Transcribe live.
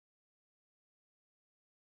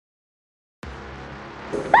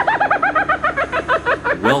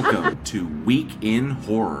Welcome to Week in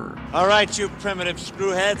Horror. All right, you primitive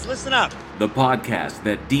screwheads, listen up. The podcast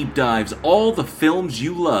that deep dives all the films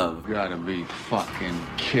you love. You gotta be fucking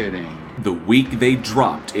kidding. The week they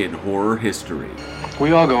dropped in horror history.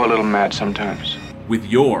 We all go a little mad sometimes. With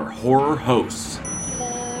your horror hosts,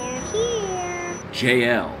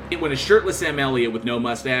 JL. When a shirtless Sam Elliott with no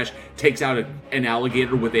mustache takes out an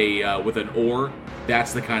alligator with an oar,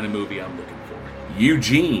 that's the kind of movie I'm looking for.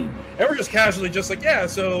 Eugene. And we're just casually just like, yeah,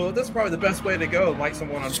 so this is probably the best way to go, light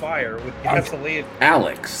someone on fire with gasoline.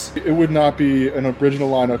 Alex. It would not be an original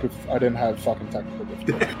lineup if I didn't have fucking technical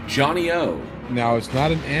difficulty. Johnny O. Now, it's not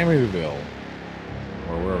an Amityville,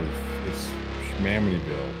 or wherever it's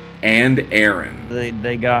Amityville. And Aaron.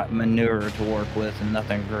 They got manure to work with and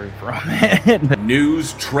nothing grew from it.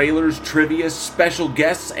 News, trailers, trivia, special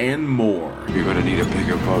guests, and more. You're gonna need a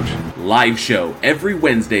bigger boat. Live show every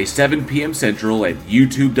Wednesday, 7 p.m. Central at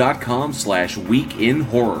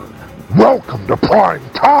youtube.com/weekinhorror. Welcome to prime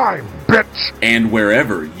time, bitch! And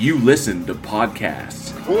wherever you listen to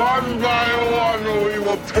podcasts. One by one, we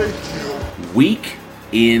will take you. Week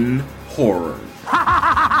in Horror.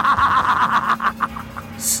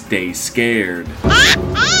 Stay scared.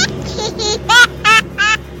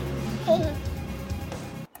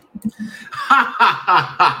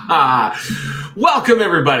 Welcome,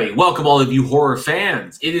 everybody. Welcome, all of you horror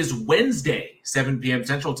fans. It is Wednesday, 7 p.m.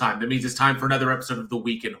 Central Time. That means it's time for another episode of the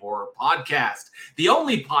Week in Horror podcast, the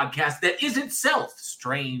only podcast that is itself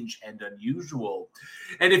strange and unusual.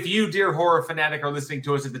 And if you, dear horror fanatic, are listening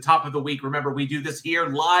to us at the top of the week, remember we do this here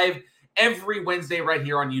live every Wednesday right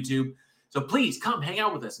here on YouTube. So please come hang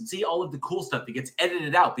out with us and see all of the cool stuff that gets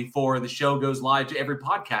edited out before the show goes live to every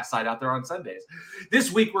podcast site out there on Sundays.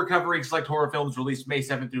 This week, we're covering select horror films released May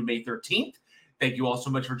 7th through May 13th. Thank you all so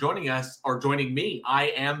much for joining us or joining me.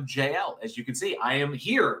 I am JL. As you can see, I am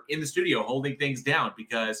here in the studio holding things down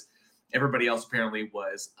because everybody else apparently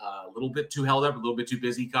was a little bit too held up, a little bit too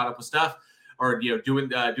busy, caught up with stuff, or doing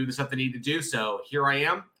the stuff they need to do. So here I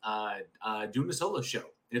am doing a solo show.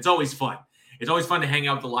 And it's always fun. It's always fun to hang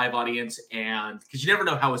out with the live audience, and because you never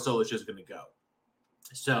know how a solo show is going to go.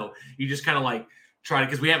 So you just kind of like try to,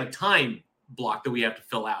 because we have a time block that we have to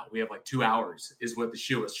fill out. We have like 2 hours is what the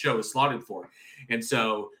show is slotted for. And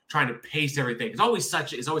so trying to pace everything is always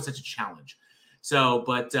such a challenge. So,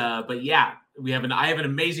 but yeah, I have an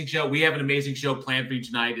amazing show. We have an amazing show planned for you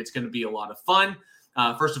tonight. It's going to be a lot of fun.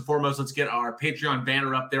 First and foremost, let's get our Patreon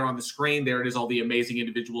banner up there on the screen. There it is, all the amazing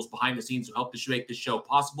individuals behind the scenes who help to make this show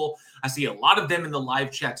possible. I see a lot of them in the live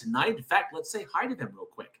chat tonight. In fact, let's say hi to them real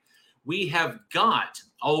quick. We have got,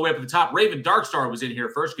 all the way up at the top, Raven Darkstar was in here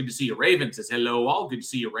first. Good to see you, Raven. Says, hello, all. Good to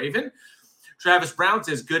see you, Raven. Travis Brown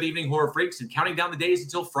says, good evening, horror freaks, and counting down the days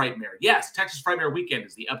until Frightmare. Yes, Texas Frightmare Weekend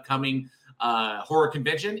is the upcoming horror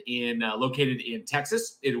convention located in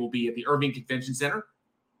Texas. It will be at the Irving Convention Center.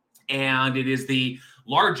 And it is the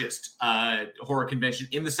largest horror convention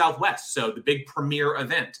in the Southwest. So the big premier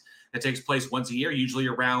event that takes place once a year, usually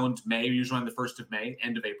around May, usually on the 1st of May,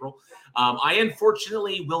 end of April. I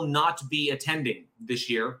unfortunately will not be attending this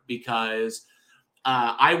year because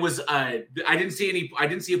I didn't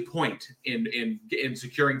see a point in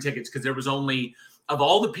securing tickets because there was only, of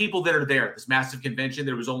all the people that are there at this massive convention,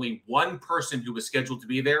 there was only one person who was scheduled to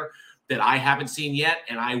be there that I haven't seen yet,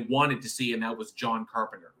 and I wanted to see, and that was John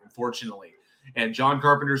Carpenter, unfortunately. And John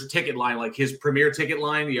Carpenter's ticket line, like his premier ticket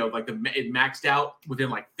line, it maxed out within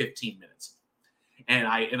like 15 minutes. And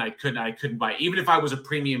I couldn't buy it. Even if I was a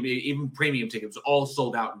premium ticket, it was all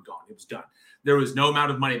sold out and gone. It was done. There was no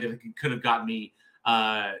amount of money that could have gotten me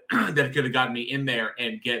in there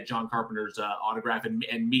and get John Carpenter's autograph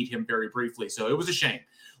and meet him very briefly. So it was a shame.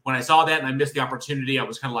 When I saw that and I missed the opportunity, I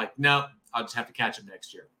was kind of like, no, I'll just have to catch him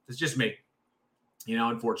next year. It's just me,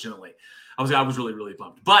 unfortunately. I was really, really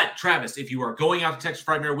bummed. But Travis, if you are going out to Texas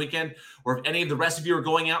Frightmare Weekend, or if any of the rest of you are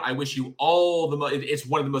going out, I wish you all it's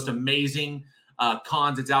one of the most amazing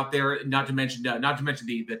cons that's out there. Not to mention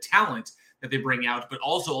the talent that they bring out, but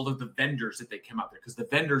also all of the vendors that they come out there, because the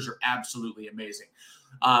vendors are absolutely amazing.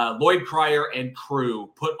 Lloyd Cryer and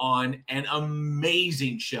crew put on an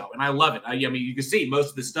amazing show, and I love it. I mean, you can see most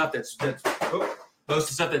of the stuff that's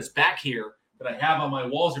back here that I have on my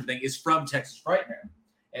walls, everything is from Texas Frightmare.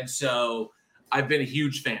 And so I've been a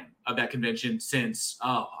huge fan of that convention since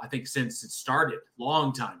it started,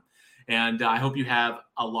 long time. And I hope you have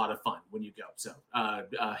a lot of fun when you go. So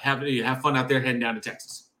have fun out there heading down to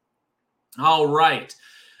Texas. All right.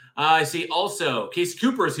 I see also Casey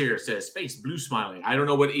Cooper is here. It says face blue smiling. I don't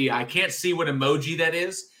know I can't see what emoji that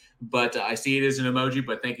is, but I see it as an emoji.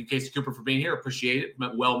 But thank you, Casey Cooper, for being here. Appreciate it.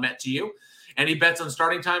 Well met to you. Any bets on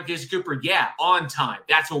starting time, Casey Cooper? Yeah, on time.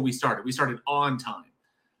 That's when we started. We started on time.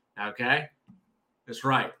 Okay? That's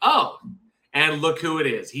right. Oh, and look who it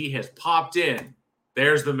is. He has popped in.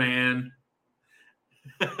 There's the man.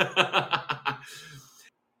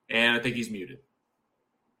 And I think he's muted.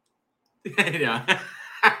 Yeah.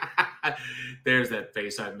 There's that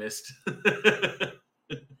face I missed.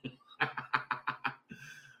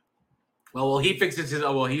 Well, he fixes his.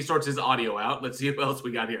 Well, he sorts his audio out. Let's see what else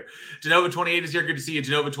we got here. Genova28 is here. Good to see you,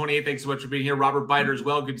 Genova28. Thanks so much for being here. Robert Biter as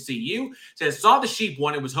well. Good to see you. Says, saw the Sheep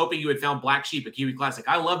one and was hoping you had found Black Sheep, a Kiwi classic.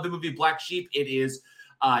 I love the movie Black Sheep. It is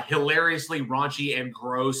hilariously raunchy and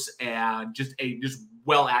gross and just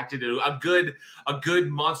well acted. A good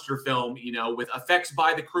monster film, you know, with effects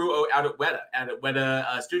by the crew out at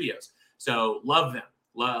Weta Studios. So love them.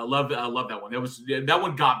 Love that one. That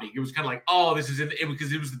one got me. It was kind of like, oh, this is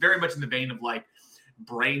because it was very much in the vein of like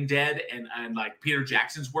Brain Dead and like Peter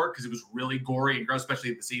Jackson's work, because it was really gory and gross,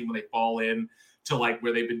 especially at the scene when they fall in to like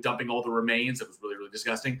where they've been dumping all the remains. It was really, really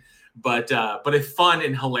disgusting, but a fun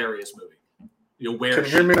and hilarious movie. You know, Can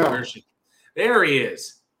you hear me now? There he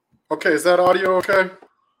is. Okay, is that audio okay?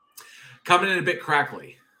 Coming in a bit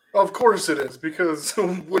crackly. Of course it is, because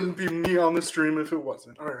it wouldn't be me on the stream if it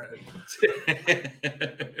wasn't. All right.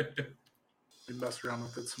 We mess around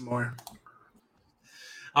with it some more.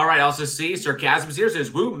 All right. Also see Sarcasm is here.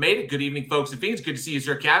 Says, woo, made it. Good evening, folks and fiends. Good to see you,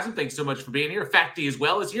 Sarcasm. Thanks so much for being here. Facty as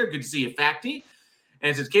well is here. Good to see you, Facty.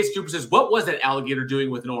 And since Casey Cooper says, what was that alligator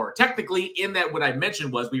doing with an oar? Technically, in that, what I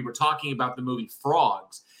mentioned was we were talking about the movie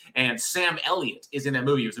Frogs, and Sam Elliott is in that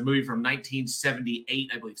movie. It was a movie from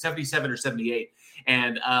 1978, I believe, 77 or 78.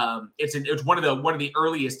 And it's one of the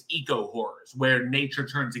earliest eco horrors where nature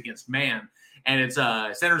turns against man, and it's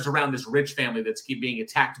centers around this rich family that's being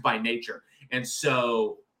attacked by nature. And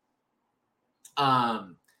so,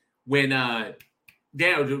 when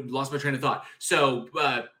damn, lost my train of thought. So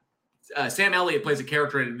Sam Elliott plays a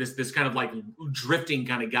character in this kind of like drifting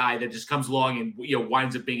kind of guy that just comes along and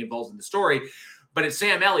winds up being involved in the story. But it's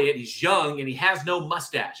Sam Elliott. He's young and he has no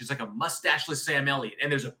mustache. It's like a mustacheless Sam Elliott.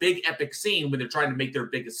 And there's a big epic scene when they're trying to make their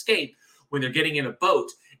big escape, when they're getting in a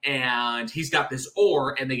boat and he's got this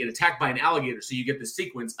oar and they get attacked by an alligator. So you get the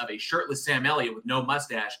sequence of a shirtless Sam Elliott with no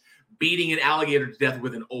mustache beating an alligator to death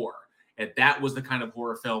with an oar. And that was the kind of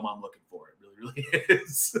horror film I'm looking for. It really, really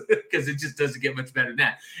is, because it just doesn't get much better than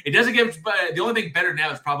that. It doesn't get much better. The only thing better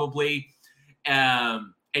now is probably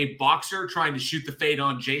a boxer trying to shoot the fade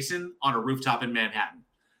on Jason on a rooftop in Manhattan.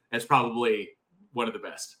 That's probably one of the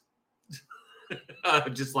best.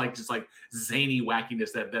 just like zany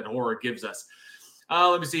wackiness that horror gives us.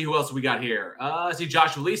 Let me see who else we got here. See,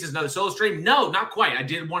 Joshua Lee says another solo stream. No, not quite.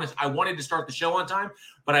 I wanted to start the show on time,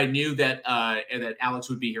 but I knew that that Alex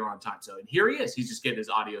would be here on time. So, and here he is. He's just getting his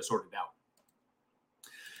audio sorted out.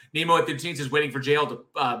 Nemo at 13 says waiting for JL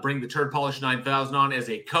to bring the Turd Polish 9000 on as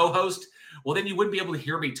a co-host. Well, then you wouldn't be able to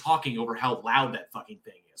hear me talking over how loud that fucking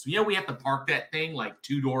thing is. So, we have to park that thing like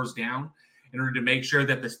 2 doors down in order to make sure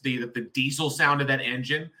that the diesel sound of that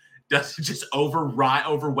engine doesn't just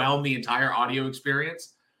overwhelm the entire audio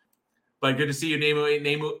experience. But good to see you, Nemo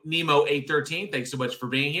 813. Thanks so much for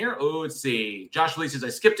being here. Oh, let's see. Josh Lee says, I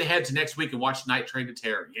skipped ahead to next week and watched Night Train to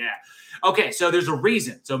Terror. Yeah. Okay, so there's a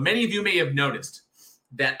reason. So many of you may have noticed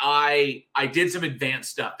that I did some advanced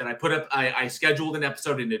stuff that I put up. I scheduled an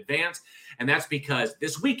episode in advance, and that's because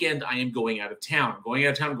this weekend I am going out of town.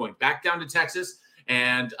 I'm going back down to Texas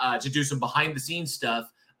and to do some behind-the-scenes stuff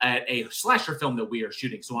at a slasher film that we are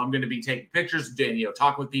shooting. So I'm going to be taking pictures and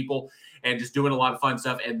talking with people and just doing a lot of fun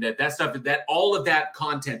stuff. And that all of that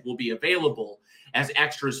content will be available as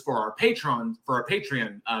extras for our Patreon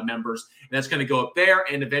members. And that's going to go up there,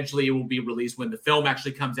 and eventually it will be released when the film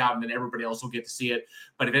actually comes out, and then everybody else will get to see it.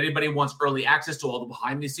 But if anybody wants early access to all the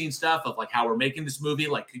behind the scenes stuff of like how we're making this movie,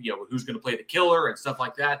 like who's going to play the killer and stuff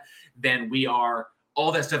like that, then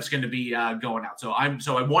all that stuff's going to be going out. So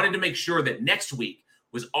I wanted to make sure that next week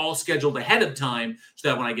was all scheduled ahead of time so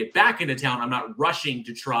that when I get back into town, I'm not rushing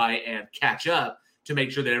to try and catch up to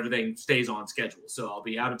make sure that everything stays on schedule. So I'll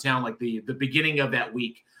be out of town like the beginning of that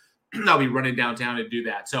week. I'll be running downtown to do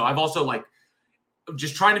that. So I've also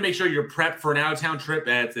just trying to make sure you're prepped for an out-of-town trip.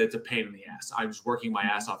 It's a pain in the ass. I'm just working my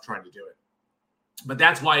ass off trying to do it. But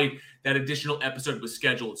that's why that additional episode was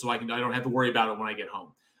scheduled, so I don't have to worry about it when I get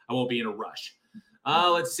home. I won't be in a rush.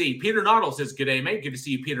 Let's see. Peter Noddle says, good day, mate. Good to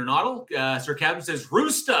see you, Peter Noddle. Sir Captain says,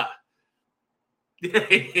 Roosta.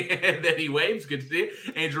 And then he waves. Good to see you.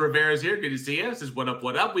 Angel Rivera is here. Good to see you. Says, what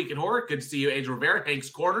up? Week in Horror. Good to see you, Angel Rivera.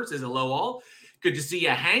 Hank's Corner says, hello, all. Good to see you,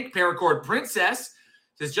 Hank. Paracord Princess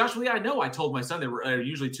says, Josh Lee, I know I told my son there were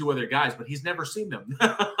usually 2 other guys, but he's never seen them.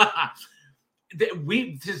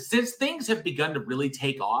 Since things have begun to really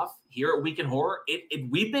take off here at Week in Horror,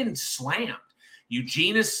 we've been slammed.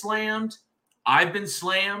 Eugene is slammed. I've been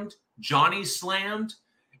slammed. Johnny's slammed.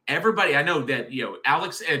 Everybody, I know that,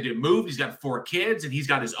 Alex had to move. He's got 4 kids, and he's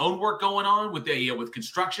got his own work going on with with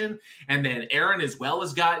construction. And then Aaron as well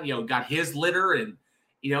has got his litter, and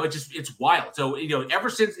it's wild. So ever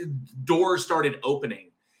since doors started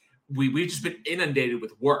opening, we've just been inundated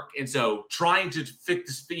with work, and so trying to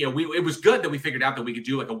fix this. It was good that we figured out that we could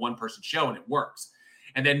do like a 1-person show, and it works.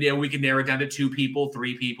 And then we can narrow it down to 2 people,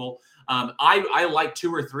 3 people. I like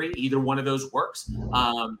 2 or 3. Either one of those works.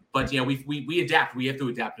 But we adapt. We have to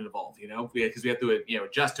adapt and evolve. Because we have to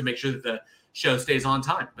adjust to make sure that the show stays on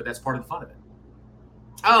time. But that's part of the fun of it.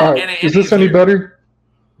 Oh, right. Is this any better?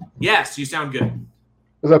 Yes, you sound good.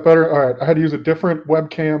 Is that better? All right. I had to use a different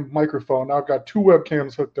webcam microphone. Now I've got 2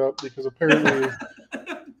 webcams hooked up because apparently,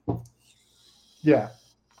 yeah.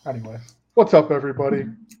 Anyways, what's up, everybody?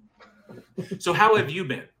 So how have you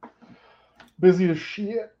been? Busy as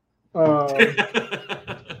shit.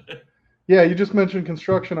 Yeah, you just mentioned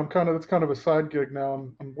construction. It's kind of a side gig now.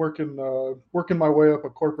 I'm working my way up a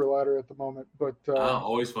corporate ladder at the moment, but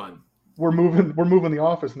always fun. We're moving the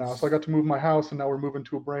office now. So I got to move my house, and now we're moving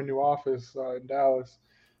to a brand new office in Dallas.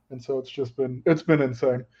 And so it's been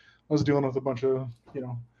insane. I was dealing with a bunch of,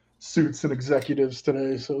 suits and executives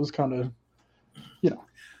today, so it was kind of,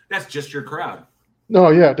 That's just your crowd. No,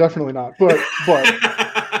 yeah, definitely not. But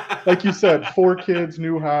like you said, 4 kids,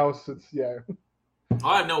 new house.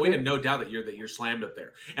 Oh no, we have no doubt that you're slammed up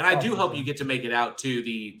there, and I do hope you get to make it out to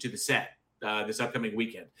the set this upcoming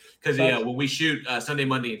weekend, because when we shoot Sunday,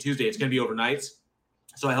 Monday, and Tuesday, it's going to be overnights.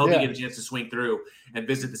 So I hope you get a chance to swing through and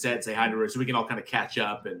visit the set and say hi to her, so we can all kind of catch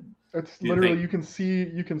up. And it's literally you can see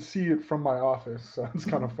it from my office, so it's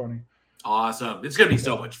kind of funny. Awesome! It's going to be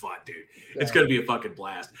so much fun, dude. Yeah. It's going to be a fucking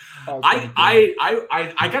blast.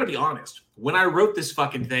 I got to be honest. When I wrote this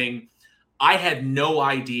fucking thing, I had no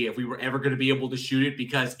idea if we were ever going to be able to shoot it,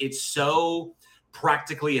 because it's so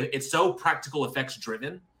practical effects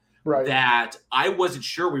driven, right? That I wasn't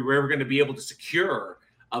sure we were ever going to be able to secure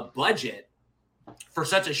a budget for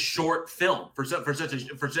such a short film, for just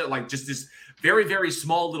this very, very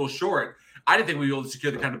small little short. I didn't think we'd be able to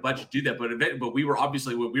secure the kind of budget to do that, but we were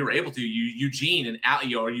able to. Eugene and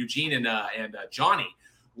Johnny,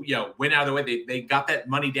 went out of the way. They got that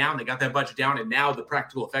money down, they got that budget down, and now the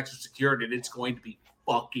practical effects are secured, and it's going to be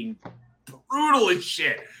fucking brutal as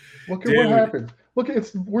shit. Look at what happened. Look,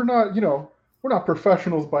 we're not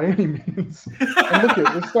professionals by any means. And look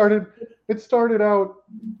at it started out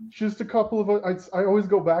just a couple of us. I always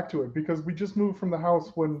go back to it because we just moved from the house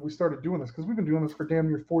when we started doing this, because we've been doing this for damn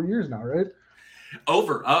near 4 years now, right?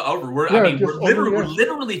 Over. We're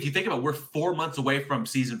literally, if you think about it, we're 4 months away from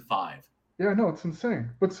season 5. Yeah, no, it's insane.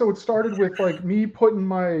 But so it started with like me putting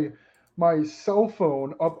my cell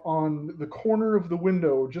phone up on the corner of the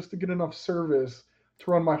window just to get enough service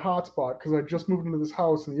to run my hotspot, because I just moved into this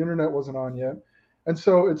house and the internet wasn't on yet. And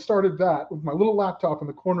so it started that with my little laptop in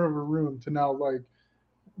the corner of a room to now, like,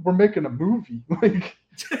 we're making a movie. Like,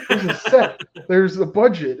 there's a set, there's a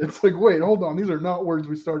budget. It's like, wait, hold on. These are not words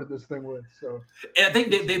we started this thing with. So, and I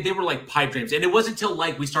think they were like pipe dreams. And it wasn't until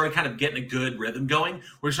like we started kind of getting a good rhythm going,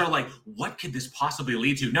 where we started like, what could this possibly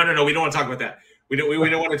lead to? No, we don't want to talk about that. We don't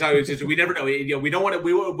want to talk. We never know. We don't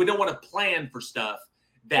want to plan for stuff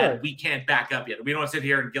that we can't back up yet. We don't want to sit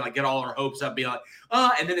here and get all our hopes up, be like,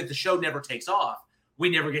 and then if the show never takes off, we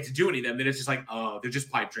never get to do any of them. Then it's just like, they're just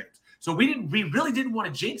pipe dreams. So we really didn't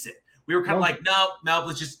want to jinx it. We were kind of like, no,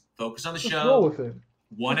 let's just focus on the show. Roll with it.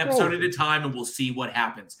 One episode at a time, and we'll see what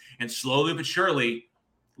happens. And slowly but surely,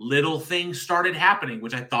 little things started happening,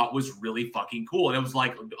 which I thought was really fucking cool. And it was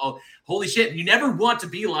like, oh, holy shit. And you never want to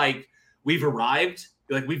be like, we've arrived,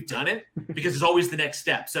 like we've done it, because it's always the next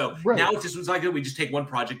step. So now it just was like, we just take one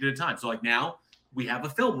project at a time. So like now we have a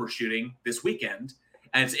film we're shooting this weekend,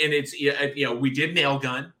 and it's we did Nail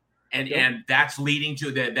Gun. And that's leading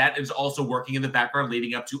to that is also working in the background,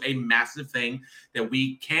 leading up to a massive thing that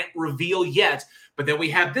we can't reveal yet. But then we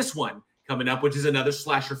have this one coming up, which is another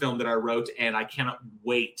slasher film that I wrote, and I cannot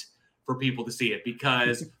wait for people to see it,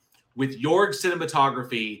 because with Jorg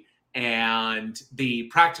cinematography and the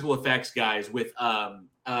practical effects guys, with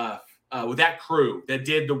that crew that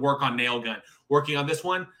did the work on Nail Gun, working on this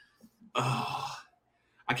one,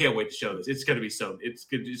 I can't wait to show this. It's gonna be it's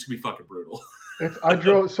gonna be fucking brutal. I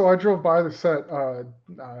drove by the set.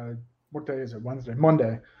 What day is it?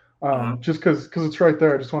 Monday. Just because it's right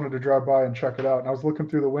there. I just wanted to drive by and check it out. And I was looking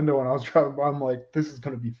through the window and I was driving by. I'm like, this is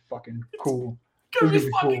gonna be fucking cool. It's gonna be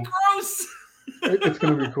fucking gross. It's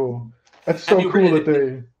gonna be cool. That's so cool that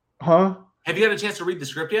they. Huh? Have you had a chance to read the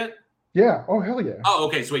script yet? Yeah. Oh, hell yeah. Oh,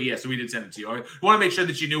 okay. So yeah, so we did send it to you. I want to make sure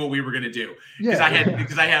that you knew what we were going to do. Yeah.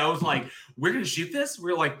 I was like, we're going to shoot this.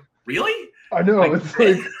 We're like, really? I know. Like, it's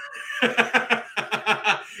like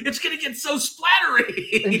it's going to get so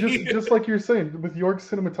splattery. And just like you're saying, with York's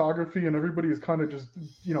cinematography and everybody's kind of just,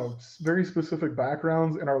 very specific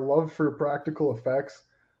backgrounds and our love for practical effects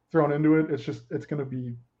thrown into it, it's going to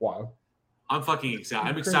be wild. I'm fucking excited.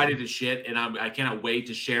 I'm excited as shit, and I cannot wait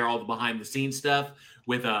to share all the behind the scenes stuff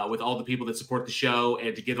with all the people that support the show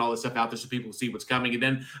and to get all this stuff out there so people can see what's coming. And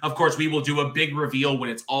then, of course, we will do a big reveal when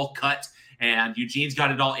it's all cut. And Eugene's got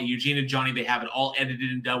it all. And Eugene and Johnny, they have it all edited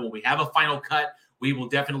and done. When we have a final cut, we will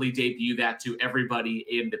definitely debut that to everybody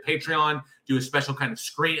in the Patreon. Do a special kind of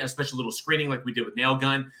a special little screening like we did with Nail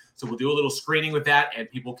Gun. So we'll do a little screening with that, and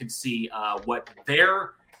people can see what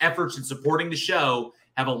their efforts in supporting the show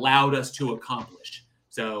have allowed us to accomplish.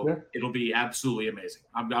 So It'll be absolutely amazing.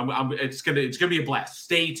 It's gonna be a blast.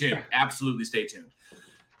 Stay tuned. Absolutely stay tuned.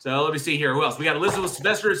 So let me see here. Who else? We got Elizabeth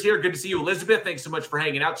Sylvester is here. Good to see you, Elizabeth. Thanks so much for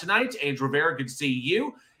hanging out tonight. Angel Rivera, good to see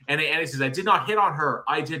you. And Annie says, I did not hit on her.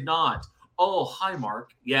 I did not. Oh, hi,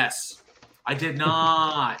 Mark. Yes, I did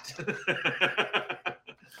not.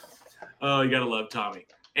 Oh, you gotta love Tommy.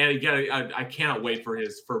 And I cannot wait for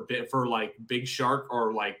like Big Shark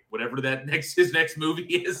or like whatever his next movie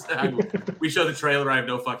is. We show the trailer. I have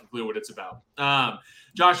no fucking clue what it's about.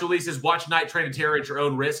 Joshua Lee says, watch Night Train to Terror at your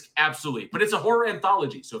own risk. Absolutely. But it's a horror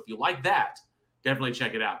anthology. So if you like that, definitely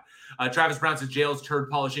check it out. Travis Brown says, Jail's turd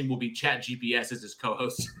polishing will be Chat GPS as his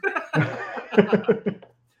co-host.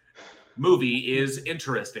 Movie is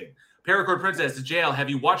interesting. Paracord Princess to Jail. Have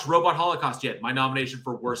you watched Robot Holocaust yet? My nomination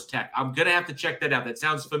for worst tech. I'm going to have to check that out. That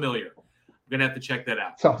sounds familiar. I'm going to have to check that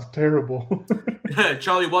out. Sounds terrible.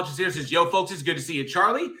 Charlie Welch is here. Says, yo, folks, it's good to see you.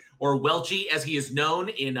 Charlie, or Welchie, as he is known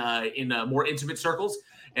in more intimate circles,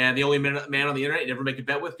 and the only man on the internet you never make a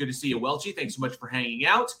bet with. Good to see you, Welchie. Thanks so much for hanging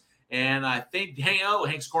out. And I think,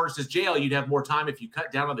 Hank's Corner says, Jail, you'd have more time if you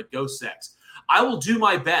cut down on the ghost sex. I will do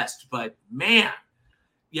my best, but man,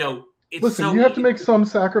 it's listen, you have to make some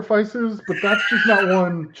sacrifices, but that's just not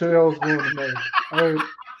one Jail's willing to make.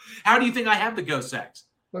 How do you think I have the ghost sex?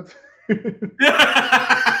 Oh,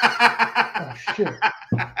 shit.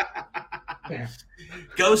 Damn.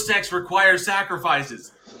 Ghost sex requires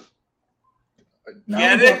sacrifices.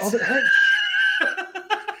 Get it?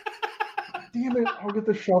 Damn it. I'll get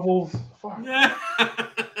the shovels. Fuck.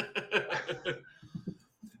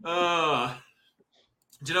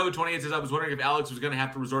 Genova 28 says, I was wondering if Alex was going to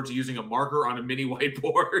have to resort to using a marker on a mini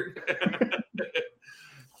whiteboard.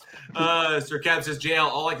 Sir Cab says, Jail,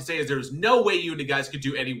 all I can say is there's no way you and the guys could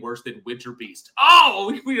do any worse than Winter Beast.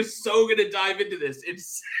 Oh, we are so going to dive into this.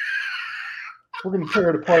 We're going to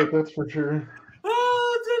tear it apart, that's for sure.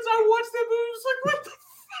 Oh, since I watched that movie, I was like, what the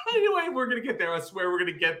fuck? Anyway, we're going to get there. I swear we're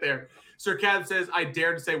going to get there. Sir Cab says, I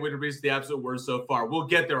dare to say Winter Beast is the absolute worst so far. We'll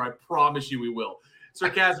get there. I promise you we will.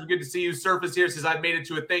 Sarcasm, good to see you. Surf is here, says, I made it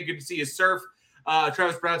to a thing. Good to see you, Surf.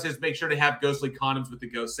 Travis Brown says, make sure to have ghostly condoms with the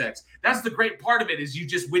ghost sex. That's the great part of it is you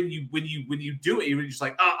just, when you do it, you're just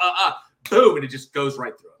like, boom, and it just goes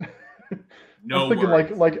right through it. No, I'm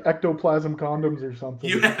thinking like ectoplasm condoms or something.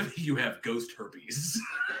 You have ghost herpes.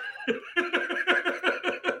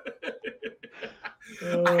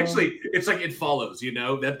 Actually, it's like it follows,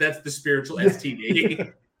 that's the spiritual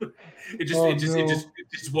STD. It just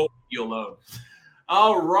won't leave you alone.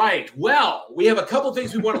 All right. Well, we have a couple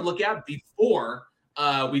things we want to look at before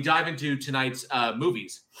we dive into tonight's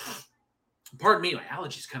movies. Pardon me, my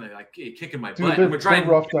allergies kind of like kicking my butt. They're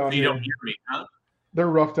rough down here. You don't hear me, huh? They're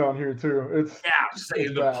rough down here too.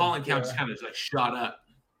 The pollen count just kind of like shot up.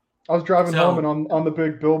 I was driving home and on the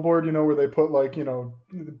big billboard, where they put like,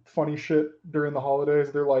 funny shit during the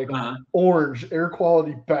holidays. They're like, orange, air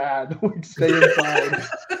quality bad, like stay inside.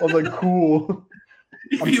 I was like, cool.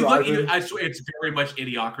 If you look, I swear it's very much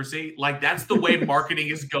Idiocracy. Like that's the way marketing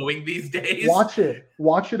is going these days. Watch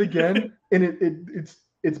it again, and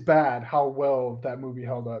it's bad how well that movie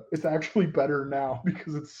held up. It's actually better now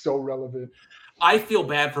because it's so relevant. I feel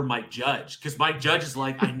bad for Mike Judge because Mike Judge is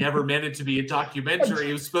like, I never meant it to be a documentary.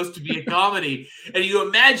 It was supposed to be a comedy. And you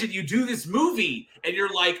imagine you do this movie and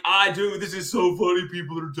you're like, this is so funny.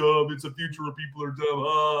 People are dumb. It's a future where people are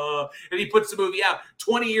dumb. And he puts the movie out.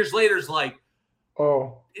 20 years later, it's like,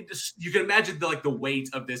 you can imagine the weight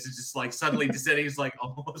of this is just like suddenly descending. It's like,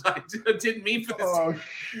 I didn't mean for this. Oh,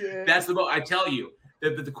 shit. That's I tell you,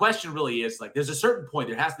 the question really is like, there's a certain point.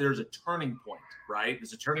 There's a turning point. Right?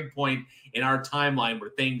 There's a turning point in our timeline where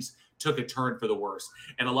things took a turn for the worse.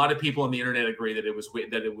 And a lot of people on the internet agree that it was when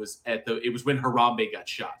Harambe got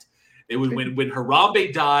shot. It was when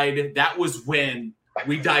Harambe died. That was when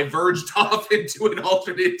we diverged off into an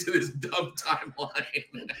alternate to this dumb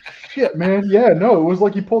timeline. Shit, man. Yeah, no, it was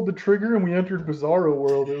like you pulled the trigger and we entered Bizarro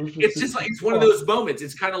World. It was It's one of those moments.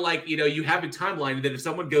 It's kind of like, you have a timeline that if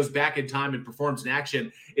someone goes back in time and performs an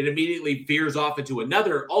action, it immediately veers off into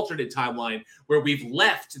another alternate timeline where we've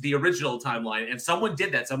left the original timeline. And someone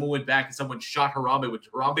did that. Someone went back and someone shot Harambe. When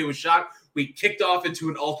Harambe was shot, we kicked off into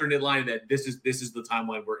an alternate line that this is the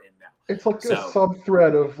timeline we're in now. It's like a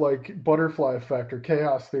sub-thread of like butterfly effect or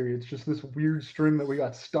chaos theory. It's just this weird string that we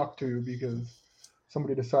got stuck to because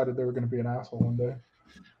somebody decided they were going to be an asshole one day.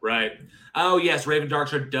 Right. Oh, yes. Raven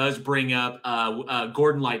Darkshire does bring up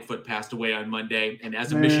Gordon Lightfoot passed away on Monday. And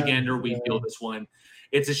as a Michigander, we feel this one.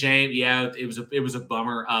 It's a shame. Yeah, it was a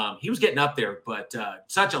bummer. He was getting up there, but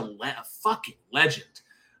such a fucking legend.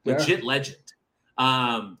 Legit legend.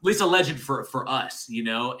 At least a legend for us, and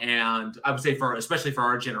I would say especially for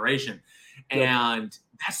our generation. And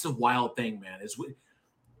that's the wild thing, man,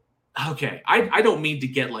 okay. I don't mean to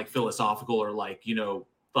get like philosophical or like,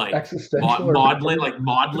 like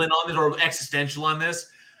maudlin on this or existential on this.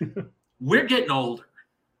 We're getting older.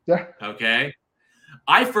 Yeah. Okay.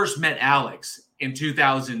 I first met Alex in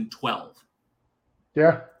 2012.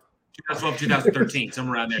 Yeah. 2012, 2013,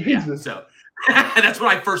 somewhere around there. Yeah. So that's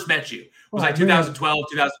when I first met you. It was like 2012,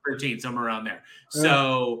 2013, somewhere around there. Yeah.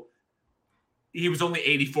 So he was only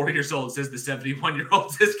 84 years old. It says the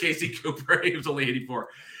 71-year-old says Casey Cooper. He was only 84.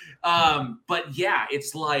 But yeah,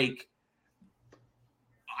 it's like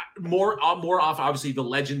more off. Obviously, the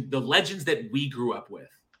legends that we grew up with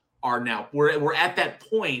are now we're at that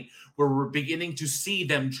point where we're beginning to see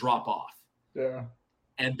them drop off. Yeah,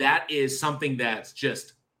 and that is something that's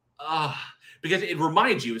just because it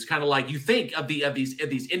reminds you, it's kind of like you think of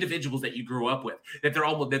these individuals that you grew up with, that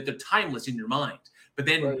they're timeless in your mind. But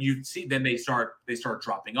then you see, then they start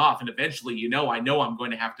dropping off, and eventually, I know I'm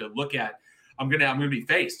going to have to look at, I'm going to be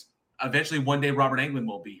faced. Eventually, one day, Robert Englund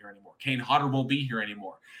won't be here anymore. Kane Hodder won't be here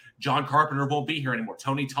anymore. John Carpenter won't be here anymore.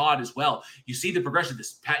 Tony Todd as well. You see the progression.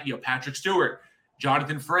 Patrick Stewart,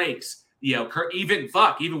 Jonathan Frakes, even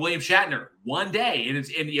William Shatner. One day, and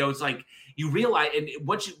it's like. You realize, and it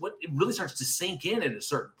really starts to sink in at a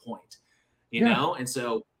certain point, you know? And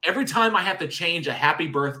so every time I have to change a happy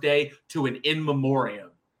birthday to an in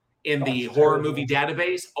memoriam in the horror movie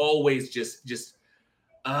database, always just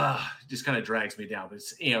kind of drags me down. But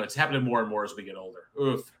it's happening more and more as we get older.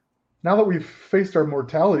 Oof. Now that we've faced our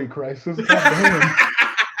mortality crisis,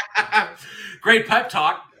 great pep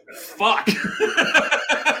talk. Fuck.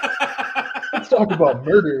 Let's talk about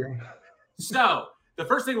murder. So, the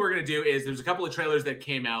first thing we're going to do is there's a couple of trailers that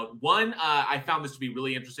came out. One, I found this to be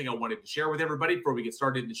really interesting. I wanted to share with everybody before we get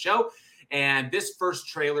started in the show. And this first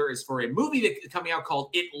trailer is for a movie that's coming out called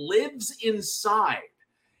It Lives Inside.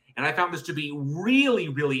 And I found this to be really,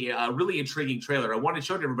 really, really intriguing trailer. I wanted to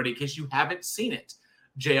show it to everybody in case you haven't seen it.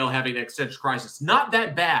 JL having an existential crisis. Not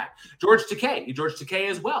that bad. George Takei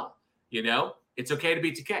as well. It's okay to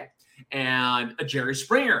be Takei. And Jerry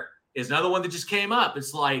Springer is another one that just came up.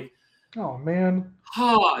 It's like, oh man.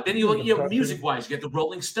 Then you look, music-wise, you get the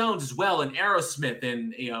Rolling Stones as well, and Aerosmith,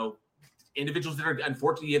 and individuals that are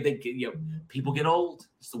unfortunately people get old.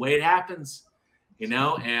 It's the way it happens, And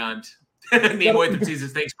Nemo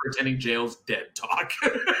says, thanks for attending Jail's Dead Talk.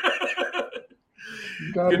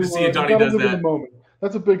 Good to see you, Donnie does that.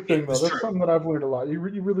 That's a big thing, though. That's something that I've learned a lot. You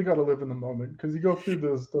really got to live in the moment because you go through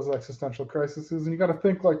those existential crises, and you got to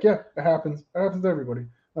think like, yeah, it happens. It happens to everybody.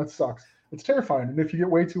 That sucks. It's terrifying. And if you get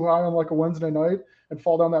way too high on like a Wednesday night and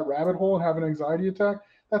fall down that rabbit hole and have an anxiety attack,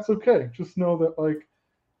 that's okay. Just know that like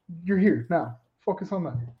you're here now. Focus on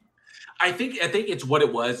that. I think it's what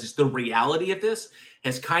it was. Just the reality of this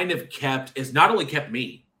has kind of has not only kept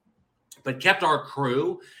me, but kept our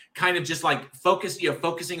crew kind of just like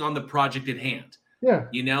focusing on the project at hand. Yeah.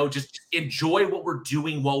 Just enjoy what we're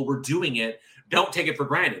doing while we're doing it. Don't take it for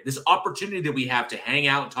granted. This opportunity that we have to hang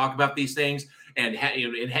out and talk about these things and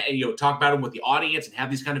talk about them with the audience and have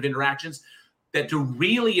these kind of interactions, that to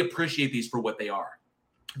really appreciate these for what they are.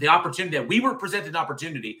 The opportunity that we were presented an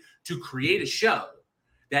opportunity to create a show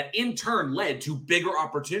that in turn led to bigger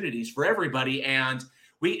opportunities for everybody. And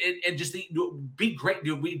be great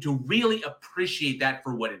to really appreciate that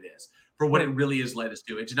for what it is, for what it really has led us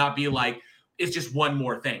to. And to not be like, it's just one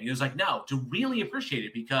more thing. It was like, no, to really appreciate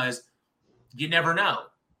it because you never know.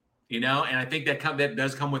 And I think that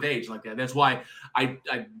does come with age like that. That's why I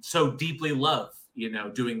so deeply love,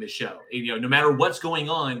 doing this show. No matter what's going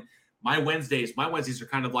on, my Wednesdays are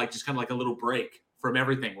kind of like a little break from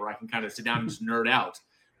everything where I can kind of sit down and just nerd out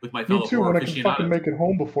with my fellow Me too, when I can fucking make it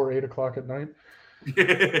home before 8:00 at night.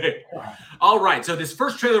 All right. So this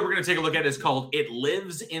first trailer we're going to take a look at is called It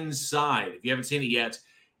Lives Inside. If you haven't seen it yet,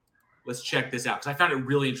 let's check this out because I found it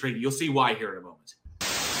really intriguing. You'll see why here in a moment.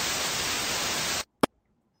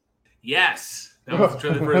 Yes, that was the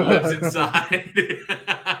trailer for It Lives Inside.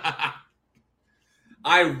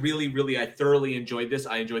 I thoroughly enjoyed this.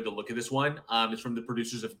 I enjoyed the look of this one. It's from the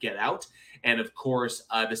producers of Get Out. And of course,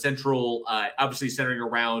 the central, obviously centering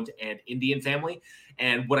around an Indian family.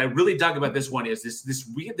 And what I really dug about this one is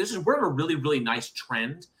we're in a really, really nice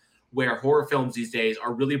trend where horror films these days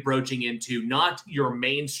are really broaching into not your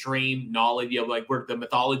mainstream knowledge, like where the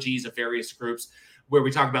mythologies of various groups, where we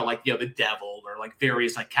talk about like, the devil or like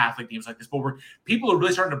various like Catholic themes like this, but where people are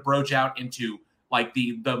really starting to broach out into like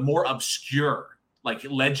the more obscure like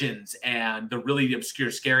legends and the really obscure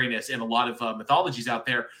scariness in a lot of mythologies out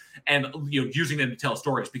there, and using them to tell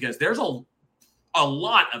stories, because there's a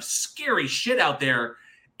lot of scary shit out there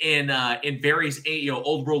in various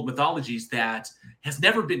old world mythologies that has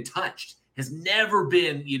never been touched, has never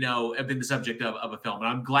been been the subject of a film. And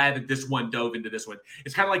I'm glad that this one dove into this one.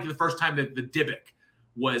 It's kind of like the first time that the Dybbuk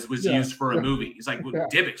was used for a movie. It's like,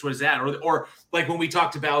 Dybbuk, what is that? Or like when we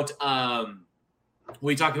talked about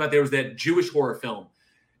there was that Jewish horror film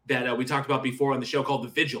that we talked about before on the show called The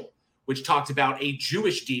Vigil, which talked about a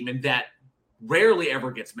Jewish demon that rarely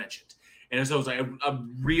ever gets mentioned. And so I was like,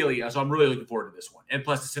 I'm really looking forward to this one. And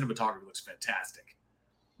plus the cinematography looks fantastic.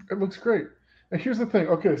 It looks great. And here's the thing.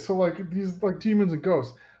 Okay, so like these like demons and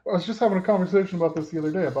ghosts. I was just having a conversation about this the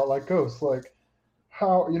other day about like ghosts, like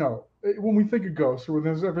how, when we think of ghosts or when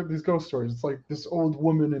there's ever these ghost stories, it's like this old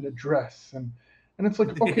woman in a dress and it's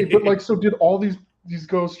like, okay, but like, so did all these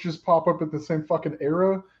ghosts just pop up at the same fucking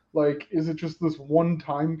era? Like, is it just this one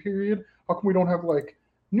time period? How come we don't have like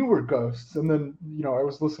newer ghosts? And then, I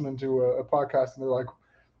was listening to a podcast and they're like,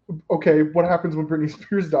 okay, what happens when Britney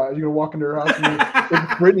Spears dies? You're gonna walk into her house and like,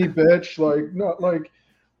 Britney bitch? Like, no, like,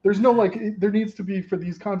 there's no like, there needs to be, for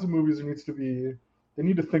these kinds of movies, they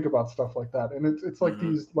need to think about stuff like that. And it's like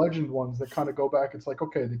these legend ones that kind of go back. It's like,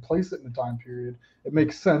 okay, they place it in a time period. It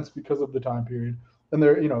makes sense because of the time period. And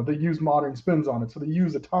they're, they use modern spins on it. So they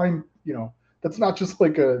use a time, that's not just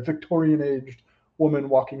like a Victorian aged woman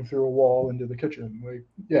walking through a wall into the kitchen. Like,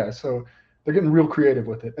 yeah, so they're getting real creative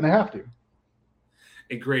with it, and they have to.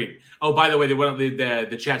 Agreed. Oh, by the way,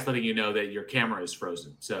 the chat's letting you know that your camera is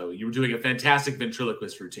frozen. So you were doing a fantastic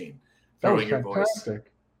ventriloquist routine. That was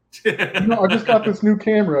fantastic. I just got this new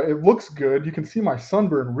camera. It looks good. You can see my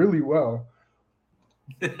sunburn really well.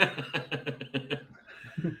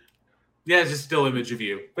 Yeah, it's just a still image of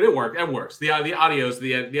you, but it works. It works. The audio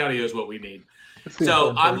is what we need.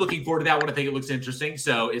 So I'm looking forward to that one. I think it looks interesting.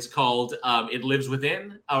 So it's called It Lives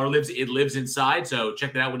Within, or It Lives Inside. So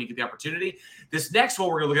check that out when you get the opportunity. This next one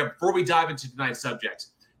we're going to look at before we dive into tonight's subject.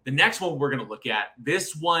 The next one we're going to look at,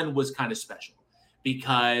 this one was kind of special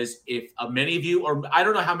because if many of you, or I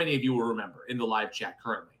don't know how many of you will remember in the live chat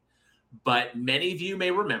currently, but many of you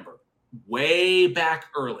may remember way back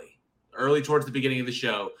early towards the beginning of the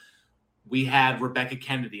show, we had Rebecca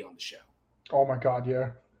Kennedy on the show. Oh my God,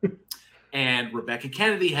 yeah. And Rebecca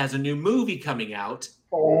Kennedy has a new movie coming out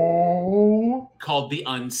called The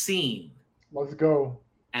Unseen. Let's go.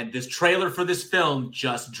 And this trailer for this film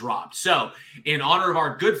just dropped. So in honor of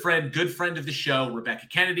our good friend of the show, Rebecca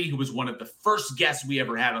Kennedy, who was one of the first guests we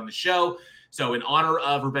ever had on the show. So in honor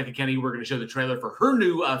of Rebecca Kennedy, we're going to show the trailer for her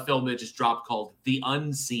new film that just dropped called The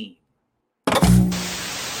Unseen.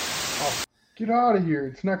 Get out of here.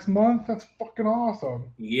 It's next month. That's fucking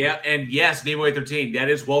awesome. Yeah, and yes, Nimoy 13. That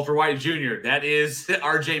is Walter White Jr. That is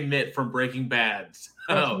RJ Mitt from Breaking Bad.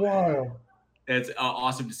 That's wild. It's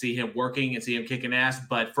awesome to see him working and see him kicking ass.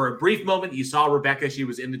 But for a brief moment, you saw Rebecca. She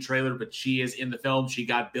was in the trailer, but she is in the film. She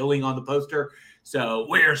got billing on the poster. So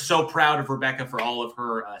we're so proud of Rebecca for all of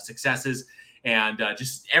her successes. And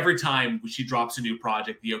just every time she drops a new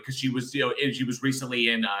project, because she was recently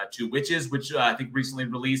in Two Witches, which I think recently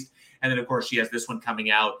released. And then, of course, she has this one coming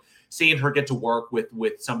out. Seeing her get to work with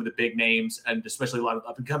some of the big names, and especially a lot of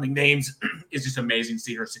up-and-coming names, is just amazing to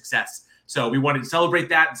see her success. So we wanted to celebrate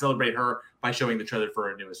that and celebrate her by showing the trailer for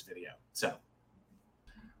her newest video. So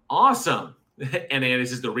awesome. And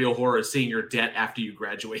this is the real horror of seeing your debt after you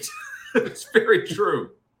graduate. It's very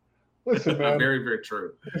true. Listen, man. Very, very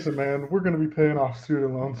true. Listen, man, we're going to be paying off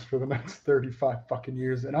student loans for the next 35 fucking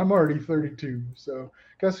years, and I'm already 32, so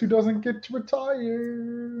guess who doesn't get to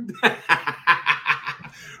retire?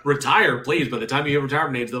 Retire, please. By the time you hit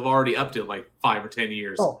retirement age, they've already up to like 5 or 10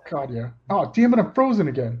 years. Oh, God, yeah. Oh, damn it, I'm frozen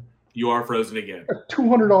again. You are frozen again. A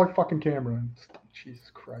 $200 fucking camera. Jesus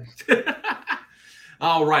Christ.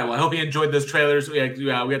 All right. Well, I hope you enjoyed those trailers. We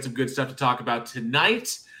had some good stuff to talk about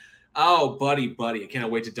tonight. Oh, buddy, I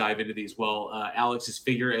cannot wait to dive into these. Well, Alex's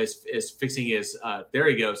figure is fixing his. There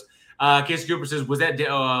he goes. Casey Cooper says, "Was that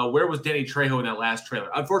where was Danny Trejo in that last trailer?"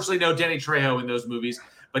 Unfortunately, no Danny Trejo in those movies,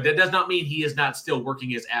 but that does not mean he is not still working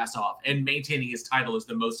his ass off and maintaining his title as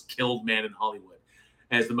the most killed man in Hollywood,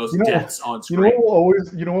 as the most deaths on screen.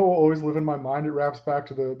 You know what will always live in my mind? It wraps back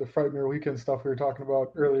to the Frightmare Weekend stuff we were talking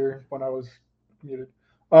about earlier when I was muted.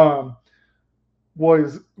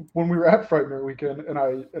 Was when we were at Frightmare Weekend, and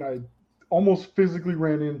I almost physically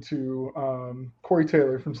ran into Corey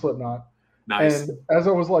Taylor from Slipknot. Nice. And as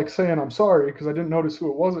I was like saying I'm sorry because I didn't notice who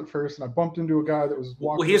it was at first, and I bumped into a guy that was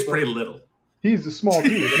walking. Well, he is pretty little. He's a small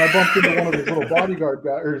dude, and I bumped into one of his little bodyguard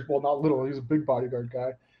guys. Or, well, not little. He's a big bodyguard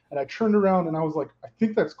guy. And I turned around and I was like, I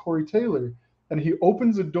think that's Corey Taylor. And he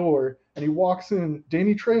opens a door and he walks in.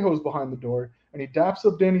 Danny Trejo's behind the door, and he daps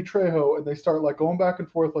up Danny Trejo, and they start like going back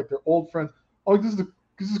and forth like they're old friends. Oh, this is the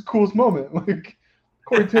coolest moment. Like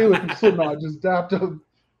Corey Taylor from Slipknot just dapped up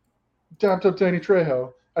Danny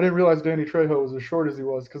Trejo. I didn't realize Danny Trejo was as short as he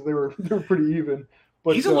was because they were pretty even.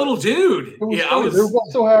 But he's a little dude. Yeah, they were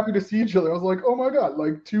both so happy to see each other. I was like, oh my god,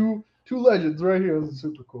 like two legends right here. This is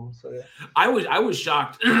super cool. So yeah, I was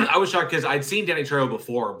shocked. I was shocked because I'd seen Danny Trejo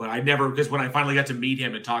before, but I never, because when I finally got to meet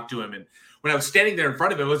him and talk to him, and when I was standing there in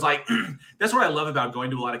front of him, it was like, that's what I love about going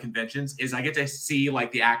to a lot of conventions is I get to see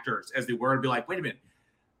like the actors as they were and be like, wait a minute,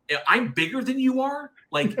 I'm bigger than you are.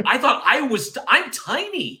 Like I thought I'm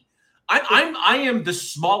tiny. I am the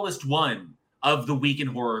smallest one of the Week in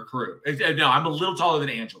Horror crew. No, I'm a little taller than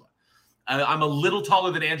Angela. I'm a little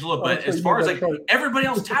taller than Angela, but as far as like everybody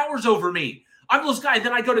else towers over me. I'm this guy.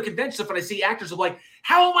 Then I go to conventions and I see actors. I'm like,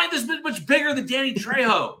 how am I this much bigger than Danny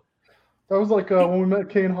Trejo? That was like when we met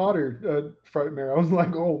Kane Hodder at Frightmare. I was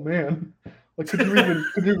like, oh man, like could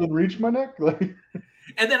you even reach my neck? Like,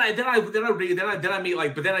 and then I meet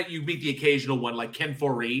like, but then you meet the occasional one like Ken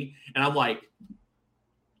Foree, and I'm like,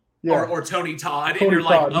 yeah, or Tony Todd, and you're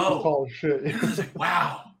like, oh, tall as shit. I was like,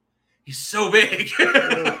 wow, he's so big.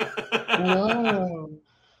 Wow.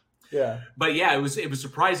 Yeah. But yeah, it was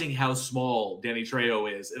surprising how small Danny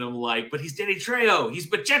Trejo is. And I'm like, but he's Danny Trejo. He's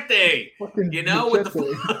Machete. You know, what the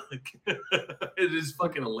fuck? It is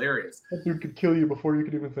fucking hilarious. That dude could kill you before you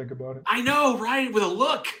could even think about it. I know, right? With a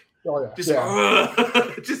look. Oh yeah. Just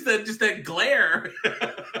that glare.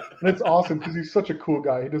 And it's awesome because he's such a cool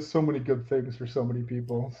guy. He does so many good things for so many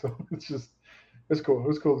people. So it's cool. It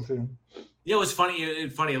was cool to see him. Yeah, it was funny. A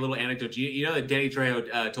little anecdote. You know that Danny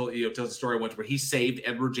Trejo tells a story once where he saved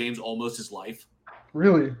Edward James Olmos his life.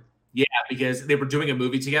 Really? Yeah, because they were doing a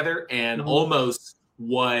movie together, and Olmos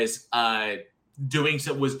was doing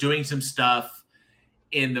some stuff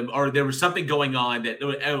or there was something going on that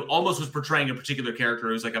Olmos was portraying a particular character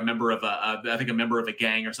who was like a member of a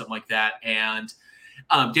gang or something like that, and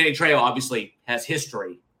Danny Trejo obviously has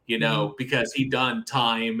history, because he done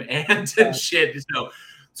time and shit.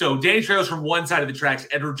 So Danny Trejo's from one side of the tracks.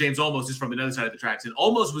 Edward James Olmos is from another side of the tracks. And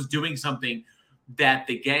Olmos was doing something that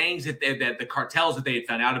the gangs, that the cartels that they had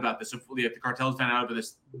found out about this, if the cartels found out about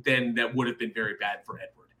this, then that would have been very bad for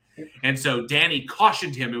Edward. And so Danny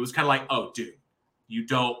cautioned him. It was kind of like, oh, dude, you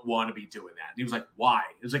don't want to be doing that. And he was like, why?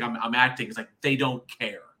 It was like, I'm acting. It's like, they don't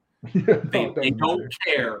care. They don't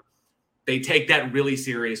care. They take that really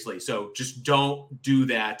seriously. So just don't do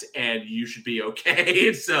that and you should be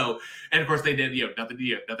okay. And of course they did, nothing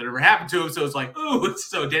ever happened to him. So it's like, ooh,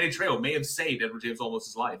 so Danny Trejo may have saved Edward James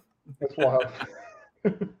Olmos' life. That's wild.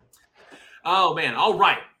 Oh man. All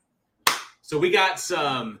right. So we got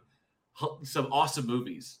some awesome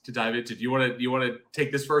movies to dive into. Do you want to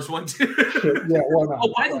take this first one too? Yeah, why not?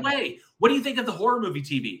 Oh, by the way, what do you think of the horror movie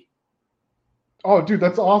TV? Oh, dude,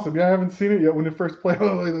 that's awesome. Yeah, I haven't seen it yet. When it first played,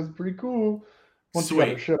 that's pretty cool. Once you got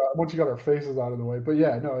our faces out of the way. But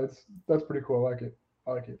yeah, no, that's pretty cool. I like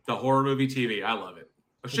it. The horror movie TV. I love it.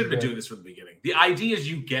 I should have been doing this from the beginning. The ideas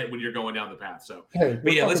you get when you're going down the path. So,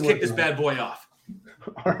 but yeah, let's kick this bad boy off.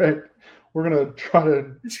 All right. We're going to try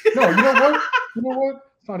to... No, you know what? You know what?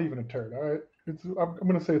 It's not even a turd, all right? I'm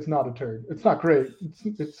going to say it's not a turd. It's not great.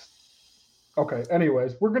 It's... Okay,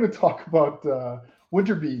 anyways, we're going to talk about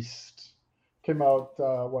Winter Beast. Came out,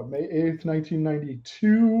 May 8th,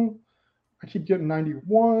 1992. I keep getting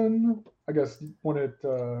 91. I guess when it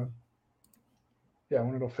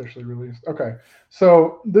officially released. Okay,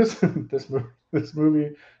 so this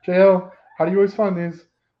movie, JL, how do you always find these?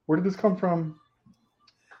 Where did this come from?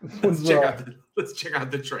 Let's check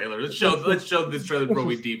out the trailer. Let's show this trailer before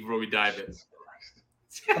we dive in.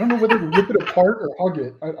 I don't know whether to rip it apart or hug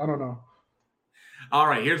it. I don't know. All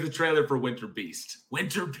right, here's the trailer for Winter Beast.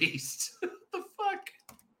 Winter Beast.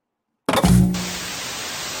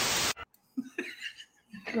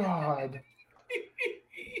 God.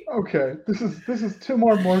 Okay, this is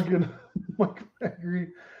Timur Morgan, Mike Gregory,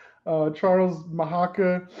 Charles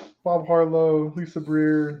Mahaka, Bob Harlow, Lisa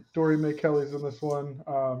Breer, Dory Mae Kelly's in this one.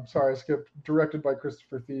 Sorry, I skipped. Directed by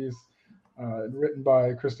Christopher Thies, and written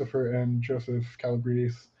by Christopher and Joseph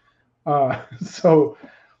Calabrides. So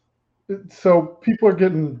people are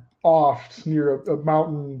getting offed near a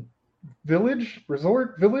mountain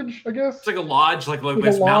resort village, I guess. It's like a lodge, like lodge.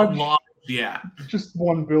 this mountain lodge. Yeah. Just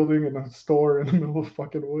one building and a store in the middle of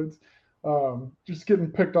fucking woods. Just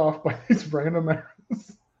getting picked off by these random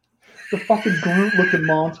ass. The fucking Groot-looking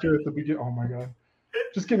monster at the beginning. Oh my god.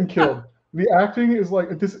 Just getting killed. The acting is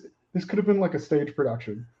like this could have been like a stage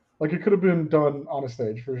production. Like it could have been done on a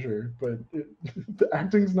stage for sure, but the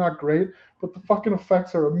acting's not great, but the fucking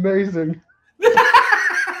effects are amazing.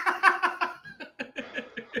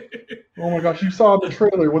 Oh my gosh, you saw the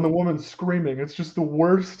trailer when the woman's screaming. It's just the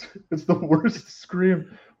worst. It's the worst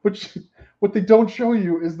scream. Which what they don't show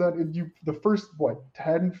you is that the first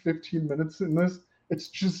 10, 15 minutes in this, it's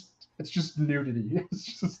just nudity.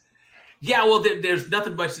 It's just yeah. Well, there's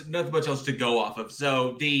nothing much else to go off of.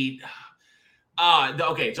 So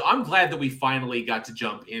okay. So I'm glad that we finally got to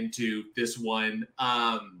jump into this one.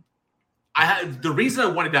 The reason I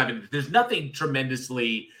wanted to dive into it, there's nothing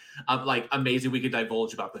tremendously amazing we could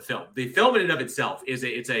divulge about the film. The film in and of itself is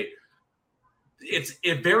it's a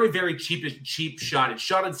very, very cheap shot. It's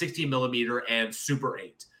shot on 16mm and Super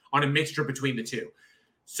 8 on a mixture between the two.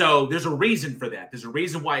 So there's a reason for that. There's a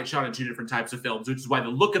reason why it's shot on two different types of films, which is why the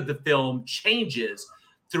look of the film changes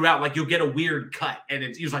throughout. Like you'll get a weird cut and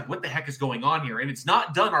you're like, what the heck is going on here? And it's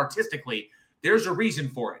not done artistically. There's a reason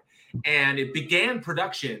for it. And it began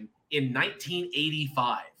production in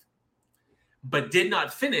 1985. But did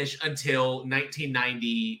not finish until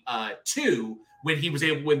 1992 when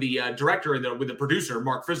the director and the producer,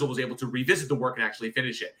 Mark Frizzle, was able to revisit the work and actually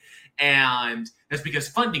finish it. And that's because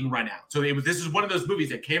funding ran out. So this is one of those movies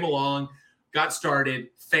that came along, got started,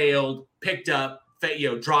 failed, picked up,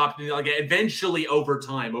 dropped, and eventually over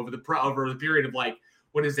time, over the period of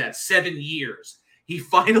 7 years, he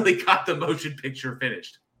finally got the motion picture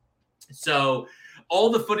finished. So all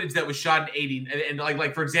the footage that was shot in 80 and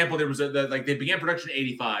for example, there was they began production in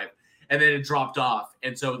 85 and then it dropped off.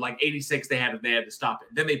 And so 86, they had to stop it.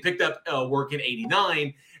 Then they picked up work in 89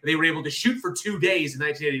 and they were able to shoot for 2 days in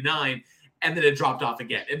 1989 and then it dropped off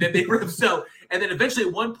again. And then and then eventually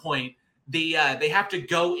at one point they have to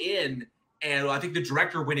go in and I think the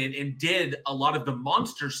director went in and did a lot of the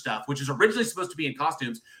monster stuff, which is originally supposed to be in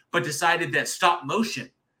costumes, but decided that stop motion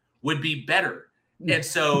would be better. And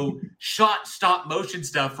so shot stop motion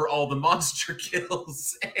stuff for all the monster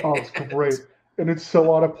kills. Oh, it's great. And it's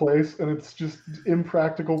so out of place and it's just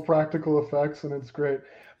impractical, practical effects and it's great.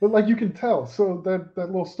 But you can tell. So that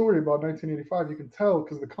little story about 1985, you can tell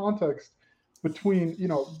because the context between,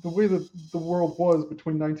 the way that the world was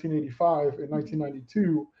between 1985 and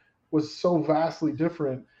 1992 was so vastly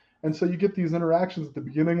different. And so you get these interactions at the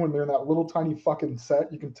beginning when they're in that little tiny fucking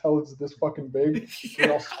set. You can tell it's this fucking big.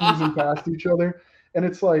 They're all squeezing past each other. And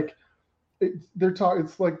it's they're talking.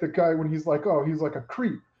 It's like the guy when he's like, oh, he's like a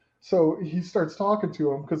creep. So he starts talking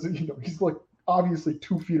to him because he's obviously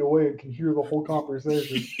 2 feet away and can hear the whole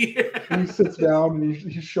conversation. Yeah. And he sits down and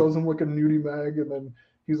he shows him a nudie mag, and then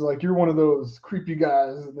he's like, "You're one of those creepy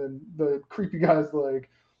guys." And then the creepy guy's like,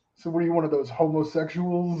 "So what are you, one of those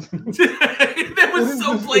homosexuals?" That was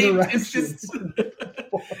so blatant. It's just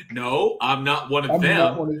no, I'm not one of them.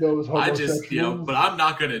 Not one of those homosexuals. But I'm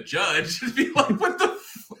not going to judge. Be like, what the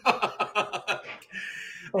fuck?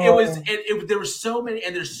 There were so many,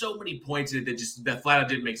 and there's so many points in it that flat out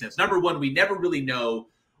didn't make sense. Number one, we never really know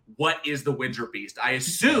what is the Winter Beast. I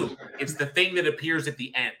assume it's the thing that appears at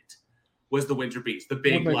the end was the Winter Beast, the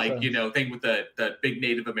big thing with the big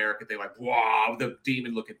Native American thing, wow, the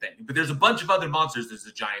demon looking thing. But there's a bunch of other monsters. There's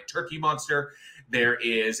a giant turkey monster.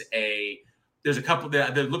 There's a couple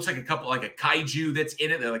that looks like a kaiju that's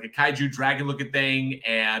in it. They're like a kaiju dragon looking thing.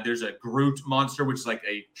 And there's a Groot monster, which is like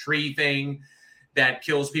a tree thing that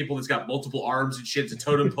kills people. That's got multiple arms and shit. It's a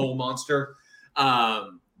totem pole monster.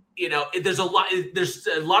 There's a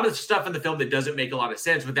lot of stuff in the film that doesn't make a lot of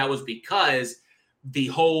sense, but that was because the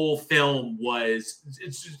whole film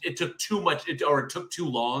it took too much, it took too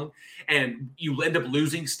long, and you end up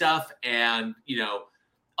losing stuff, and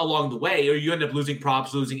along the way, or you end up losing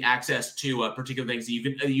props, losing access to particular things.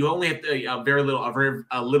 You only have a very little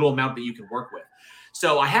amount that you can work with.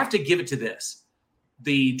 So I have to give it to this: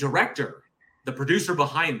 the director, the producer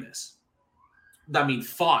behind this,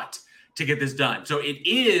 fought to get this done. So it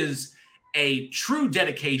is a true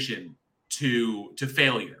dedication to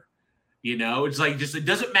failure. It's it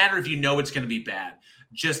doesn't matter if it's going to be bad.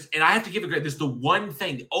 and I have to give it credit. This is the one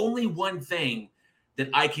thing, the only one thing that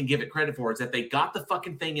I can give it credit for is that they got the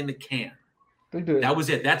fucking thing in the can. They did. That was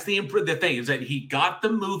it. That's the thing is that he got the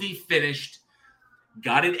movie finished,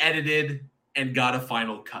 got it edited, and got a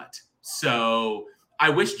final cut. So I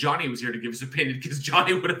wish Johnny was here to give his opinion because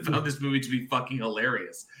Johnny would have found this movie to be fucking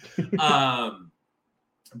hilarious.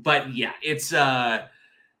 But yeah, it's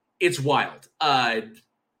wild.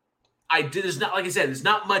 There's not, like I said, there's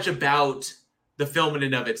not much about the film in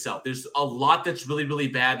and of itself. There's a lot that's really, really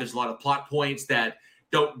bad. There's a lot of plot points that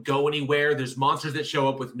don't go anywhere. There's monsters that show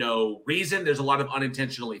up with no reason. There's a lot of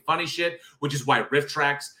unintentionally funny shit, which is why Riff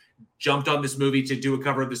Tracks jumped on this movie to do a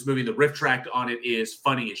cover of this movie. The riff track on it is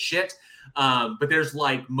funny as shit. But there's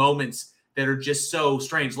like moments that are just so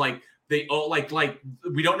strange. Like we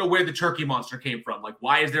don't know where the turkey monster came from. Like,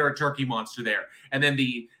 why is there a turkey monster there? And then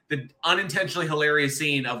the unintentionally hilarious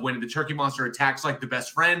scene of when the turkey monster attacks like the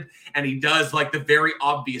best friend, and he does like the very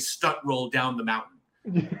obvious stunt roll down the mountain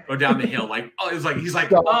or down the hill. Like, oh, it was like he's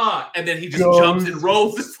like, and then he just jumps and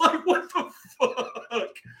rolls. It's like, what the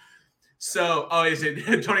fuck? So, is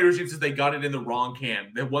it Tony Regime says they got it in the wrong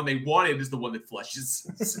can. The one they wanted is the one that flushes.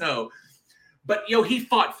 So, but he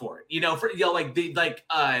fought for it. You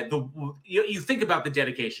think about the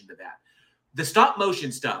dedication to that. The stop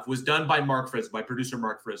motion stuff was done by producer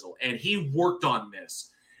Mark Frizzle, and he worked on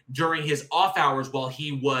this during his off hours while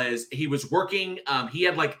he was working. He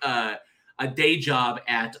had like a day job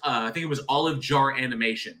at I think it was Olive Jar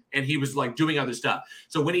Animation, and he was like doing other stuff.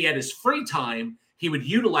 So when he had his free time, he would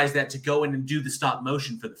utilize that to go in and do the stop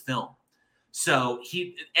motion for the film. So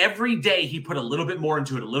every day he put a little bit more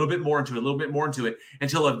into it, a little bit more into it, a little bit more into it,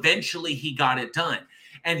 until eventually he got it done.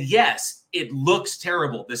 And yes, it looks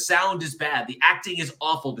terrible. The sound is bad. The acting is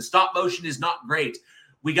awful. The stop motion is not great.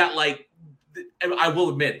 We got I will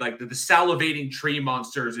admit, like the salivating tree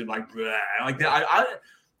monsters and like that.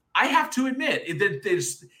 I have to admit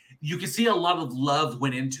that you can see a lot of love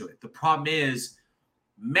went into it. The problem is,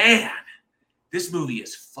 man, this movie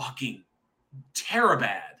is fucking terrible.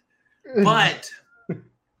 But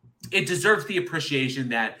it deserves the appreciation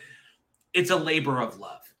that it's a labor of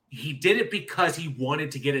love. He did it because he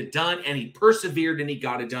wanted to get it done, and he persevered and he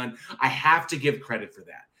got it done. I have to give credit for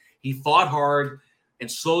that. He fought hard,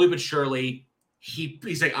 and slowly but surely,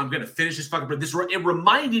 he's like, I'm going to finish this fucking. It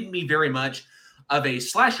reminded me very much of a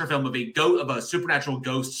slasher film, of a supernatural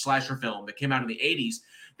ghost slasher film that came out in the 80s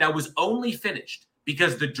that was only finished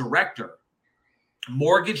because the director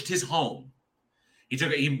mortgaged his home.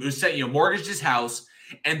 He mortgaged his house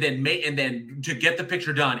and then to get the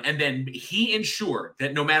picture done. And then he ensured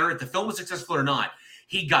that no matter if the film was successful or not,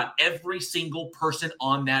 he got every single person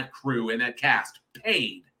on that crew and that cast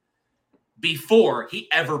paid before he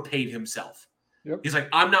ever paid himself. Yep. He's like,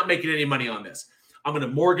 I'm not making any money on this. I'm going to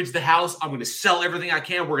mortgage the house. I'm going to sell everything I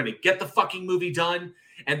can. We're going to get the fucking movie done.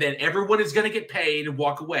 And then everyone is going to get paid and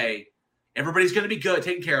walk away. Everybody's going to be good,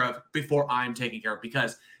 taken care of before I'm taken care of,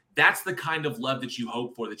 because that's the kind of love that you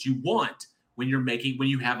hope for, that you want when you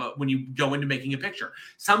go into making a picture.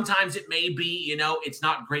 Sometimes it may be, it's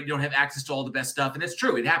not great. You don't have access to all the best stuff. And it's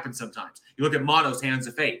true. It happens sometimes. You look at Mono's Hands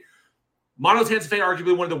of Fate. Mono's Hands of Fate,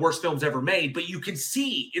 arguably one of the worst films ever made, but you can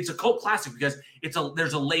see it's a cult classic because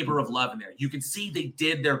there's a labor of love in there. You can see they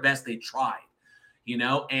did their best. They tried,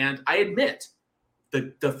 and I admit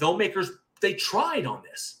the filmmakers, they tried on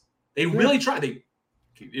this. They really tried.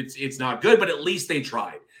 It's not good, but at least they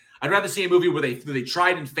tried. I'd rather see a movie where they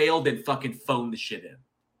tried and failed than fucking phoned the shit in.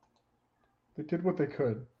 They did what they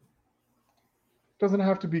could. Doesn't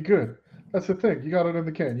have to be good. That's the thing. You got it in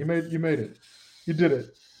the can. You made it. You did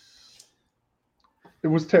it. It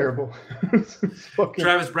was terrible.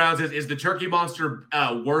 Travis Brown says, is the turkey monster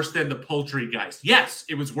worse than the Poultrygeist? Yes,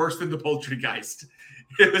 it was worse than the Poultrygeist.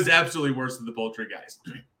 It was absolutely worse than the Poultrygeist.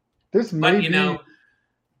 This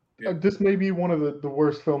may be one of the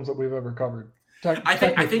worst films that we've ever covered. I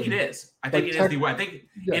think it is. I think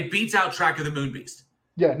it beats out Track of the Moon Beast.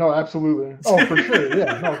 Yeah, no, absolutely. Oh, for sure.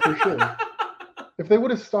 Yeah, no, for sure. If they would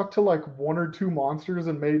have stuck to like one or two monsters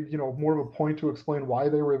and made, more of a point to explain why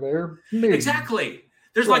they were there, maybe. Exactly.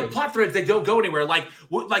 There's like plot threads that don't go anywhere. Like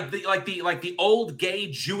the old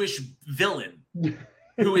gay Jewish villain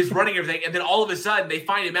who is running everything, and then all of a sudden they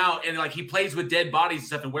find him out, and like he plays with dead bodies and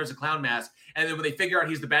stuff and wears a clown mask, and then when they figure out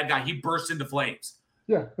he's the bad guy, he bursts into flames.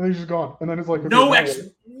 Yeah, and he's just gone. And then it's like no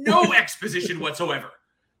exposition whatsoever.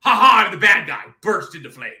 Ha ha! The bad guy burst into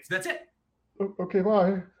flames. That's it. Okay,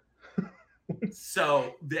 bye.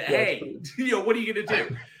 So hey, what are you gonna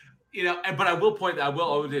do? But I will point that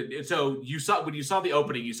So when you saw the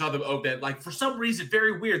opening, you saw that like for some reason,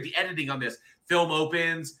 very weird. The editing on this film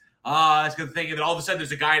opens That's good thing. And then all of a sudden,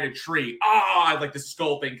 there's a guy in a tree. Like the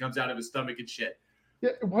skull thing comes out of his stomach and shit.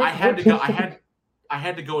 Yeah, I had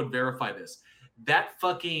to go and verify this. The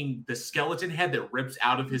skeleton head that rips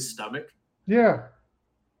out of his stomach. Yeah.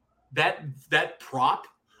 That prop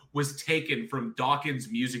was taken from Dawkins'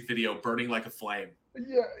 music video, "Burning Like a Flame."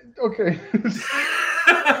 Yeah. Okay.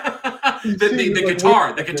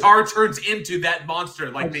 The guitar turns into that monster.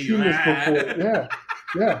 Like I've seen this before.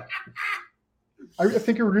 Yeah. I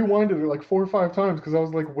think I rewinded it like 4 or 5 times because I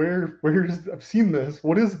was like, where is I've seen this?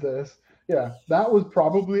 What is this? Yeah, that was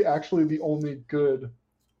probably actually the only good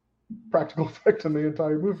practical effect in the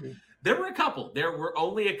entire movie. There were a couple. There were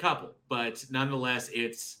only a couple, but nonetheless,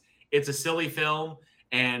 it's a silly film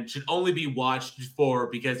and should only be watched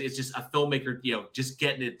because it's just a filmmaker, just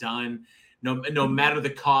getting it done. No matter the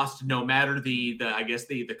cost, no matter the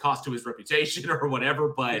cost to his reputation or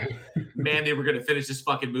whatever, but man, they were going to finish this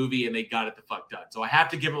fucking movie and they got it the fuck done. So I have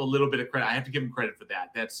to give him a little bit of credit. I have to give him credit for that.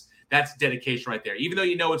 That's dedication right there.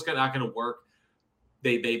 Even though it's not going to work,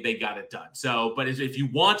 they got it done. So, but if you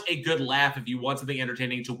want a good laugh, if you want something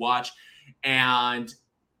entertaining to watch, and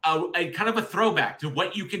a kind of a throwback to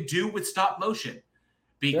what you can do with stop motion,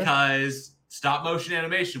 because stop motion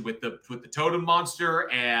animation with the totem monster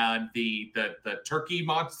and the turkey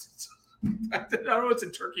monster. I don't know what's a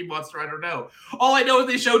turkey monster. I don't know. All I know is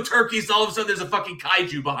they show turkeys. All of a sudden, there's a fucking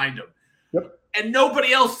kaiju behind them. Yep. And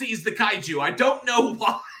nobody else sees the kaiju. I don't know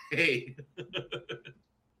why.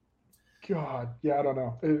 God, yeah, I don't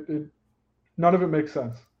know. It none of it makes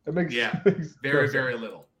sense. It makes very, very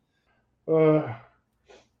little. All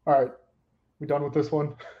right, we done with this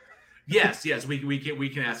one? Yes, we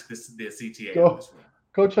can ask the CTA.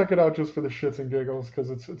 Go check it out just for the shits and giggles because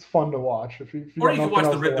it's fun to watch. If you can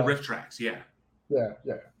watch the riff tracks. Yeah.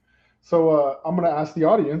 So I'm gonna ask the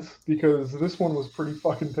audience because this one was pretty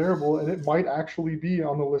fucking terrible, and it might actually be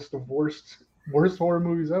on the list of worst horror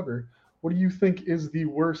movies ever. What do you think is the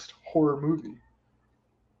worst horror movie?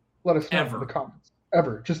 Let us know in the comments.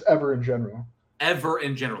 Just ever in general. Ever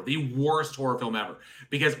in general, the worst horror film ever.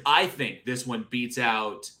 Because I think this one beats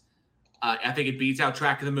out. I think it beats out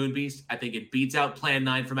Track of the Moon Beast. I think it beats out Plan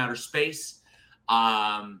 9 from Outer Space.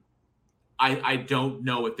 I don't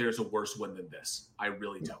know if there's a worse one than this. I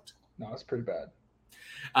really don't. No, it's pretty bad.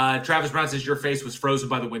 Travis Brown says your face was frozen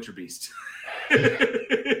by the Winter Beast. I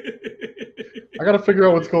got to figure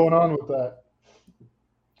out what's going on with that.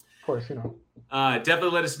 Of course,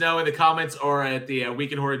 Definitely let us know in the comments or at the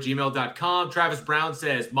weekendhorror@gmail.com. Travis Brown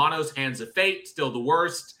says Mono's Hands of Fate, still the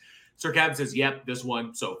worst. Sir Captain says, yep, this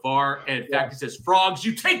one so far. And in fact, he says, Frogs,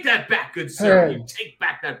 you take that back, good sir. Hey. You take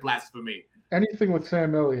back that blasphemy. Anything with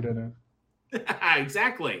Sam Elliott in it.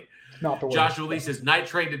 Exactly. Not the worst. Joshua Lee says Night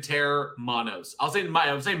Train to Terror, Monos. I'll say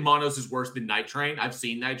Monos is worse than Night Train. I've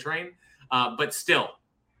seen Night Train. But still,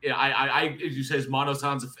 it says Monos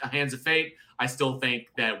Hands of Fate. I still think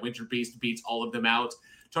that Winter Beast beats all of them out.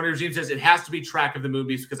 Tony Regime says it has to be Track of the Moon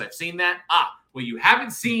Beast because I've seen that. Well, you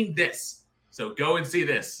haven't seen this. So go and see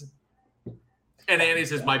this. And Annie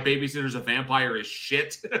says, my babysitter's a vampire is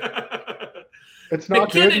shit. It's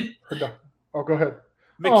not good. Oh, go ahead.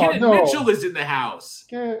 Mitchell is in the house.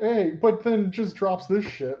 Hey, but then just drops this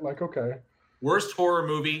shit. Like, okay. Worst horror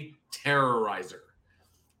movie, Terrorizer.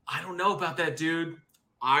 I don't know about that, dude.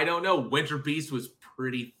 I don't know. Winter Beast was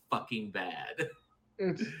pretty fucking bad.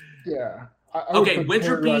 Winter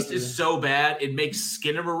Beast is so bad, it makes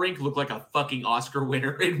Skinamarink look like a fucking Oscar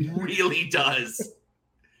winner. It really does.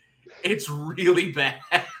 It's really bad.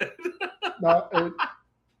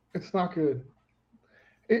 It's not good.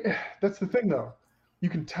 That's the thing, though. You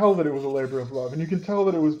can tell that it was a labor of love, and you can tell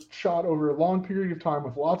that it was shot over a long period of time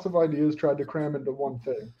with lots of ideas tried to cram into one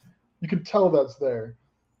thing. You can tell that's there.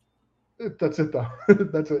 That's it, though.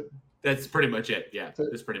 That's it. That's pretty much it. Yeah,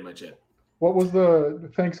 that's pretty much it. What was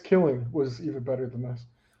the Thanksgiving was even better than this?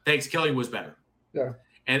 Thanksgiving was better. Yeah.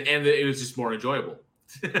 And it was just more enjoyable.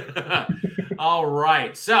 All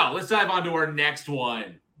right. So let's dive on to our next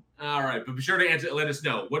one. All right. But be sure to let us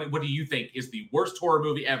know. What do you think is the worst horror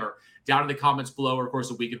movie ever? Down in the comments below, or of course,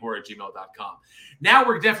 at weekendhorror@gmail.com. Now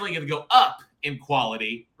we're definitely going to go up in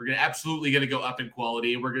quality. We're absolutely going to go up in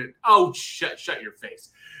quality. We're going to, shut your face.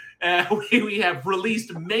 We have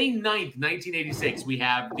released May 9th, 1986. We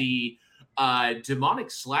have the demonic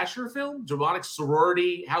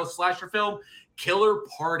sorority house slasher film, Killer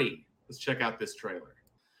Party. Let's check out this trailer.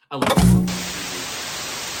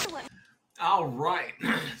 All right.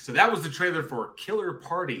 So that was the trailer for Killer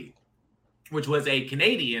Party, which was a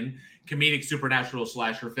Canadian comedic supernatural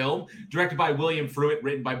slasher film directed by William Fruitt,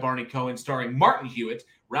 written by Barney Cohen, starring Martin Hewitt,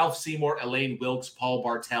 Ralph Seymour, Elaine Wilkes, Paul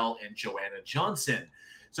Bartel, and Joanna Johnson.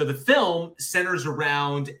 So the film centers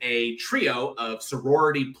around a trio of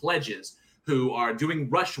sorority pledges who are doing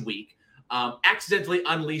Rush Week, accidentally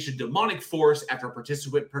unleash a demonic force after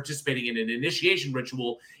participating in an initiation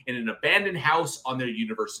ritual in an abandoned house on their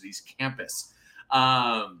university's campus.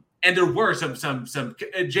 And there were some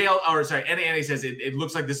Annie says it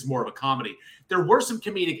looks like this is more of a comedy. There were some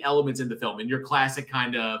comedic elements in the film, in your classic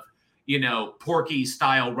kind of, Porky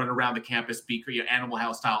style run around the campus, Animal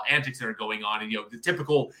House style antics that are going on. And, the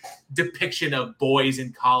typical depiction of boys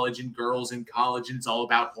in college and girls in college. And it's all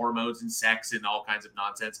about hormones and sex and all kinds of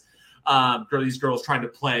nonsense. These girls trying to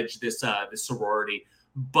pledge this sorority.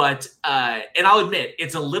 But, and I'll admit,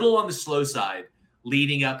 it's a little on the slow side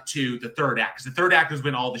leading up to the third act. Because the third act is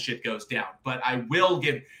when all the shit goes down. But I will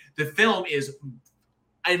give, the film is,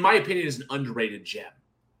 in my opinion, is an underrated gem.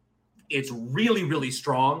 It's really, really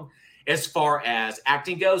strong. As far as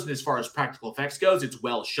acting goes and as far as practical effects goes, it's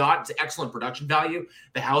well shot. It's excellent production value.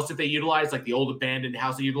 The house that they utilized, like the old abandoned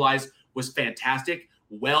house they utilized, was fantastic.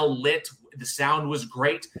 Well lit. The sound was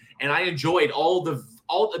great. And I enjoyed all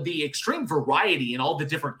the extreme variety in all the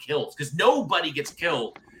different kills, because nobody gets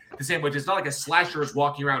killed the same way. It's not like a slasher is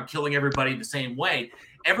walking around killing everybody the same way.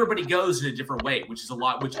 Everybody goes in a different way, which is a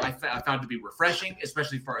lot, which I found to be refreshing,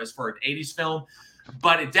 especially for an 80s film.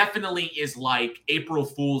 But it definitely is like April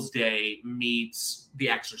Fool's Day meets The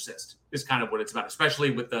Exorcist is kind of what it's about,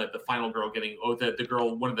 especially with the final girl getting, the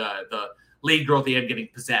girl, one of the lead girl at the end getting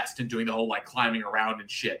possessed and doing the whole like climbing around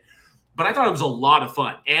and shit. But I thought it was a lot of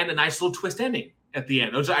fun and a nice little twist ending at the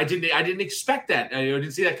end. I didn't expect that. I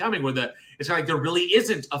didn't see that coming, where it's kind of like there really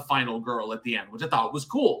isn't a final girl at the end, which I thought was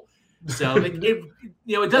cool. So it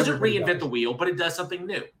doesn't reinvent the wheel, but it does something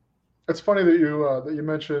new. It's funny that you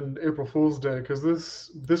mentioned April Fool's Day, because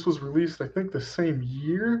this was released, I think, the same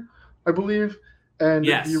year, I believe. And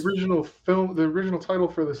yes. The original title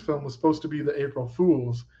for this film was supposed to be The April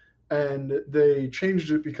Fools, and they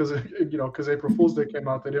changed it because April Fool's Day came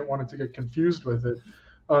out. They didn't want it to get confused with it,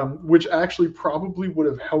 which actually probably would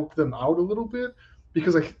have helped them out a little bit,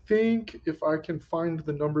 because I think, if I can find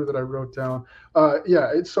the number that I wrote down,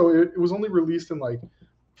 it was only released in like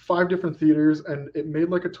 5 different theaters, and it made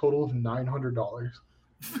like a total of $900.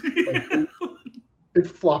 It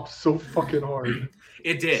flopped so fucking hard.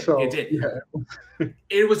 It did. So, it did. Yeah.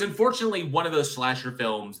 It was unfortunately one of those slasher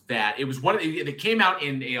films that it was one of it came out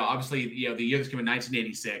in obviously the year this came in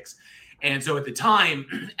 1986, and so at the time,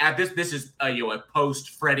 at this is a post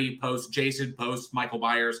Freddy, post Jason, post Michael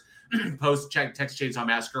Myers, post Texas Chainsaw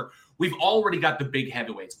Massacre. We've already got the big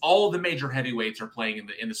heavyweights. All the major heavyweights are playing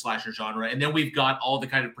in the slasher genre. And then we've got all the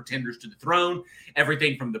kind of pretenders to the throne,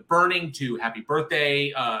 everything from The Burning to Happy Birthday,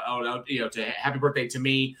 to Happy Birthday to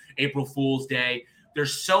Me, April Fool's Day.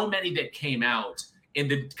 There's so many that came out in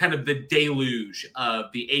the kind of the deluge of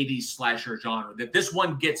the 80s slasher genre that this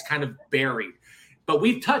one gets kind of buried. But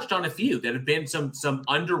we've touched on a few that have been some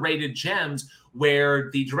underrated gems where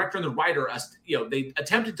the director and the writer, they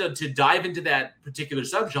attempted to dive into that particular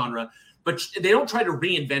subgenre, but they don't try to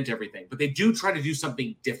reinvent everything, but they do try to do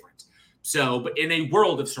something different. So, but in a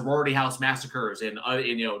world of sorority house massacres and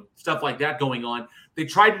stuff like that going on, they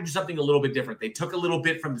tried to do something a little bit different. They took a little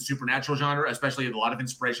bit from the supernatural genre, especially a lot of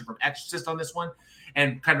inspiration from Exorcist on this one,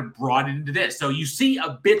 and kind of brought it into this. So you see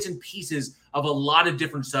bits and pieces of a lot of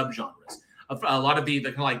different subgenres. A lot of the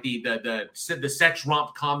kind of like the sex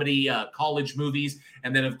romp comedy college movies,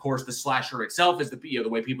 and then of course the slasher itself is the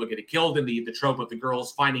way people get killed, and the trope of the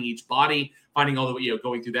girls finding each body, finding all the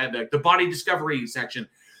going through that the body discovery section,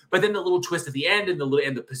 but then the little twist at the end and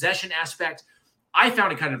the possession aspect. I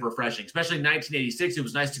found it kind of refreshing, especially in 1986. It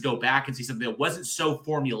was nice to go back and see something that wasn't so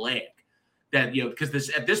formulaic. That because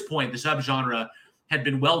at this point the subgenre had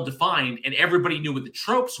been well defined and everybody knew what the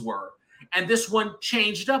tropes were, and this one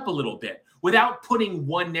changed up a little bit. Without putting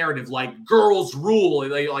one narrative like girls rule,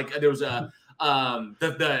 like there was I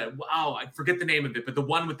forget the name of it, but the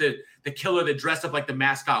one with the killer that dressed up like the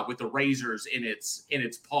mascot with the razors in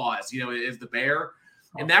its paws, is the bear.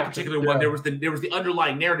 In that particular one, there was the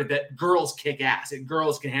underlying narrative that girls kick ass and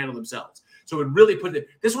girls can handle themselves. So it really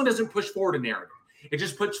this one doesn't push forward a narrative. It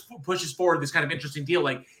just pushes forward this kind of interesting deal.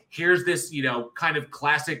 Like here's this kind of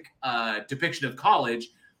classic depiction of college.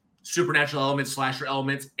 Supernatural elements, slasher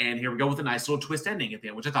elements, and here we go with a nice little twist ending at the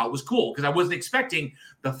end, which I thought was cool because I wasn't expecting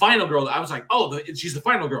the final girl. I was like, she's the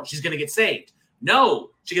final girl. She's going to get saved.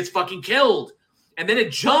 No, she gets fucking killed. And then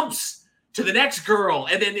it jumps to the next girl,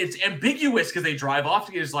 and then it's ambiguous because they drive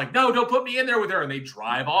off. It's like, no, don't put me in there with her. And they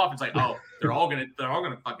drive off. It's like, oh, they're all gonna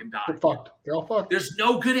fucking die. They're fucked. They're all fucked. There's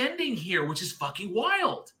no good ending here, which is fucking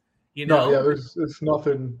wild. No, yeah, there's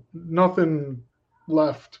nothing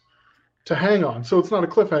left to hang on. So it's not a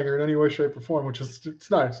cliffhanger in any way, shape, or form, which is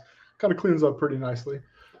it's nice. Kind of cleans up pretty nicely.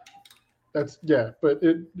 But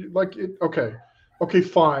okay,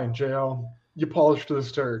 fine, JL. You polished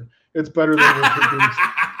this turd. It's better than what produced.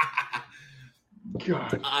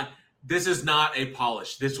 God. This is not a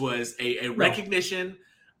polish. This was a recognition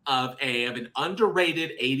of an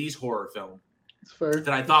underrated 80s horror film. It's fair.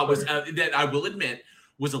 That I thought was, that I will admit,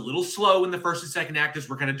 was a little slow in the first and second act as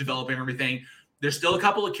we're kind of developing everything. There's still a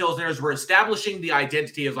couple of kills there as we're establishing the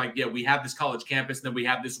identity of like, yeah, we have this college campus, and then we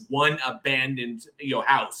have this one abandoned,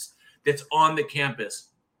 house that's on the campus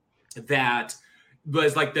that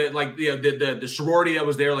was like the sorority that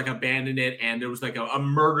was there, like abandoned it, and there was like a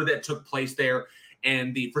murder that took place there.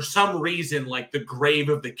 And for some reason, like the grave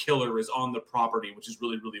of the killer is on the property, which is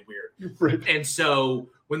really, really weird. Right. And so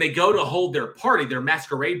when they go to hold their party, their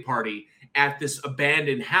masquerade party at this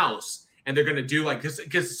abandoned house, and they're going to do like,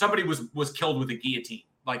 because somebody was killed with a guillotine,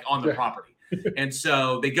 like on the property. And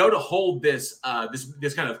so they go to hold this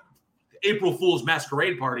kind of April Fool's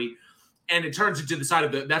masquerade party. And it turns into the side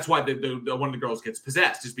of that's why the one of the girls gets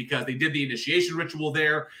possessed, is because they did the initiation ritual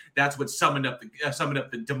there. That's what summoned up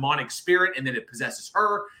the demonic spirit, and then it possesses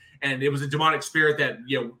her. And it was a demonic spirit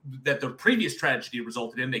that the previous tragedy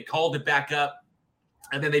resulted in. They called it back up,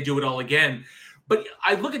 and then they do it all again. But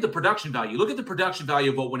I look at the production value. Look at the production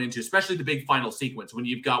value of what went into, especially the big final sequence when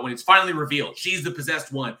it's finally revealed she's the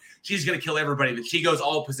possessed one. She's gonna kill everybody. That she goes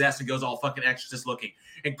all possessed and goes all fucking exorcist looking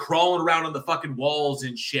and crawling around on the fucking walls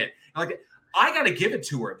and shit. Like, I gotta give it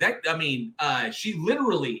to her. She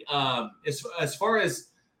literally, as far as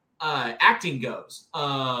acting goes,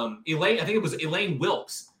 Elaine, I think it was Elaine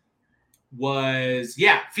Wilkes,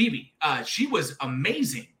 Phoebe. She was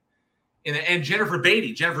amazing. And Jennifer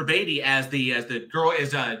Beatty as the girl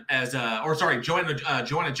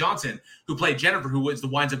Joanna Johnson, who played Jennifer, who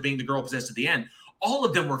winds up being the girl possessed at the end. All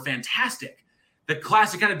of them were fantastic. The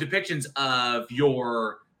classic kind of depictions of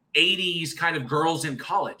your 80s kind of girls in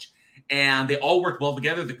college, and they all worked well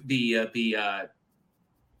together. The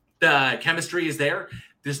chemistry is there.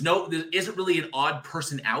 There isn't really an odd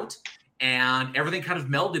person out, and everything kind of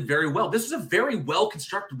melded very well. This was a very well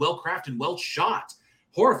constructed, well crafted, well shot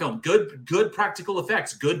horror film. Good practical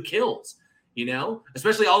effects, good kills.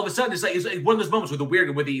 Especially all of a sudden, it's like one of those moments with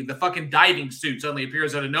the fucking diving suit suddenly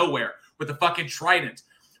appears out of nowhere with the fucking trident.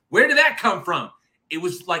 Where did that come from? It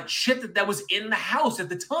was like shit that was in the house at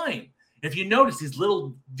the time. And if you notice, these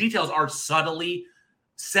little details are subtly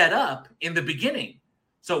set up in the beginning.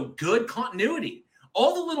 So good continuity.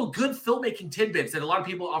 All the little good filmmaking tidbits that a lot of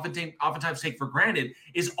people oftentimes take for granted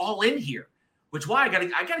is all in here. Which why I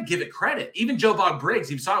gotta give it credit. Even Joe Bob Briggs,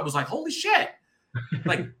 he saw it, was like, holy shit.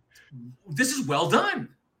 Like, this is well done.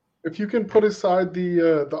 If you can put aside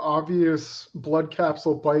the obvious blood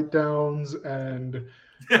capsule bite downs and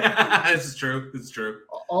This is true.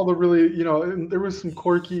 all the really, and there was some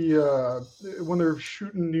quirky when they're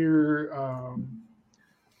shooting near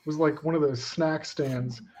was like one of the snack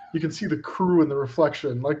stands. You can see the crew in the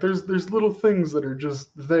reflection. Like there's little things that are just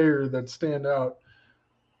there that stand out.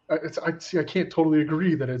 I can't totally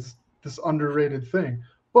agree that it's this underrated thing,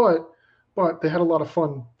 but they had a lot of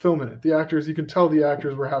fun filming it. The actors, you can tell the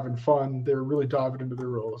actors were having fun. They were really diving into their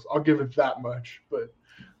roles. I'll give it that much. But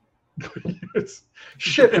it's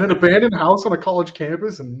shit in an abandoned house on a college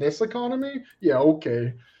campus in this economy. Yeah,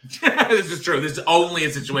 okay. This is true. This is only a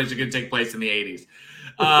situation going to take place in the 80s.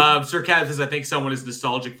 Sir Cat says, I think someone is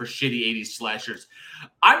nostalgic for shitty 80s slashers.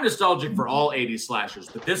 I'm nostalgic for all 80s slashers,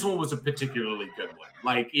 but this one was a particularly good one.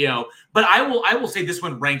 Like, but I will say this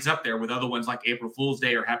one ranks up there with other ones like April Fool's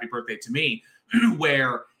Day or Happy Birthday to Me,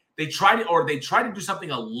 where they try to do something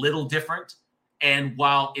a little different. And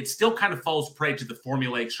while it still kind of falls prey to the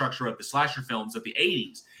formulaic structure of the slasher films of the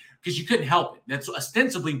 80s, because you couldn't help it. That's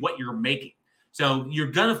ostensibly what you're making. So you're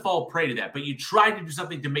going to fall prey to that, but you tried to do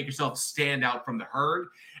something to make yourself stand out from the herd.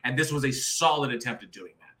 And this was a solid attempt at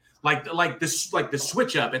doing that. Like the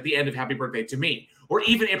switch up at the end of Happy Birthday to Me, or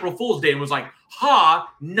even April Fool's Day, and was like,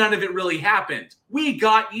 none of it really happened. We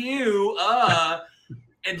got you.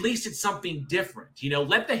 At least it's something different.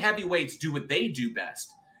 Let the heavyweights do what they do best.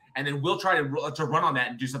 And then we'll try to run on that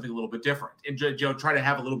and do something a little bit different and try to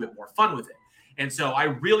have a little bit more fun with it. And so I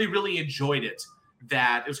really, really enjoyed it.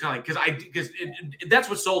 That it was kind of like, because that's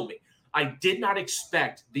what sold me. I did not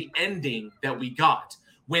expect the ending that we got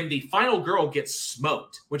when the final girl gets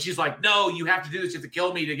smoked, when she's like, no, you have to do this. You have to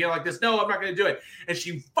kill me to get like this. No, I'm not going to do it. And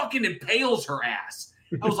she fucking impales her ass.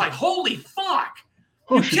 I was like, holy fuck.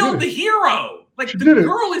 You killed the hero. Like, the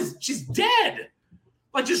girl she's dead.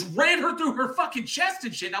 Like, just ran her through her fucking chest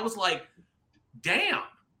and shit. And I was like, damn.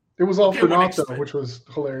 It was all Okay, for what naught, next- though, which was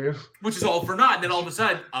hilarious. Which is all for naught. And then all of a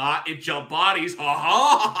sudden, it jumped bodies. Ha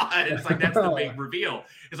ha. And it's like, that's the big reveal.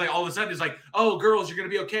 It's like all of a sudden, it's like, oh, girls, you're going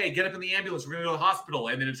to be okay. Get up in the ambulance. We're going to go to the hospital.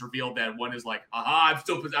 And then it's revealed that one is like, I'm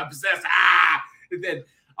possessed. Ah. And then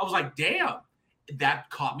I was like, damn,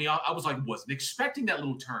 that caught me off. I was like, wasn't expecting that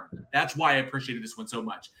little turn. That's why I appreciated this one so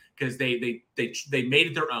much, because they made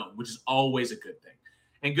it their own, which is always a good thing.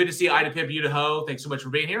 And good to see Ida Pimp Ho. Thanks so much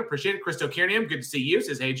for being here. Appreciate it. Christo Kiernium, good to see you.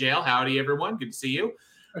 Says, hey, JL, howdy, everyone. Good to see you.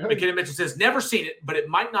 McKinnon Mitchell says, never seen it, but it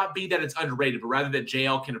might not be that it's underrated, but rather that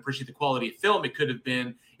JL can appreciate the quality of film. It could have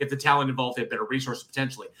been if the talent involved had better resources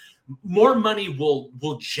potentially. More money will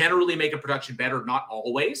generally make a production better, not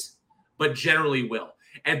always, but generally will.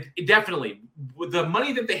 And definitely, with the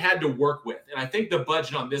money that they had to work with, and I think the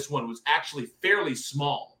budget on this one was actually fairly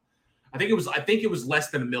small. I think it was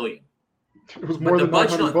less than $1 million. It was more than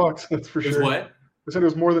 $900. That's for sure. What? I said it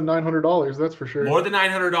was more than $900. That's for sure. More than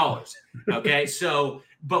 $900. Okay, so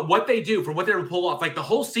but what they do, from what they were pull off, like the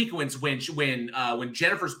whole sequence when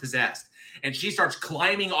Jennifer's possessed and she starts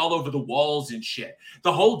climbing all over the walls and shit,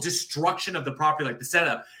 the whole destruction of the property, like the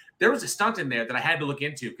setup. There was a stunt in there that I had to look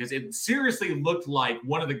into because it seriously looked like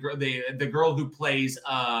one of the girl who plays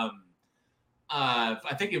I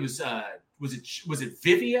think it was was it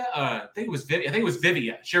Vivia? I think it was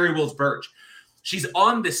Vivia, Sherry Wills Birch. She's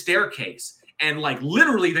on the staircase and like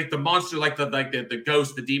literally like the monster, like the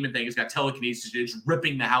ghost, the demon thing has got telekinesis. It's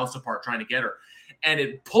ripping the house apart trying to get her. And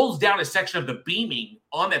it pulls down a section of the beaming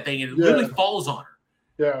on that thing and it literally falls on her.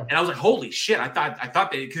 Yeah. And I was like, holy shit. I thought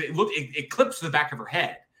that because it clips to the back of her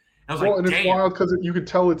head. And I was and it's wild because you could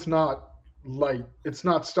tell it's not light. It's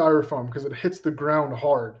not styrofoam because it hits the ground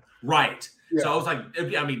hard. Right. Yeah. So I was like,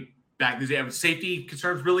 I mean, back then, safety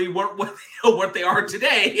concerns really weren't what they are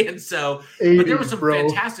today, and so. 80s, but there was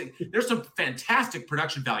some fantastic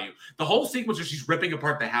production value. The whole sequence where she's ripping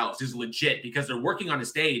apart the house is legit because they're working on a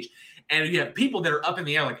stage, and you have people that are up in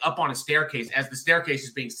the air, like up on a staircase, as the staircase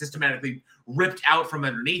is being systematically ripped out from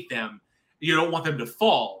underneath them. You don't want them to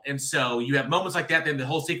fall, and so you have moments like that. Then the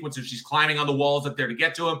whole sequence of she's climbing on the walls up there to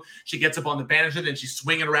get to him. She gets up on the banister, then she's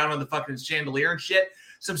swinging around on the fucking chandelier and shit.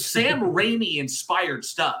 Some Sam Raimi inspired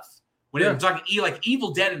stuff. When it was like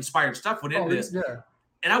Evil Dead inspired stuff went into this. Yeah.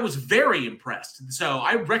 And I was very impressed. So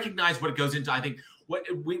I recognize what goes into, I think what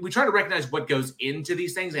we try to recognize what goes into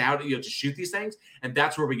these things and how to shoot these things. And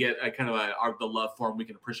that's where we get the love for them. We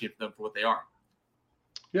can appreciate them for what they are.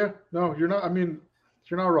 Yeah, no, you're not. I mean,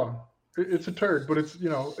 you're not wrong. It's a turd, but it's,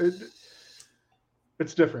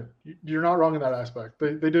 it's different. You're not wrong in that aspect.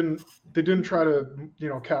 They didn't try to,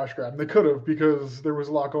 cash grab. They could have, because there was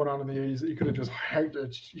a lot going on in the 80s that you could have just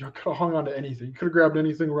hung on to anything. You could have grabbed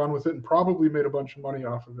anything, run with it, and probably made a bunch of money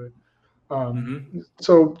off of it.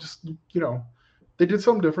 So just, they did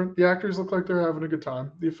something different. The actors look like they're having a good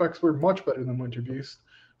time. The effects were much better than Winter Beast.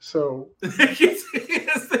 So yes,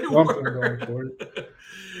 they were. Going for it.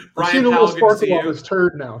 Brian I've seen a little Powell, good to see sparkle on you. this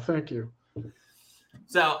turd now. Thank you.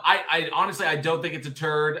 So I honestly, I don't think it's a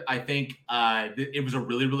turd. I think it was a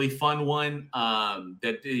really, really fun one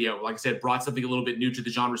that, like I said, brought something a little bit new to the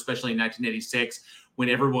genre, especially in 1986 when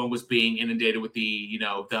everyone was being inundated with the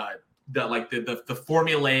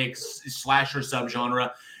formulaic slasher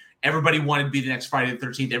subgenre. Everybody wanted to be the next Friday the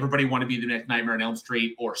 13th. Everybody wanted to be the next Nightmare on Elm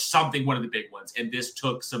Street or something, one of the big ones. And this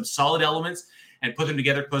took some solid elements and put them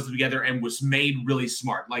together, closed them together, and was made really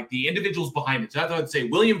smart. Like the individuals behind it. So I would say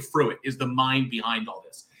William Fruitt is the mind behind all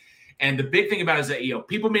this. And the big thing about it is that,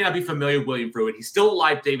 people may not be familiar with William Fruitt. He's still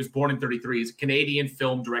alive today. He was born in 1933. He's a Canadian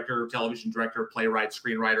film director, television director, playwright,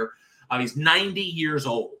 screenwriter. He's 90 years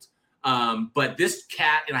old. But this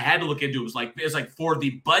cat, and I had to look into it, it was like for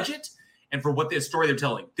the budget and for what this story they're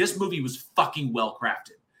telling, this movie was fucking well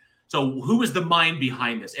crafted. So who is the mind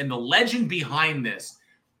behind this? And the legend behind this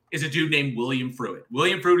is a dude named William Fruitt.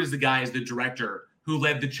 William Fruitt is the director who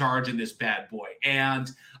led the charge in this bad boy. And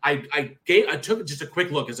I took just a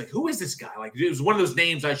quick look. It's like, who is this guy? Like, it was one of those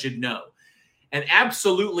names I should know. And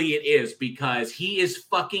absolutely it is, because he is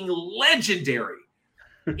fucking legendary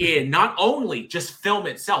in not only just film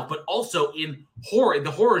itself, but also in horror,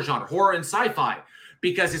 the horror genre, horror and sci-fi.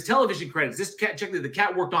 Because his television credits, the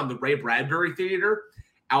cat worked on the Ray Bradbury Theater,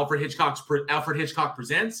 Alfred Hitchcock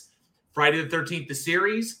Presents, Friday the 13th, the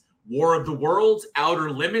series, War of the Worlds, Outer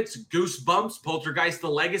Limits, Goosebumps, Poltergeist, The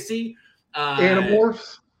Legacy.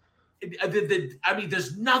 Animorphs.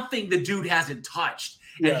 There's nothing the dude hasn't touched.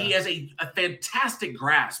 And he has a fantastic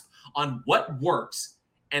grasp on what works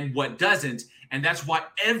and what doesn't. And that's why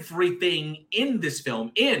everything in this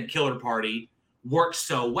film, in Killer Party, works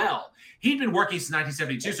so well. He'd been working since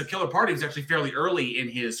 1972, so Killer Party was actually fairly early in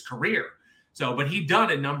his career. But he'd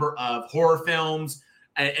done a number of horror films,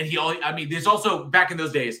 And there's also back in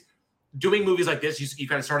those days, doing movies like this, you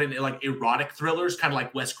kind of started in like erotic thrillers, kind of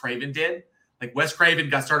like Wes Craven did. Like Wes Craven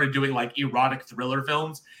got started doing like erotic thriller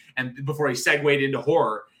films, and before he segued into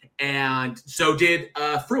horror, and so did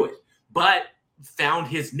Fruitt, but found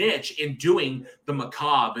his niche in doing the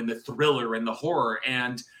macabre and the thriller and the horror,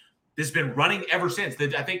 and this has been running ever since.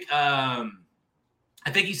 I think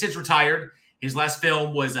he's since retired. His last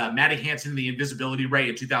film was Matty Hansen, The Invisibility Ray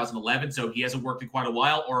in 2011, so he hasn't worked in quite a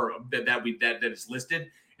while, or that is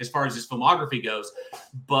listed as far as his filmography goes.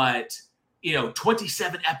 But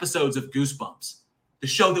 27 episodes of Goosebumps, the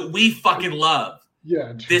show that we fucking love.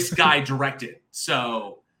 Yeah, this guy directed.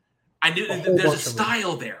 So I knew there's a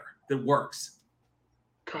style there that works.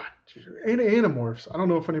 God, and Animorphs. I don't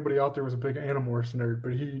know if anybody out there was a big Animorphs nerd,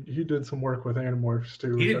 but he did some work with Animorphs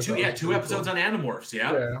too. He did two episodes on Animorphs.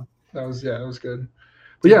 Yeah, that was good.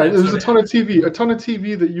 But yeah, there was a ton of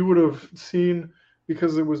TV that you would have seen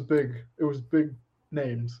because it was big. It was big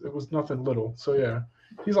names. It was nothing little. So yeah,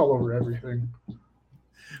 he's all over everything.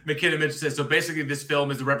 McKinnon Mitch says, so basically this film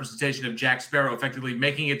is a representation of Jack Sparrow effectively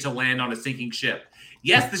making it to land on a sinking ship.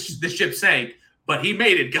 Yes, the ship sank, but he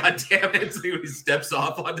made it, God damn it. So he steps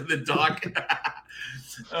off onto the dock.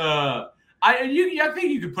 I think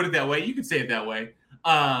you could put it that way. You could say it that way.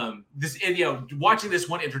 Watching this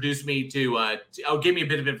one introduced me to gave me a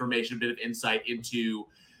bit of information, a bit of insight into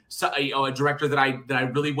a director that I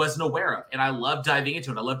really wasn't aware of. And I love diving into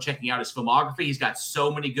it. I love checking out his filmography. He's got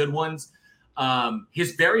so many good ones.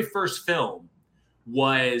 His very first film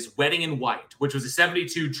was Wedding in White, which was a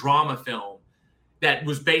 1972 drama film that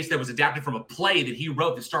was adapted from a play that he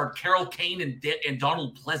wrote that starred Carol Kane and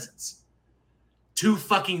Donald Pleasance. Two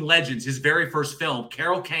fucking legends. His very first film,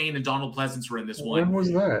 Carol Kane and Donald Pleasance were in this one. When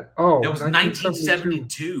was that? Oh, that was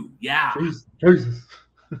 1972. Yeah. Jesus.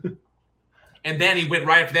 And then he went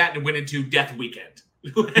right after that and went into Death Weekend,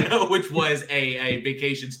 which was a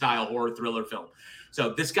vacation-style horror thriller film.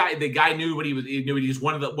 So the guy knew what he was. He knew he was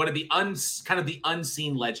one of the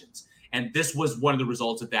unseen legends, and this was one of the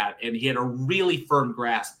results of that. And he had a really firm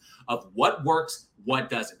grasp of what works, what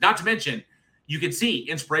doesn't. Not to mention, you could see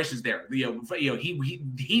inspirations there.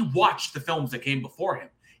 He watched the films that came before him.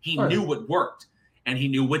 He knew what worked, and he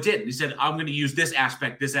knew what didn't. He said, "I'm going to use this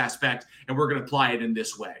aspect, and we're going to apply it in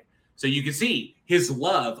this way." So you can see his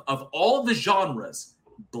love of all the genres,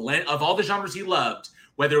 he loved.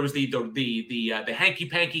 Whether it was the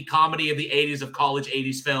hanky-panky comedy of the 80s, of college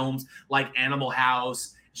 80s films like Animal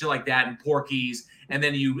House, shit like that, and Porky's, and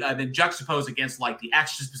then you then juxtapose against like the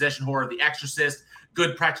Exorcist possession horror, The Exorcist,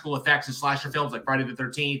 good practical effects and slasher films like Friday the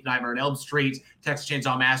 13th, Nightmare on Elm Street, Texas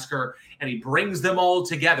Chainsaw Massacre, and he brings them all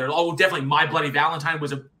together. Oh, definitely, My Bloody Valentine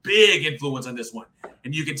was a big influence on this one,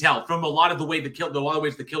 and you can tell from a lot of the ways the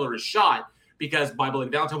killer is shot, because My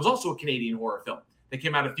Bloody Valentine was also a Canadian horror film that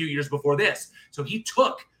came out a few years before this. So he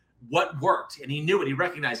took what worked, and he knew it, he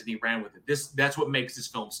recognized it, and he ran with it. That's what makes this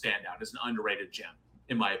film stand out. It's an underrated gem,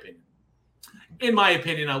 in my opinion. In my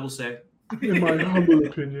opinion, I will say. In my humble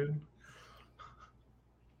opinion.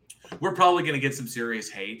 We're probably going to get some serious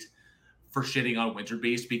hate for shitting on Winter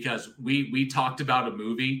Beast, because we talked about a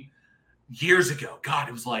movie years ago. God,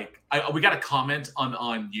 it was like, we got a comment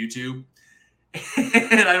on YouTube,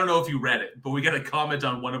 and I don't know if you read it, but we got a comment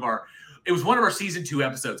on one of our season 2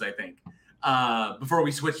 episodes, I think, before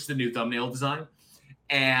we switched to the new thumbnail design.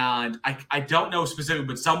 And I don't know specifically,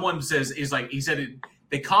 but someone says,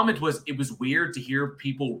 the comment was, it was weird to hear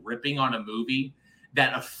people ripping on a movie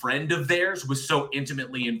that a friend of theirs was so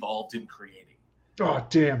intimately involved in creating. Oh,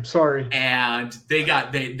 damn. Sorry. And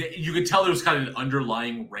you could tell there was kind of an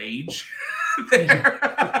underlying rage there,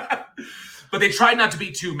 but they tried not to be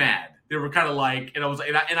too mad. They were kind of like, and I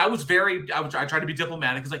tried to be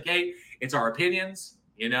diplomatic. It's like, hey, it's our opinions,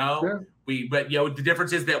 Yeah. But the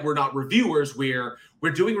difference is that we're not reviewers. We're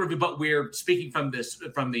doing review, but we're speaking from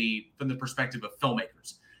the perspective of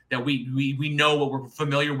filmmakers. That we know what we're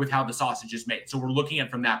familiar with how the sausage is made. So we're looking at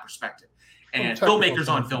it from that perspective. And filmmakers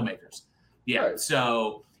on filmmakers. Yeah. Right.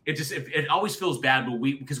 So it always feels bad, but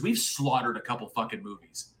because we've slaughtered a couple fucking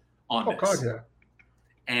movies on this. Oh God, yeah.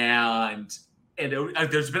 And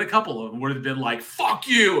there's been a couple of them where they've been like, "Fuck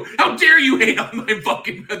you! How dare you hate on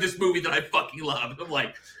this movie that I fucking love?" I'm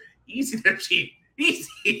like, easy there, Chief.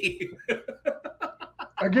 Easy.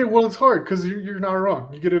 Well, it's hard because you're not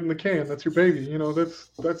wrong. You get it in the can. That's your baby.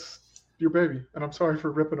 That's your baby. And I'm sorry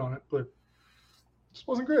for ripping on it, but it just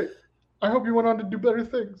wasn't great. I hope you went on to do better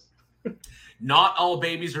things. Not all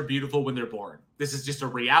babies are beautiful when they're born. This is just a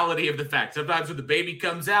reality of the fact. Sometimes when the baby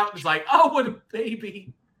comes out, it's like, oh, what a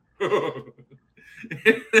baby.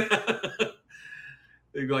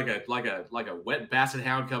 like a wet basset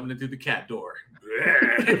hound coming in through the cat door.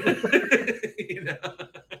 You know?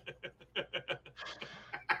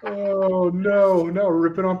 Oh no,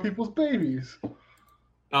 ripping on people's babies.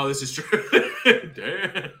 Oh, this is true.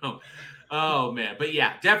 Damn. Oh man, but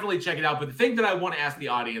yeah, definitely check it out. But the thing that I want to ask the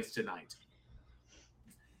audience tonight,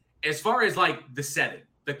 as far as like the setting,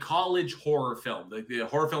 the college horror film, the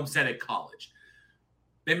horror film set at college,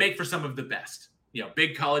 they make for some of the best. You know,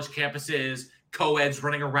 big college campuses, co-eds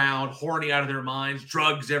running around, horny out of their minds,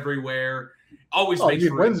 drugs everywhere. Always makes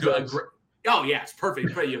for a good. Oh yeah, it's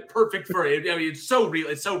perfect. Perfect for it. I mean, it's so real.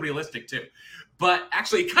 It's so realistic too. But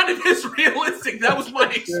actually, it kind of is realistic. That was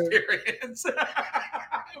my experience. It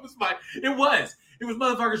was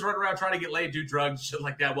motherfuckers running around trying to get laid, do drugs, shit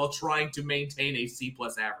like that, while trying to maintain a C+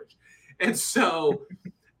 average. And so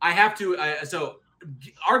I have to. So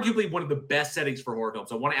arguably one of the best settings for horror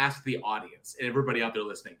films. I want to ask the audience and everybody out there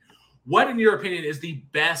listening, what, in your opinion, is the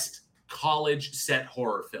best college set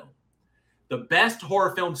horror film? The best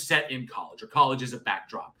horror film set in college, or college as a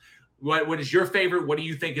backdrop. What is your favorite? What do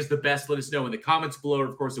you think is the best? Let us know in the comments below, or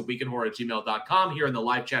of course, at weekendhorror@gmail.com, here in the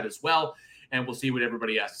live chat as well. And we'll see what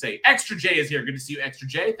everybody has to say. Extra J is here. Good to see you, Extra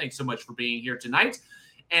J. Thanks so much for being here tonight.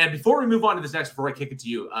 And before we move on to this next, before I kick it to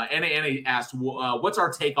you, Anna asked, what's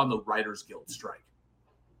our take on the Writers Guild strike?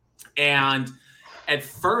 And at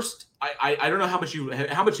first, I don't know how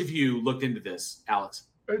much have you looked into this, Alex?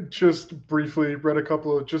 I just briefly read a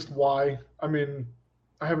couple of just why. I mean,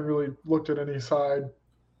 I haven't really looked at any side,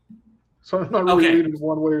 so I'm not really leaning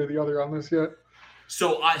one way or the other on this yet.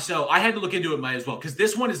 So I had to look into it as well, because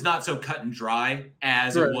this one is not so cut and dry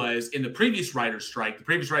as it was in the previous writers' strike. The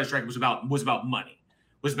previous writers' strike was about money,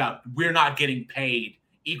 was about we're not getting paid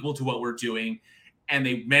equal to what we're doing, and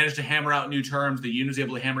they managed to hammer out new terms. The union was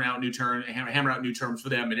able to hammer out new terms for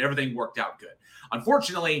them, and everything worked out good.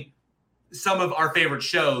 Unfortunately, some of our favorite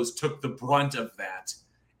shows took the brunt of that,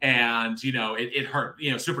 and it hurt.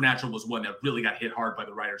 Supernatural was one that really got hit hard by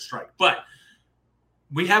the writers' strike, but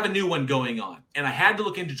we have a new one going on, and I had to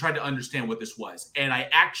look into try to understand what this was. And I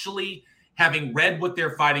actually, having read what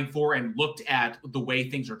they're fighting for and looked at the way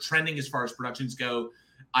things are trending as far as productions go,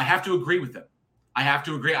 I have to agree with them. I have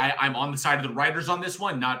to agree. I'm on the side of the writers on this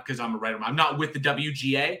one, not because I'm a writer. I'm not with the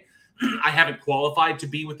WGA. I haven't qualified to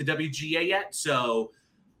be with the WGA yet, so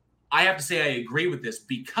I have to say I agree with this,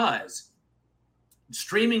 because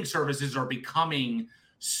streaming services are becoming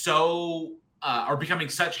such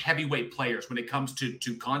heavyweight players when it comes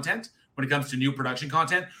to content, when it comes to new production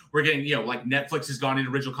content. We're getting, like Netflix has gone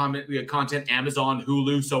into original content, Amazon,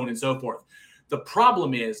 Hulu, so on and so forth. The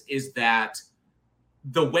problem is that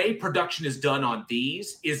the way production is done on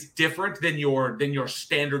these is different than your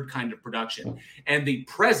standard kind of production. And the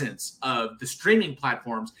presence of the streaming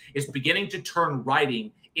platforms is beginning to turn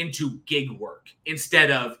writing into gig work instead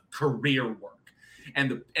of career work.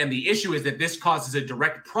 And the issue is that this causes a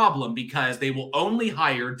direct problem, because they will only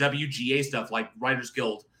hire WGA stuff like Writers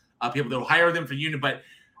Guild people. They'll hire them for union, but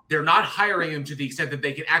they're not hiring them to the extent that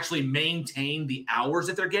they can actually maintain the hours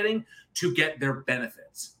that they're getting to get their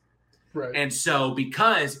benefits. Right. And so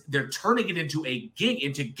because they're turning it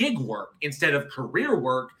into gig work instead of career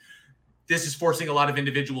work, this is forcing a lot of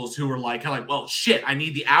individuals who are kind of like, well, shit, I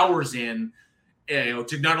need the hours in,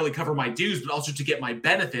 to not only cover my dues, but also to get my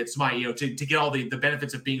benefits, to get all the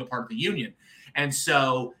benefits of being a part of the union. And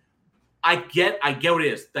so I get what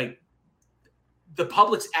it is. Like, the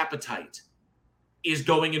public's appetite is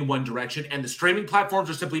going in one direction, and the streaming platforms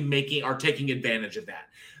are simply taking advantage of that.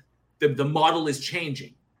 The model is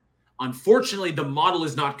changing. Unfortunately, the model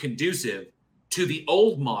is not conducive to the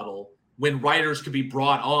old model, when writers could be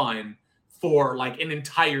brought on for like an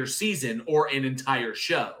entire season or an entire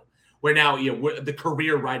show, where now the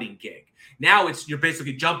career writing gig. Now you're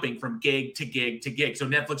basically jumping from gig to gig to gig. So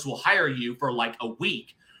Netflix will hire you for like a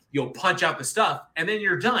week. You'll punch out the stuff, and then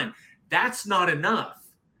you're done. That's not enough.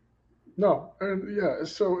 No, and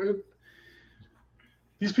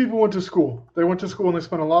these people went to school. They went to school, and they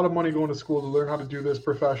spent a lot of money going to school to learn how to do this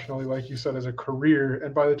professionally, like you said, as a career.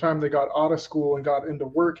 And by the time they got out of school and got into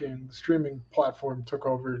working, the streaming platform took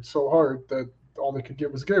over so hard that all they could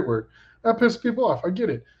get was gig work. That pissed people off. I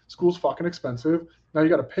get it. School's fucking expensive. Now you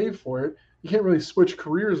got to pay for it. You can't really switch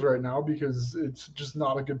careers right now, because it's just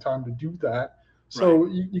not a good time to do that. So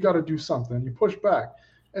you got to do something. You push back.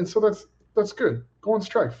 And so that's good. Go on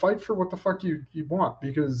strike. Fight for what the fuck you want,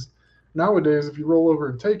 because nowadays, if you roll over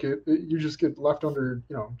and take it, you just get left under,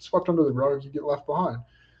 swept under the rug. You get left behind.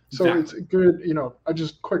 So It's good. I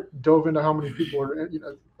just quick dove into how many people are.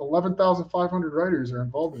 11,500 writers are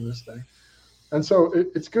involved in this thing, and so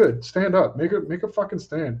it's good. Stand up. Make a fucking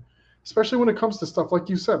stand, especially when it comes to stuff like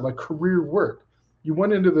you said, like career work. You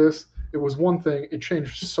went into this, it was one thing, it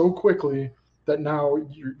changed so quickly that now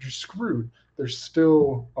you're screwed. There's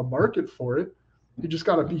still a market for it. You just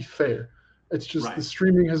got to be fair. It's just the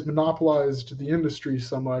streaming has monopolized the industry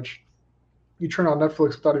so much. You turn on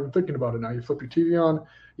Netflix without even thinking about it now. You flip your TV on,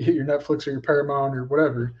 you hit your Netflix or your Paramount or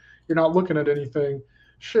whatever. You're not looking at anything.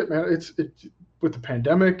 Shit, man, it's with the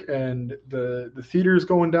pandemic and the theaters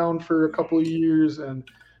going down for a couple of years and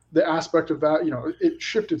the aspect of that, it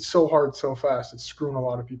shifted so hard so fast. It's screwing a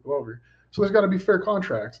lot of people over. So there's got to be fair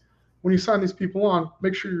contracts. When you sign these people on,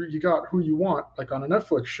 make sure you got who you want, like on a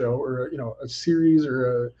Netflix show or a series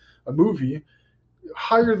or a movie.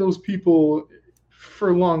 Hire those people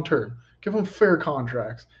for long term. Give them fair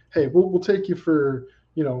contracts. Hey, we'll take you for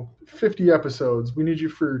 50 episodes. We need you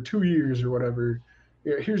for 2 years or whatever.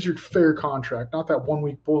 Here's your fair contract, not that 1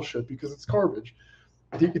 week bullshit because it's garbage.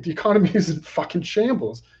 The economy is in fucking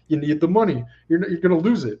shambles. You need the money. You're going to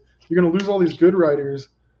lose it. You're going to lose all these good writers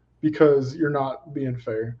because you're not being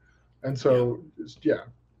fair. And so,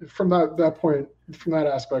 from that point, from that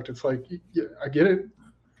aspect, it's like, yeah, I get it.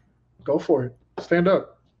 Go for it. Stand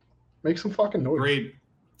up. Make some fucking noise.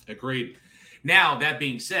 Agreed. Now, that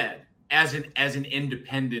being said, as an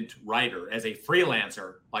independent writer, as a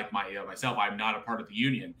freelancer like myself, I'm not a part of the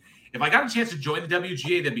union. If I got a chance to join the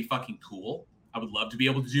WGA, that'd be fucking cool. I would love to be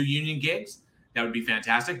able to do union gigs. That would be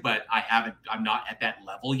fantastic, but I'm not at that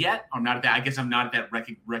level yet. I'm not at that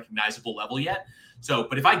recognizable level yet. So,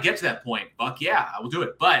 but if I get to that point, fuck yeah, I will do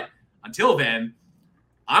it. But until then,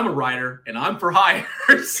 I'm a writer and I'm for hire.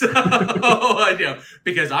 So,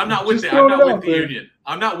 because I'm not with the union.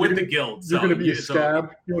 I'm not with the guild. You're going to be a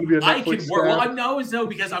scab. You want to be a Netflix scab? Well, no,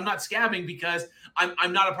 because I'm not scabbing because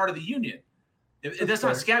I'm not a part of the union. That's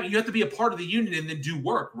not scabbing. You have to be a part of the union and then do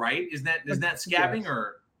work, right? Isn't that scabbing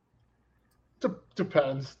or?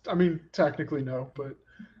 Depends. I mean, technically no, but.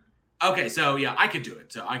 Okay, so yeah, I could do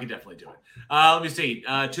it. So I could definitely do it. Let me see.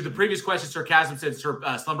 To the previous question, Sarcasm said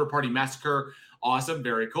Slumber Party Massacre. Awesome.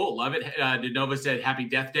 Very cool. Love it. Denova said Happy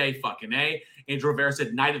Death Day. Fucking A. Angel Rivera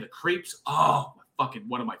said Night of the Creeps. Oh, fucking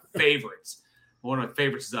one of my favorites. One of my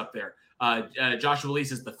favorites is up there. Joshua Lee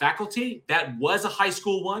says The Faculty. That was a high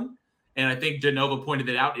school one. And I think DeNova pointed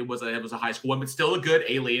it out. It was a high school one, but still a good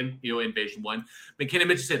Alien, invasion one. McKenna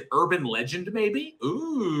Mitchell said Urban Legend, maybe.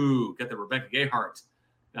 Ooh, got the Rebecca Gayheart.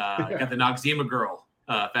 Got the Noxzema girl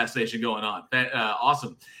fascination going on.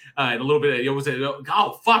 Awesome. And a little bit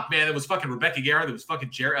of, fuck, man. It was fucking Rebecca Gayheart. It was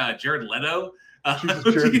fucking Jared Leto.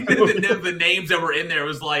 The names that were in there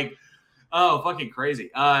was like, oh, fucking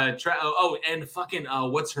crazy. And fucking,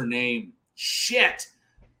 what's her name? Shit.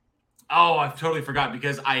 Oh, I've totally forgot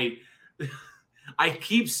because I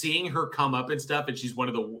keep seeing her come up and stuff, and she's one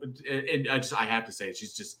of the. I have to say,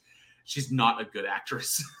 she's not a good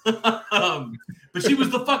actress. But she was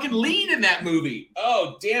the fucking lead in that movie.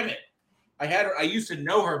 Oh, damn it! I had her. I used to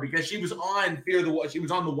know her because she was on She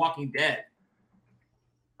was on The Walking Dead.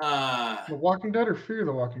 The Walking Dead or Fear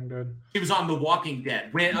the Walking Dead? She was on The Walking Dead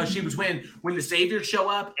when when the Saviors show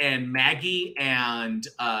up and Maggie and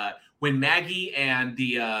when Maggie and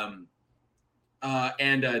the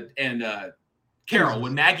Carol,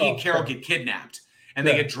 when Maggie and Carol get kidnapped and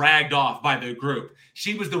they get dragged off by the group.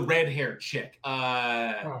 She was the red-haired chick.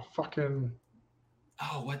 That was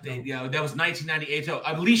 1998. So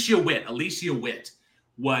Alicia Witt. Alicia Witt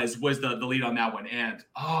was the lead on that one. And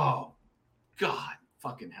oh God,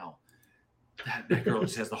 fucking hell. That girl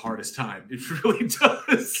just has the hardest time. It really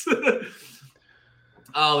does.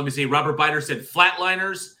 Let me see. Robert Biter said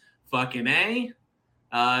Flatliners. Fucking A.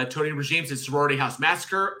 Tony Regime said Sorority House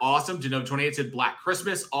Massacre. Awesome. Genova 28 said Black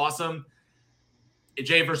Christmas. Awesome.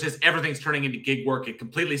 Jay versus everything's turning into gig work. It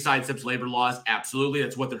completely sidesteps labor laws. Absolutely.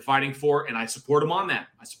 That's what they're fighting for. And I support them on that.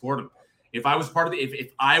 I support them. If I was part of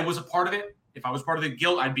if I was a part of it, if I was part of the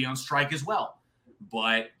guild, I'd be on strike as well.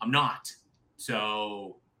 But I'm not.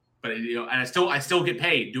 So, but and I still get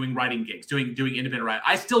paid doing writing gigs, doing independent writing.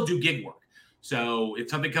 I still do gig work. So if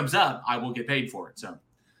something comes up, I will get paid for it. So,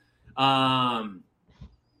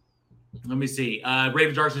 let me see.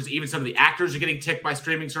 Raven Dark says even some of the actors are getting ticked by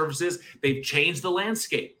streaming services. They've changed the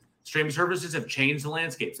landscape. Streaming services have changed the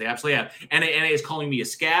landscapes. They absolutely have. NA is calling me a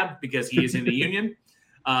scab because he is in the union.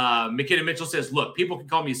 McKenna Mitchell says, look, people can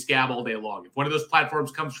call me a scab all day long. If one of those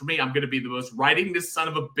platforms comes for me, I'm going to be the most writing this son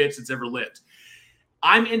of a bitch that's ever lived.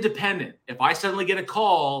 I'm independent. If I suddenly get a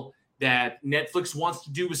call that Netflix wants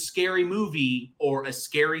to do a scary movie or a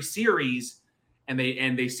scary series, and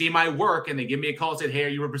they see my work and they give me a call and said, hey, are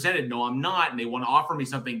you represented? No, I'm not. And they want to offer me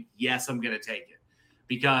something. Yes, I'm going to take it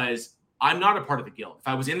because I'm not a part of the guild. If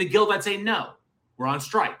I was in the guild, I'd say, no, we're on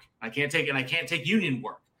strike. I can't take union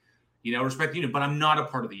work, respect the union, but I'm not a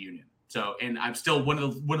part of the union. So, and I'm still one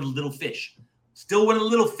of the little fish. Still one of the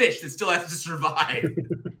little fish that still has to survive.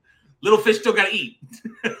 Little fish still got to eat.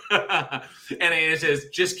 And it says,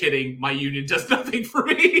 just kidding. My union does nothing for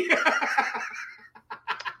me.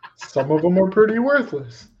 Some of them are pretty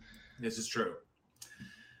worthless. This is true.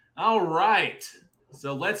 All right.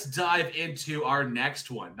 So let's dive into our next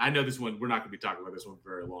one. I know this one, we're not going to be talking about this one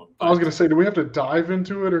very long. I was going to say, do we have to dive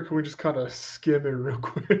into it or can we just kind of skim it real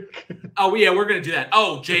quick? Oh, yeah, we're going to do that.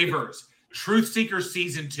 Oh, J-Verse. Truth Seekers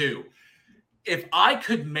Season 2. If I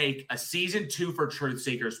could make a Season 2 for Truth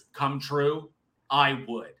Seekers come true, I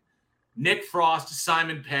would. Nick Frost,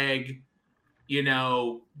 Simon Pegg,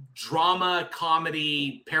 drama,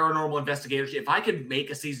 comedy, paranormal investigators. If I could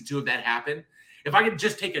make a Season 2 of that happen, if I could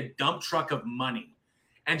just take a dump truck of money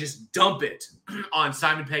and just dump it on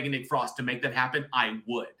Simon Pegg and Nick Frost to make that happen, I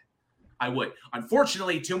would.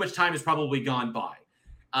 Unfortunately, too much time has probably gone by.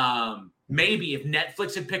 Maybe if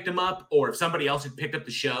Netflix had picked them up or if somebody else had picked up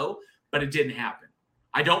the show, but it didn't happen.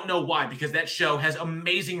 I don't know why, because that show has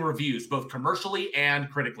amazing reviews, both commercially and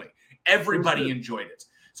critically. Everybody enjoyed it.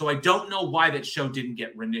 So I don't know why that show didn't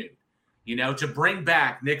get renewed. To bring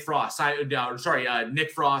back Nick Frost,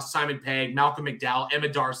 Nick Frost, Simon Pegg, Malcolm McDowell, Emma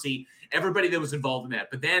Darcy, everybody that was involved in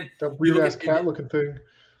that. But then that weird-ass cat-looking thing.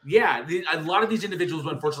 Yeah, a lot of these individuals,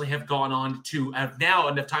 unfortunately, have gone on to have now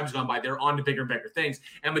enough time's gone by. They're on to bigger and bigger things.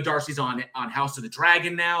 Emma Darcy's on House of the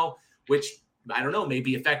Dragon now, which I don't know, may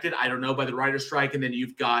be affected. I don't know, by the writer's strike. And then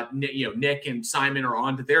you've got Nick and Simon are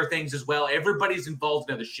on to their things as well. Everybody's involved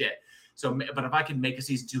in other shit. So, but if I can make a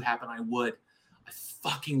Season 2 happen, I would. I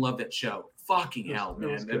fucking love that show. Fucking hell,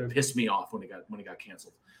 man, it pissed me off when it got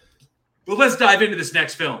canceled. But let's dive into this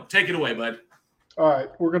next film. Take it away, bud. All right,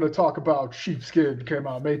 we're going to talk about Sheepskin. Came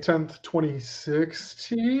out May 10th,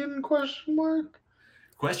 2016, question mark?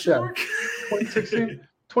 2016?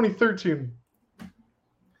 2013.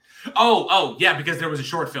 Oh, yeah, because there was a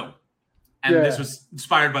short film. And this was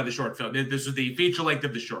inspired by the short film. This was the feature length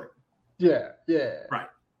of the short. Yeah. Right.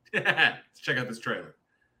 Let's check out this trailer.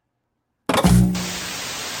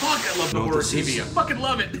 Fuck, I love the horror TV. I fucking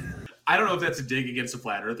love it. I don't know if that's a dig against the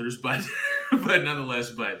flat earthers, but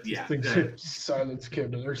nonetheless, yeah. Silence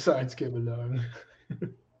came along.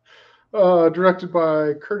 Directed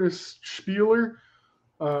by Curtis Spieler.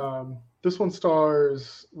 This one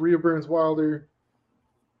stars Rhea Burns Wilder,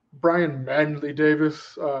 Brian Manley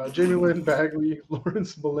Davis, Jamie Lynn Bagley,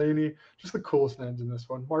 Lawrence Mulaney. Just the coolest names in this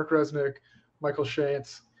one. Mark Resnick, Michael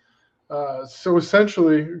Shantz. So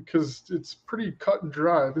essentially, because it's pretty cut and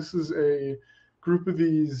dry, this is a group of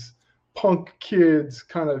these punk kids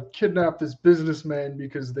kind of kidnap this businessman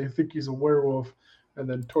because they think he's a werewolf and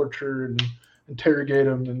then torture and interrogate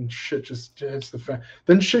him, and shit just hits the fan.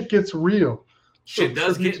 Then shit gets real. It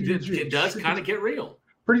does kind of get real.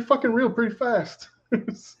 Pretty fucking real, pretty fast.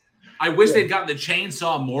 I wish they'd gotten the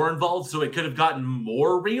chainsaw more involved so it could have gotten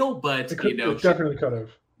more real, but it definitely could have.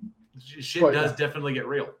 Shit does definitely get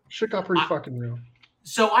real. Shit got pretty fucking real.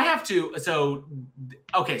 So I have to. So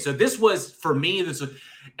this was for me.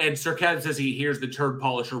 And Sir Kev says he hears the turd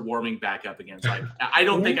polisher warming back up again. So I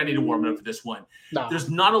don't think I need to warm it up for this one. No. There's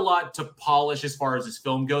not a lot to polish as far as this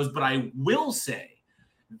film goes, but I will say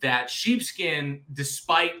that Sheepskin,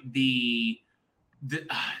 despite the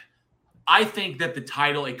I think that the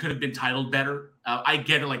title, it could have been titled better. I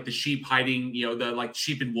get it, like the sheep hiding, the like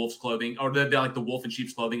sheep in wolf's clothing, or the like the wolf in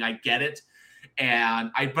sheep's clothing. I get it, but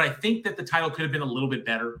I think that the title could have been a little bit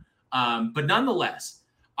better. But nonetheless,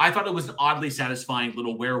 I thought it was an oddly satisfying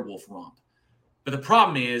little werewolf romp. But the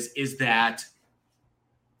problem is that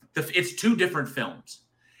it's two different films.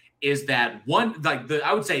 Is that one,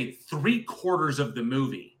 I would say 3/4 of the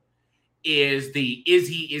movie is the is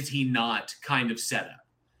he not kind of setup.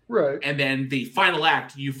 Right. And then the final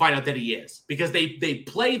act, you find out that he is, because they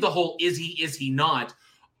play the whole is he not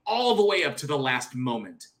all the way up to the last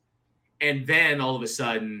moment. And then all of a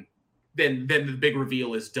sudden, then the big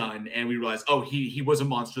reveal is done. And we realize, oh, he was a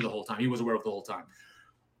monster the whole time. He was a werewolf the whole time.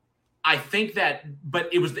 I think that,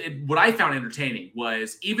 but what I found entertaining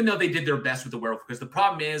was, even though they did their best with the werewolf, because the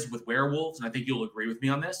problem is with werewolves, and I think you'll agree with me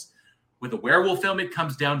on this, with a werewolf film, it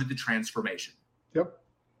comes down to the transformation. Yep.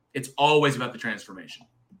 It's always about the transformation.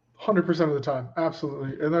 100% of the time,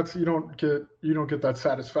 absolutely, and that's you don't get that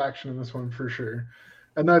satisfaction in this one for sure,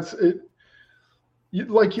 and that's it.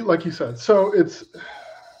 Like you said, so it's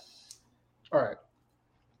all right.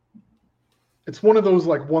 It's one of those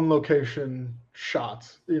like one location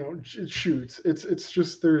shots, it shoots. It's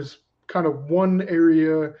just there's kind of one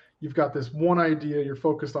area. You've got this one idea. You're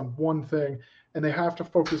focused on one thing, and they have to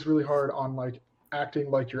focus really hard on like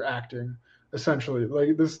acting like you're acting. Essentially,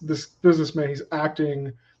 like this businessman, he's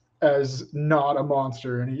acting as not a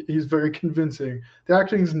monster, and he's very convincing. The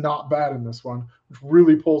acting is not bad in this one, which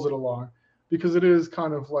really pulls it along, because it is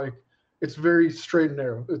kind of like, it's very straight and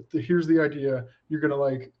narrow. Here's the idea. You're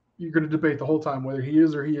gonna debate the whole time whether he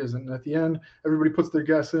is or he isn't. And at the end, everybody puts their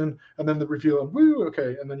guess in, and then the reveal, and woo,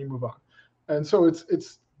 okay, and then you move on. And so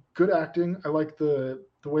it's good acting. I like the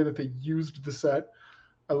way that they used the set.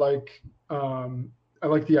 I like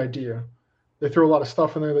the idea. They throw a lot of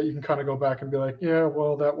stuff in there that you can kind of go back and be like, yeah,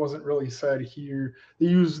 well, that wasn't really said here. They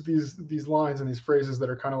use these lines and these phrases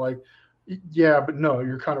that are kind of like, yeah, but no,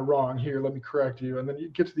 you're kind of wrong here. Let me correct you. And then you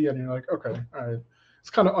get to the end and you're like, okay, all right.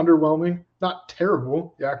 It's kind of underwhelming. Not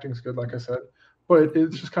terrible. The acting's good, like I said, but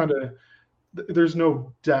it's just kind of, there's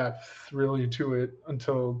no depth really to it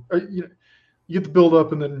until you get the build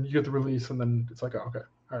up and then you get the release and then it's like, oh, okay,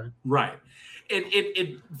 all right. Right.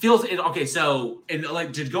 It feels okay. So, and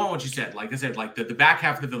like to go on what you said, like I said, like the back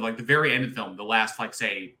half of the very end of the film, the last like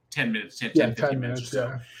say 10 minutes, 10 15 minutes or so,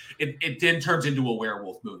 yeah. It then turns into a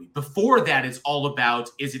werewolf movie. Before that, it's all about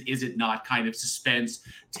is it not kind of suspense,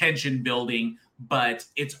 tension building, but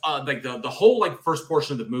it's like the whole like first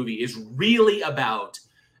portion of the movie is really about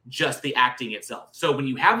just the acting itself. So when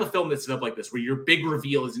you have a film that's set up like this, where your big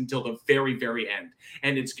reveal is until the very, very end,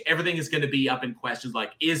 and everything is going to be up in questions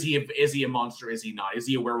like, is he a monster? Is he not? Is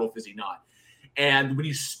he a werewolf? Is he not? And when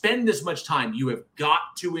you spend this much time, you have got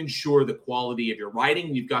to ensure the quality of your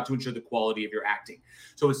writing. You've got to ensure the quality of your acting.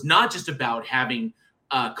 So it's not just about having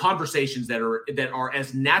conversations that are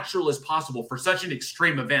as natural as possible for such an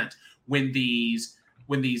extreme event. When these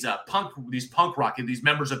punk rock and these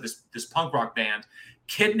members of this punk rock band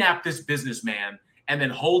kidnap this businessman and then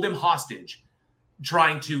hold him hostage,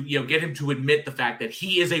 trying to get him to admit the fact that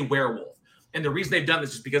he is a werewolf. And the reason they've done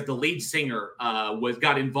this is because the lead singer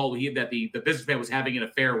got involved. That the businessman was having an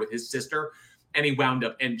affair with his sister, and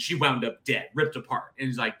she wound up dead, ripped apart. And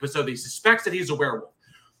he's like, but so they suspect that he's a werewolf.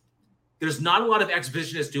 There's not a lot of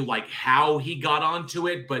exposition as to like how he got onto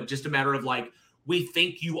it, but just a matter of like, we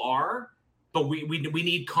think you are, but we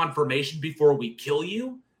need confirmation before we kill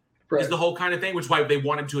you. Right. Is the whole kind of thing, which is why they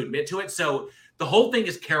want him to admit to it. So the whole thing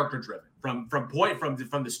is character driven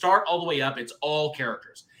from the start all the way up. It's all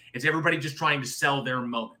characters. It's everybody just trying to sell their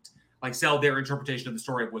moment, like sell their interpretation of the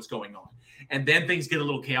story of what's going on. And then things get a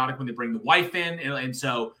little chaotic when they bring the wife in, and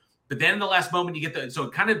so. But then in the last moment, you get so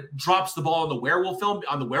it kind of drops the ball on the werewolf film,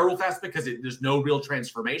 on the werewolf aspect, because there's no real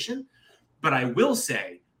transformation. But I will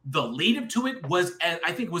say the lead up to it was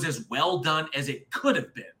as well done as it could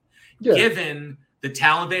have been, given the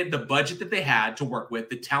talent the budget that they had to work with,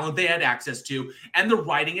 the talent they had access to, and the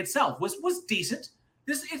writing itself was decent.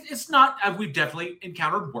 It's not. We've definitely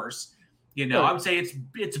encountered worse. I would say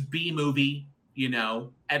it's B movie.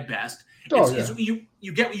 At best. You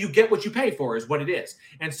get what you pay for is what it is.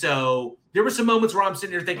 And so there were some moments where I'm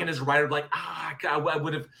sitting there thinking as a writer, like, I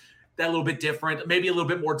would have that a little bit different, maybe a little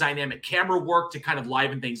bit more dynamic camera work to kind of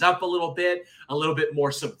liven things up a little bit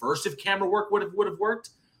more subversive camera work would have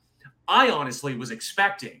worked. I honestly was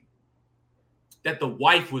expecting that the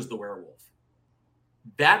wife was the werewolf.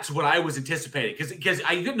 That's what I was anticipating because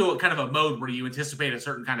I get into a kind of a mode where you anticipate a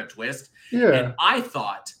certain kind of twist. Yeah. And I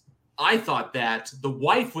thought that the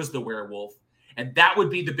wife was the werewolf, and that would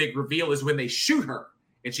be the big reveal is when they shoot her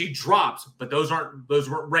and she drops, but those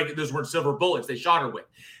weren't silver bullets they shot her with.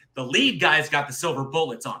 The lead guy's got the silver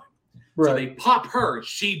bullets on him. Right. So they pop her,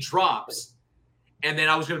 she drops, and then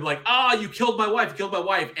I was going to be like, you killed my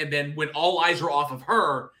wife. And then when all eyes are off of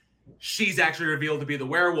her, she's actually revealed to be the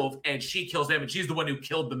werewolf, and she kills them, and she's the one who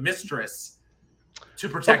killed the mistress to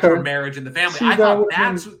protect her marriage and the family. See, I thought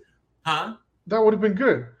that would have been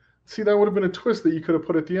good. See, that would have been a twist that you could have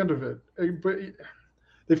put at the end of it. But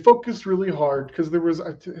they focused really hard because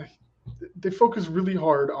they focused really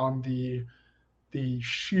hard on the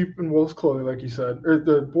sheep and wolf's clothing, like you said, or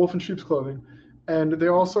the wolf and sheep's clothing. And it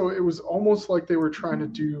was almost like they were trying to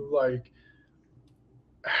do like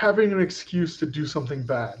having an excuse to do something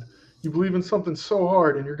bad. You believe in something so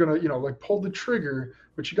hard and you're going to, like pull the trigger,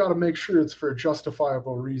 but you got to make sure it's for a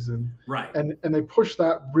justifiable reason. Right. And they push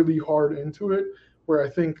that really hard into it, where I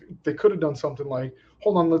think they could have done something like,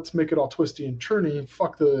 hold on, let's make it all twisty and churny.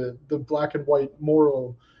 Fuck the black and white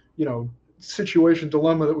moral, situation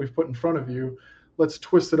dilemma that we've put in front of you. Let's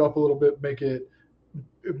twist it up a little bit, make it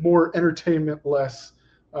more entertainment, less,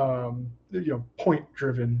 point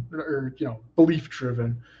driven or, belief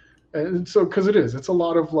driven. And so, because it's a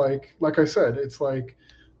lot of like I said, it's like,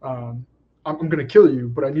 I'm going to kill you,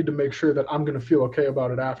 but I need to make sure that I'm going to feel okay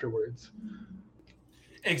about it afterwards.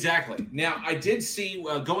 Exactly. Now, I did see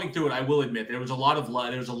going through it. I will admit there was a lot of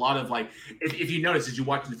like, if you notice as you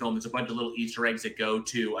watch the film, there's a bunch of little Easter eggs that go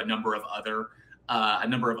to a number of other a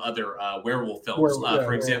number of other werewolf films.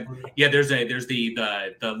 For example, there's the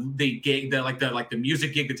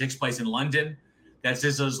music gig that takes place in London. That's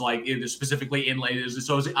just like it is specifically in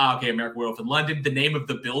American Werewolf in London. The name of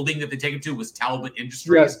the building that they take it to was Talbot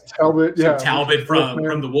Industries. Yes, Talbot. So Talbot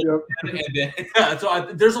from the Wolf. Yep.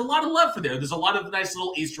 And there's a lot of love for there. There's a lot of nice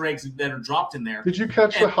little Easter eggs that are dropped in there. Did you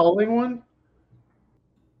catch the Howling one?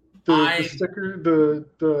 The sticker,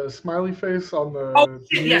 the smiley face on the. Oh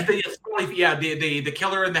yes, the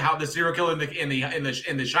killer in the house, the serial killer in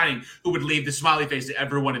the Shining, who would leave the smiley face to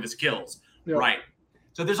every one of his kills. Yep. Right.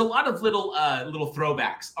 So there's a lot of little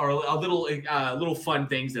throwbacks or little fun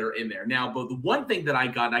things that are in there. Now, but the one thing that I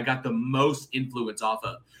got the most influence off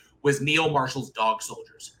of was Neil Marshall's Dog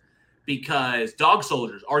Soldiers, because Dog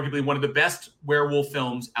Soldiers, arguably one of the best werewolf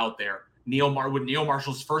films out there. Neil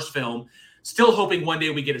Marshall's first film. Still hoping one day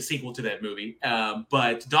we get a sequel to that movie.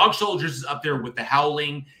 But Dog Soldiers is up there with The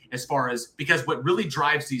Howling because what really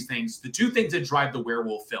drives these things, the two things that drive the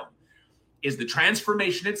werewolf film is the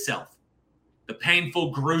transformation itself, the painful,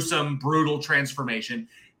 gruesome, brutal transformation.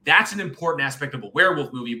 That's an important aspect of a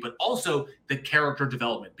werewolf movie, but also the character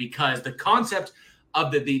development, because the concept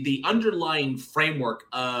of the underlying framework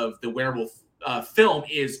of the werewolf film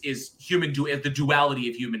is the duality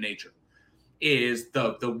of human nature. Is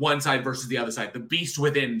the one side versus the other side, the beast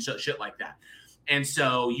within, shit like that. And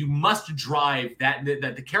so you must drive that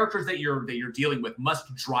the characters that you're dealing with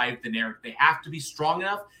must drive the narrative. They have to be strong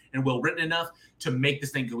enough and well written enough to make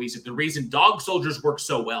this thing cohesive. The reason Dog Soldiers work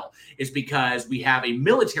so well is because we have a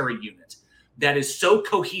military unit that is so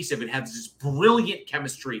cohesive. It has this brilliant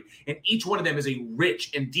chemistry, and each one of them is a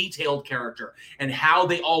rich and detailed character, and how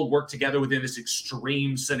they all work together within this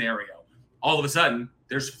extreme scenario. All of a sudden,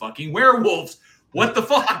 there's fucking werewolves. What the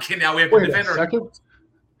fuck? And now we have to defend ourselves.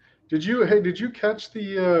 Did you catch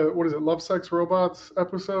the Love, Sex, Robots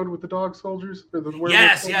episode with the Dog Soldiers? Or the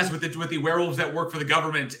yes, with the werewolves that work for the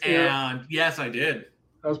government. And yes, I did.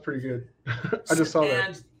 That was pretty good. I just saw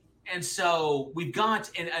that. And so we've got,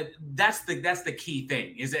 and that's the key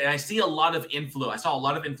thing is that I see a lot of influence. I saw a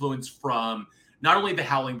lot of influence from not only The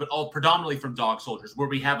Howling, but predominantly from Dog Soldiers, where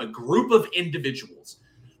we have a group of individuals,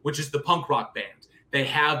 which is the punk rock band. They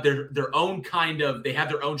have their own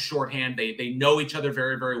shorthand. They know each other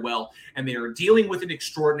very, very well. And they are dealing with an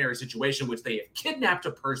extraordinary situation, which they have kidnapped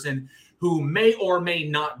a person who may or may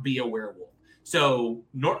not be a werewolf. So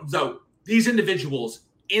these individuals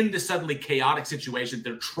in the suddenly chaotic situation,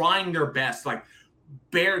 they're trying their best, like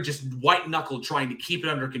just white knuckle trying to keep it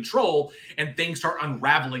under control. And things start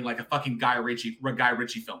unraveling like a fucking Guy Ritchie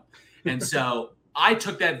film. And so I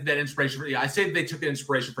took that inspiration. I say that they took that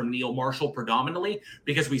inspiration from Neil Marshall predominantly,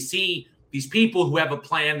 because we see these people who have a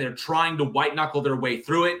plan. They're trying to white knuckle their way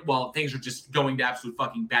through it while things are just going to absolute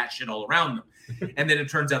fucking batshit all around them. And then it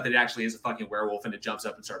turns out that it actually is a fucking werewolf, and it jumps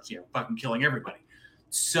up and starts, fucking killing everybody.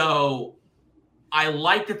 So I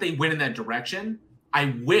like that they went in that direction.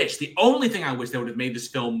 The only thing I wish they would have made this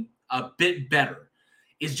film a bit better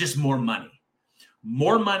is just more money.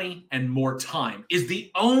 More money and more time is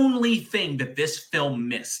the only thing that this film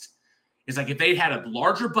missed. It's like if they'd had a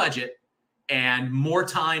larger budget and more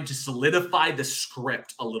time to solidify the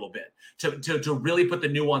script a little bit, to really put the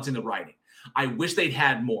nuance in the writing. I wish they'd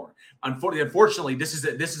had more. Unfortunately, this is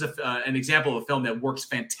an example of a film that works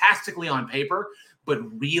fantastically on paper, but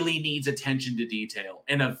really needs attention to detail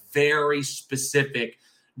and a very specific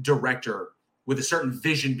director with a certain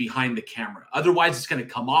vision behind the camera. Otherwise, it's going to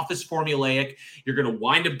come off as formulaic. You're going to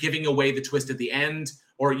wind up giving away the twist at the end,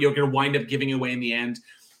 or you're going to wind up giving away in the end.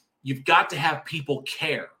 You've got to have people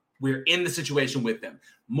care. We're in the situation with them.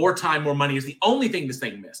 More time, more money is the only thing this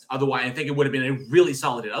thing missed. Otherwise, I think it would have been a really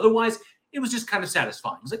solid hit. Otherwise, it was just kind of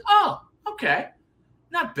satisfying. It was like, oh, okay,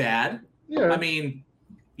 not bad. Yeah. I mean,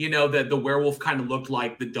 the werewolf kind of looked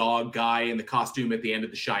like the dog guy in the costume at the end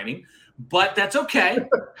of The Shining. But that's okay.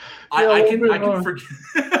 I can forget.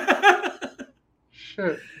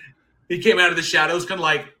 Shit. He came out of the shadows, kind of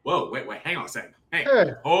like, whoa, wait, hang on a second. Hey,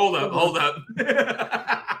 hold up.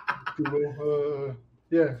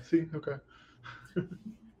 Yeah. See, okay.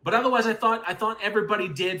 But otherwise, I thought everybody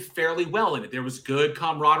did fairly well in it. There was good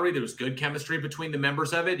camaraderie. There was good chemistry between the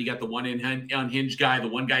members of it. You got the one unhinged guy, the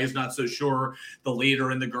one guy who's not so sure, the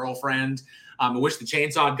leader and the girlfriend. I wish the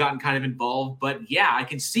chainsaw had gotten kind of involved. But yeah, I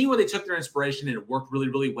can see where they took their inspiration and it worked really,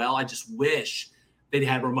 really well. I just wish they'd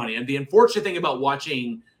had more money. And the unfortunate thing about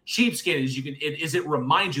watching Sheepskin is it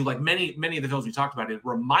reminds you, like many of the films we talked about, it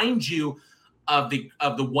reminds you of the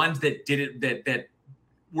ones that did it that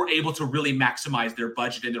were able to really maximize their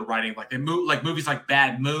budget in their writing, like movies like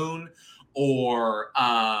Bad Moon or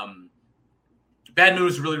Bad Moon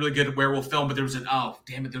was a really, really good werewolf film, but there was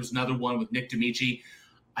there was another one with Nick D'Amici.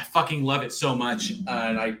 I fucking love it so much,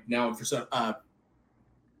 and I'm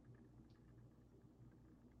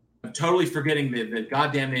totally forgetting the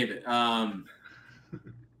goddamn name of it. I'm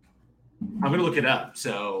gonna look it up.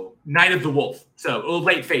 So, Night of the Wolf. So,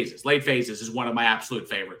 Late Phases. Late Phases is one of my absolute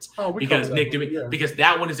favorites because because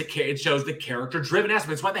that one is it shows the character-driven aspect.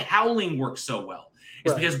 That's why The Howling works so well.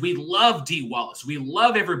 It's because we love Dee Wallace. We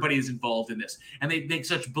love everybody who's involved in this. And they make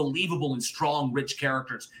such believable and strong, rich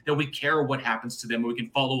characters that we care what happens to them and we can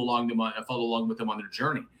follow along with them on their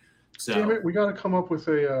journey. So damn it, we got to come up with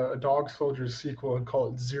a Dog Soldiers sequel and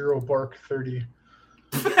call it Zero Bark 30.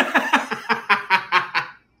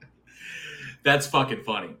 That's fucking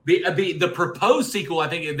funny. The proposed sequel, I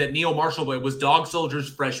think, that Neil Marshall was Dog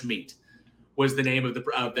Soldiers Fresh Meat was the name of the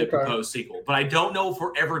proposed sequel. But I don't know if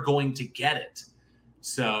we're ever going to get it.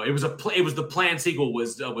 So it was the planned sequel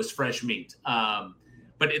was Fresh Meat,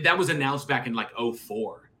 but that was announced back in like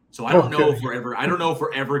 2004. So I don't know if we're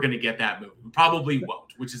ever going to get that movie. We probably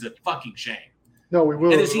won't, which is a fucking shame. No, we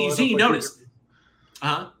will. And you notice,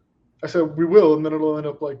 I said we will, and then it'll end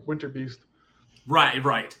up like Winter Beast. Right.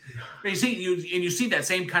 And you see that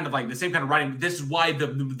same kind of writing. This is why the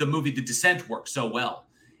movie The Descent works so well.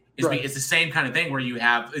 It's the same kind of thing where you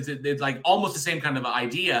have it's like almost the same kind of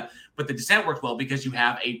idea. But The Descent works well because you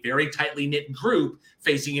have a very tightly knit group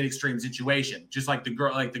facing an extreme situation, just like the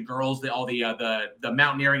girls, all the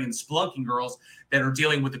mountaineering and spelunking girls that are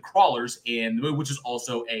dealing with the crawlers in the movie, which is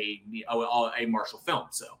also a Marshall film.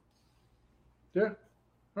 So, yeah,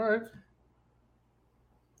 all right.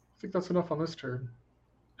 I think that's enough on this turn.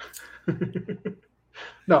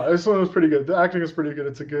 No, this one was pretty good. The acting is pretty good.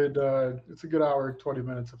 It's a good hour, 20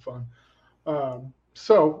 minutes of fun.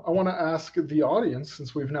 So I want to ask the audience,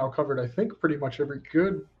 since we've now covered, I think, pretty much every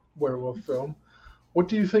good werewolf film, what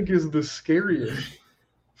do you think is the scariest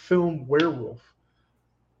film werewolf?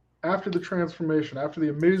 After the transformation, after the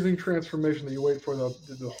amazing transformation that you wait for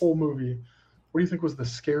the whole movie, what do you think was the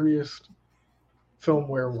scariest film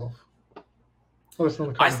werewolf? Let us know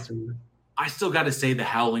in the comments. I still got to say the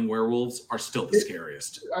Howling Werewolves are still the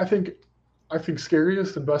scariest. I think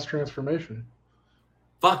scariest and best transformation.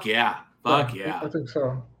 Fuck yeah. I think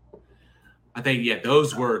so. I think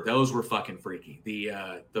those were fucking freaky.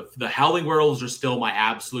 The Howling Werewolves are still my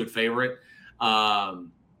absolute favorite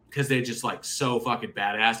because they're just like so fucking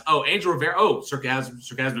badass. Oh, Angel Rivera. Oh,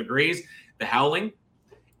 Sarcasm agrees. The Howling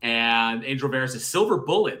and Angel Rivera says Silver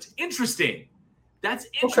Bullet. Interesting. That's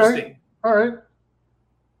interesting. Okay. All right.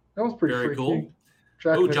 That was pretty very freaky. cool.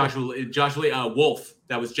 Joshua Wolf.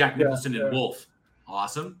 That was Jack Nicholson and Wolf.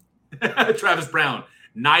 Awesome. Travis Brown.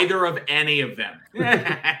 Neither of any of them.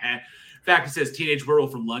 Fact, it says Teenage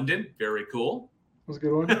Werewolf from London. Very cool. That was a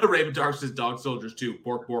good one. Raven Dark says Dog Soldiers 2.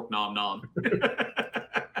 Bork, bork, nom, nom.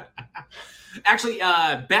 Actually,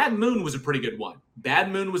 Bad Moon was a pretty good one.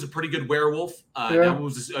 Bad Moon was a pretty good werewolf. That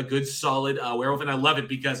was a good, solid werewolf. And I love it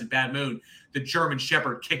because in Bad Moon, the German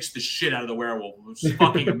Shepherd kicks the shit out of the werewolf. It was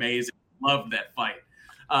fucking amazing. Loved that fight.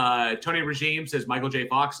 Tony Regime says Michael J.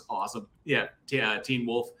 Fox. Awesome. Yeah, Teen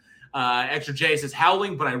Wolf. Extra J says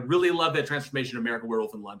Howling, but I really love that transformation of American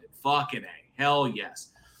Werewolf in London. Fucking A. Hell yes.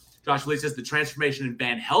 Josh Lee says the transformation in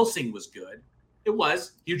Van Helsing was good. It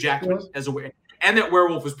was. Hugh Jackman as a werewolf. And that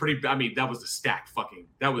werewolf was pretty, I mean, that was a stacked fucking,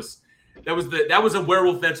 that was a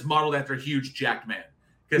werewolf that's modeled after a huge jacked man.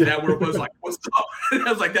 Because that werewolf was like, what's up? I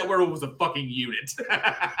was like, that werewolf was a fucking unit.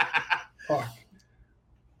 Fuck.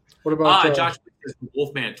 What about Josh Lee says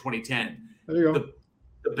Wolfman 2010. There you go.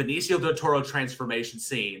 The Benicio del Toro transformation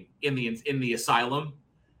scene in the asylum,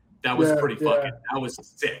 that was pretty fucking. That was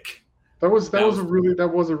sick. That was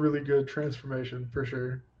a really good transformation for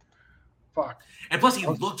sure. Fuck. And plus, he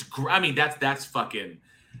looked. I mean, that's fucking.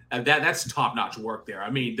 That's top notch work there. I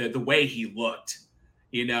mean, the way he looked,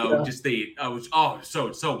 just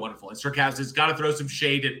so wonderful. And Sarcasm has got to throw some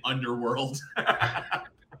shade at Underworld.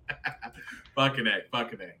 Fucking A. I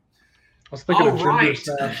was thinking of Ginger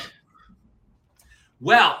Snaps.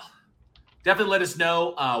 Well, definitely let us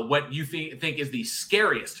know what you think is the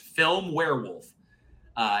scariest film werewolf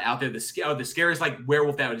out there. The scariest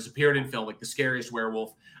werewolf that has appeared in film, like the scariest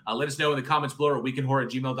werewolf. Let us know in the comments below or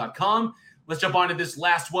weekendhorror@gmail.com. Let's jump on to this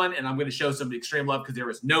last one, and I'm going to show some extreme love because there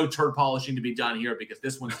is no turd polishing to be done here because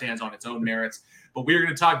this one stands on its own merits. But we're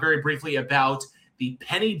going to talk very briefly about the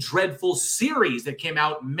Penny Dreadful series that came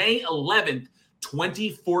out May 11th,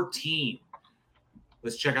 2014.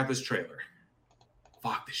 Let's check out this trailer.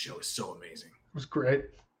 Fuck, this show is so amazing. It was great.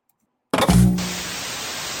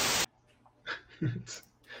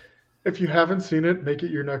 If you haven't seen it, make it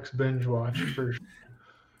your next binge watch for sure.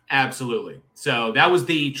 Absolutely. So that was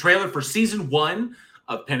the trailer for season 1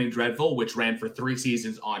 of Penny Dreadful, which ran for 3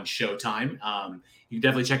 seasons on Showtime. You can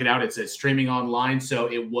definitely check it out. It's streaming online. So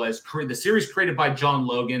it was the series created by John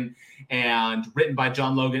Logan and written by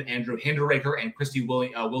John Logan, Andrew Hinderaker, and Christy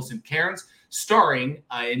Wilson Cairns, starring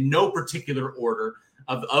in no particular order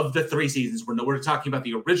of the 3 seasons. We're talking about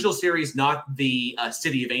the original series, not the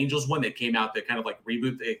City of Angels one that came out, the kind of like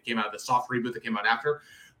reboot. It came out, the soft reboot that came out after.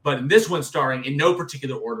 But in this one, starring in no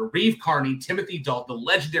particular order, Reeve Carney, Timothy Dalton, the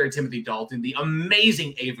legendary Timothy Dalton, the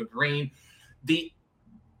amazing Ava Green, the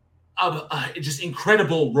just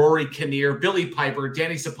incredible Rory Kinnear, Billy Piper,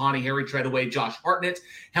 Danny Sapani, Harry Treadaway, Josh Hartnett,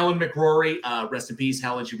 Helen McRory, rest in peace,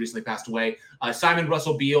 Helen, she recently passed away, Simon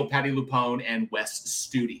Russell Beale, Patty Lupone, and Wes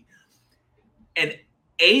Studi. An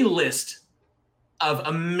A-list of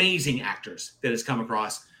amazing actors that has come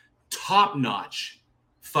across, top-notch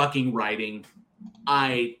fucking writing.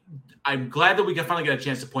 I'm glad that we finally got a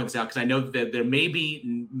chance to point this out, because I know that there may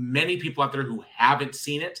be many people out there who haven't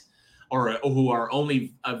seen it or who are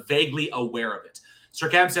only vaguely aware of it. Sir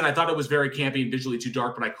Cam said, I thought it was very campy and visually too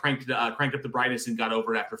dark, but I cranked up the brightness and got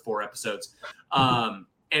over it after 4 episodes. And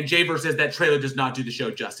Javer says that trailer does not do the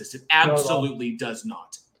show justice. It absolutely does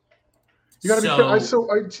not. You gotta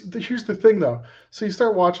be. Here's the thing, though. So you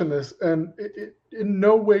start watching this, and it in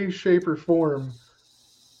no way, shape, or form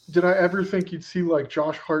did I ever think you'd see like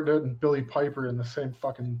Josh Hartnett and Billy Piper in the same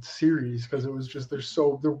fucking series, because it was just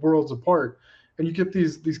they're worlds apart. And you get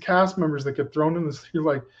these cast members that get thrown in this. You're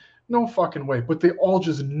like, no fucking way. But they all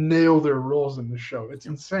just nail their roles in the show. It's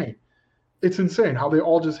insane. It's insane how they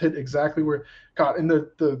all just hit exactly where God. And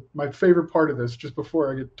my favorite part of this, just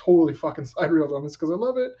before I get totally fucking side-railed on this because I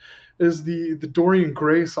love it, is the Dorian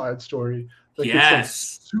Gray side story. Like,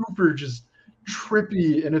 yes. It's like super just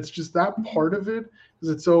trippy, and it's just that part of it is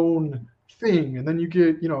its own thing. And then you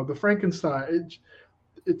get, the Frankenstein.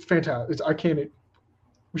 It's fantastic.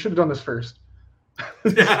 We should have done this first.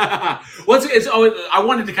 I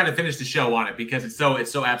wanted to kind of finish the show on it because it's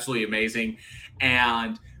so absolutely amazing.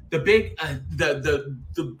 And the big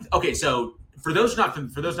okay, so for those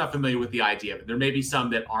not familiar with the idea of it, there may be some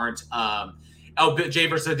that aren't.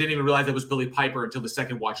 Javer said didn't even realize it was Billy Piper until the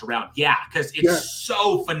second watch around. Yeah, because it's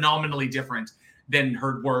so phenomenally different than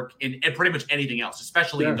her work in pretty much anything else,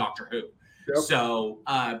 especially in Doctor Who. Yep. So,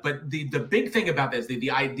 but the big thing about this,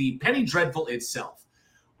 the Penny Dreadful itself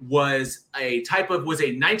was a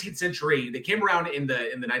 19th century. They came around in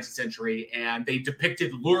the 19th century, and they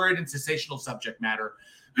depicted lurid and sensational subject matter,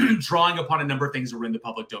 drawing upon a number of things that were in the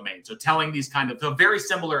public domain. So telling these kind of very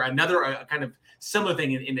similar, kind of similar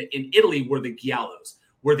thing in Italy were the giallos,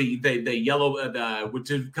 where the yellow,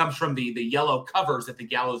 which comes from the yellow covers that the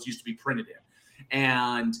gallows used to be printed in.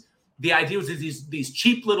 And the idea was that these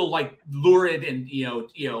cheap little like lurid and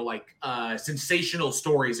sensational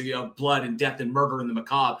stories of blood and death and murder and the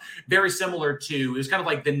macabre, very similar to, it was kind of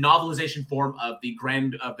like the novelization form of the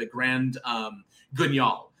Grand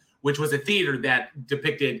Guignol, which was a theater that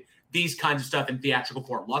depicted these kinds of stuff in theatrical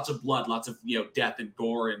form, lots of blood, lots of death and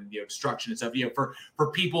gore and destruction and stuff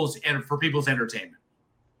for people's entertainment.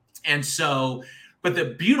 And so, but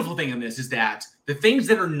the beautiful thing in this is that the things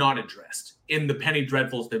that are not addressed in the Penny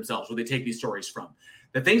Dreadfuls themselves, where they take these stories from,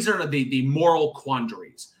 the things that are the moral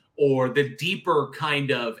quandaries or the deeper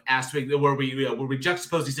kind of aspect where we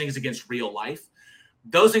juxtapose these things against real life,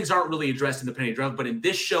 those things aren't really addressed in the Penny Dreadful. But in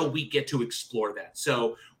this show, we get to explore that.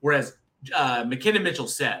 So whereas McKinnon Mitchell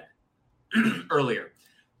said earlier,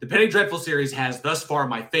 the Penny Dreadful series has thus far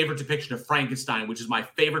my favorite depiction of Frankenstein, which is my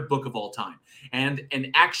favorite book of all time, and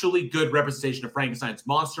an actually good representation of Frankenstein's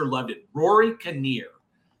monster. Loved it. Rory Kinnear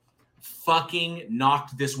fucking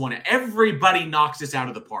knocked this one out. Everybody knocks this out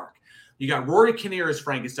of the park. You got Rory Kinnear as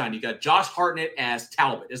Frankenstein. You got Josh Hartnett as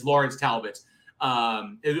Talbot, as Lawrence Talbot,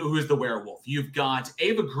 who is the werewolf. You've got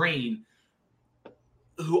Ava Green,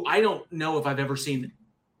 who I don't know if I've ever seen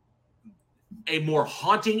a more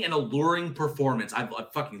haunting and alluring performance. I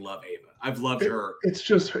fucking love Ava. I've loved her. It's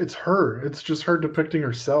her. It's just her depicting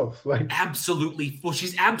herself. Like, absolutely. Well,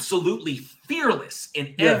 she's absolutely fearless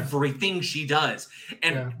in everything she does.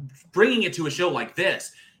 And bringing it to a show like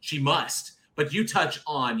this, she must. But you touch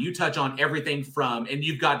on everything from, and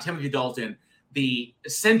you've got Timothy Dalton, the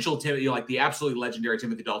essential Timothy, like the absolutely legendary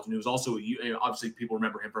Timothy Dalton, who's also, obviously people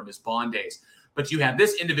remember him from his Bond days. But you have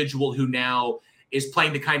this individual who now is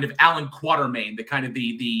playing the kind of Alan Quatermain, the kind of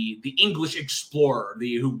the English explorer,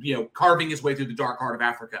 who carving his way through the dark heart of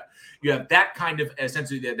Africa. You have that kind of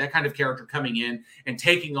essentially that kind of character coming in and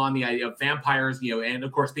taking on the idea of vampires, and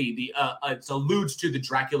of course it alludes to the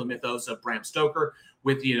Dracula mythos of Bram Stoker,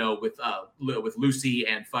 with Lucy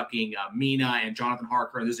and fucking Mina and Jonathan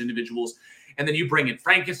Harker and those individuals. And then you bring in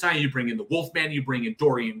Frankenstein, you bring in the Wolfman, you bring in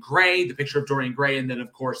Dorian Gray, the picture of Dorian Gray, and then,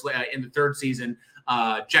 of course, in the third season,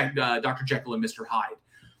 Dr. Jekyll and Mr. Hyde.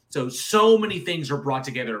 So many things are brought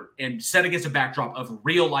together and set against a backdrop of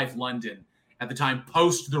real-life London at the time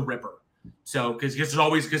post the Ripper. So,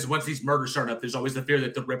 because once these murders start up, there's always the fear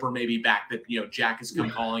that the Ripper may be back, that, Jack has come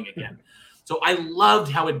calling again. So I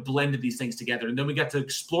loved how it blended these things together. And then we got to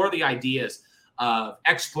explore the ideas of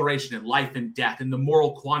exploration and life and death and the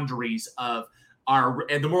moral quandaries of our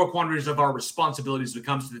responsibilities when it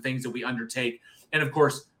comes to the things that we undertake. And of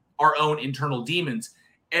course, our own internal demons.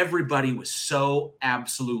 Everybody was so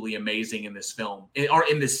absolutely amazing in this film, or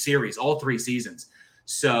in this series, all 3 seasons.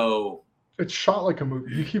 So it's shot like a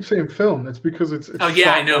movie. You keep saying film. It's because it's oh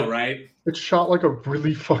yeah, I know, right? It's shot like a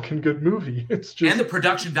really fucking good movie. It's just, and the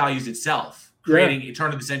production values itself, creating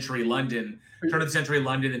turn of the century London,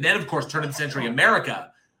 and then of course turn of the century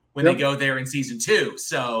America when they go there in season 2.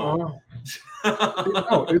 So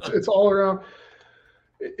it's all around.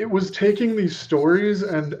 It was taking these stories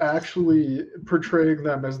and actually portraying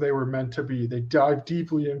them as they were meant to be. They dive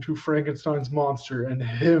deeply into Frankenstein's monster and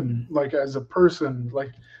him, like, as a person.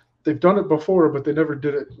 Like, they've done it before, but they never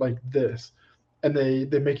did it like this. And they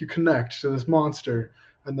make you connect to this monster.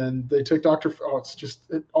 And then they take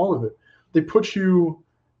all of it. They put you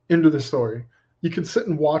into the story. You can sit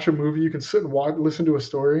and watch a movie. You can sit and listen to a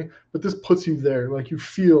story, but this puts you there. Like, you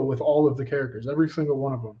feel with all of the characters, every single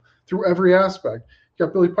one of them, through every aspect. You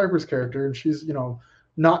got Billie Piper's character, and she's,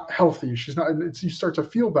 not healthy. She's not. You start to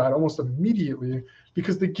feel bad almost immediately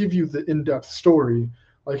because they give you the in-depth story.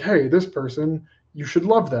 Like, hey, this person, you should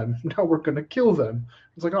love them. Now we're gonna kill them.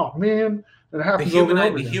 It's like, oh man, and it happens over and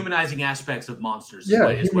over again. The humanizing aspects of monsters.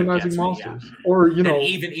 Humanizing monsters, or and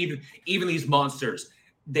even these monsters,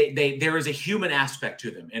 there is a human aspect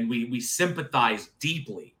to them, and we sympathize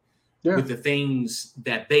deeply with the things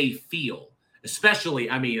that they feel. Especially,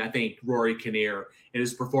 I think Rory Kinnear in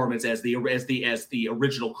his performance as the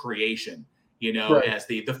original creation, as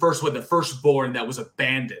the first one, the firstborn that was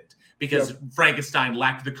abandoned because Frankenstein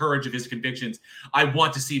lacked the courage of his convictions. I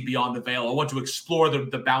want to see beyond the veil. I want to explore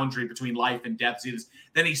the boundary between life and death.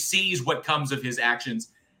 Then he sees what comes of his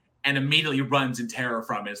actions and immediately runs in terror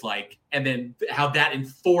from it. And then how that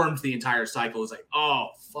informs the entire cycle is like, oh,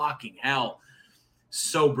 fucking hell.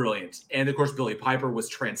 So brilliant. And of course, Billie Piper was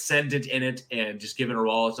transcendent in it and just giving her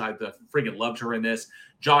all. I freaking loved her in this.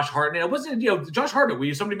 Josh Hartnett. It wasn't, Josh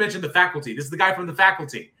Hartnett. Somebody mentioned The Faculty. This is the guy from The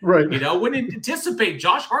Faculty. Right. Wouldn't anticipate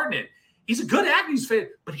Josh Hartnett. He's a good actor,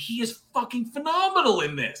 but he is fucking phenomenal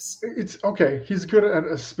in this. It's okay. He's good at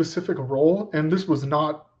a specific role, and this was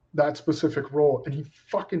not that specific role, and he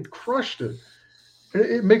fucking crushed it.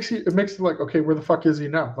 It makes it like, okay, where the fuck is he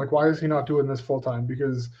now? Like, why is he not doing this full time?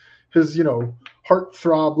 Because his,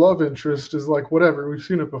 heartthrob love interest is like, whatever, we've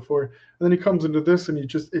seen it before. And then he comes into this and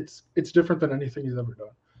it's different than anything he's ever done.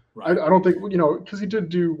 Right. I don't think, because he did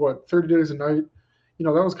do 30 Days a Night,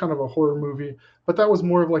 that was kind of a horror movie, but that was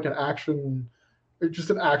more of like an action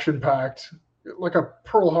packed, like a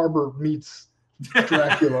Pearl Harbor meets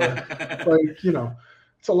Dracula.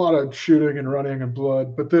 It's a lot of shooting and running and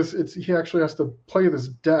blood, but he actually has to play this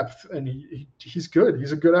depth, and he's good.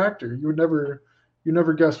 He's a good actor. You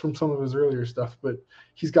never guess from some of his earlier stuff, but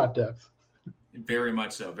he's got depth. Very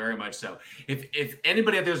much so. Very much so. If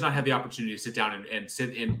anybody out there has not had the opportunity to sit down and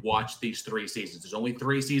sit and watch these 3 seasons, there's only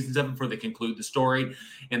 3 seasons of them before they conclude the story.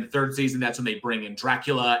 In the 3rd season, that's when they bring in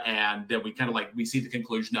Dracula, and then we see the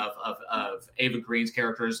conclusion of Ava Green's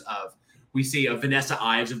characters. We see Vanessa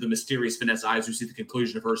Ives, of the mysterious Vanessa Ives. We see the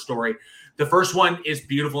conclusion of her story. The first one is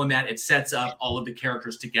beautiful in that it sets up all of the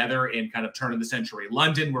characters together in kind of turn of the century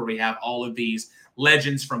London, where we have all of these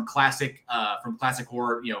legends from classic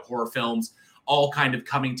horror, horror films, all kind of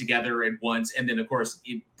coming together at once. And then, of course,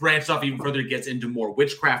 it branches off even further, gets into more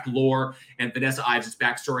witchcraft lore and Vanessa Ives'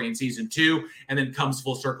 backstory in season 2, and then comes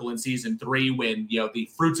full circle in season 3 when, the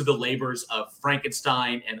fruits of the labors of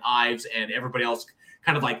Frankenstein and Ives and everybody else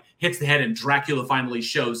kind of like hits the head, and Dracula finally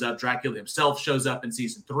shows up. Dracula himself shows up in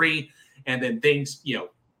season 3, and then things,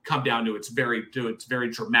 come down to its very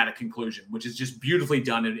dramatic conclusion, which is just beautifully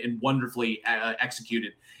done and wonderfully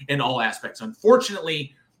executed in all aspects.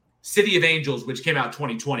 Unfortunately, City of Angels, which came out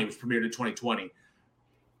 2020, was premiered in 2020,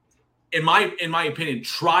 in my opinion,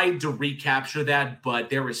 tried to recapture that, but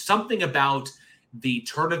there is something about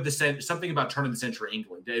turn of the century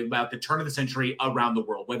England, about the turn of the century around the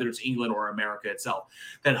world, whether it's England or America itself,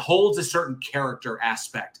 that holds a certain character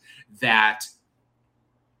aspect that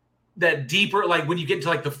deeper, like when you get into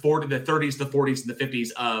like the 30s, the 40s, and the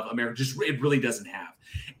 50s of America, just it really doesn't have.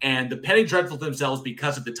 And the Penny Dreadful themselves,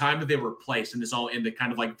 because of the time that they were placed, and this all in the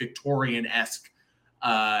kind of like Victorian-esque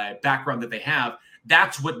background that they have,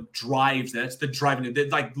 that's what drives. That's the driving.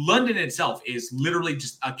 Like London itself is literally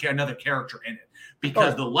just another character in it,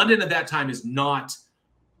 because the London of that time is not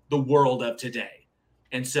the world of today,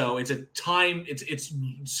 and so it's a time. It's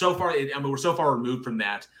so far. We're so far removed from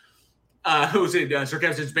that.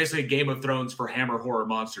 Sarcastic, it's basically a Game of Thrones for Hammer horror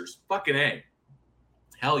monsters. Fucking A.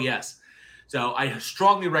 Hell yes. So I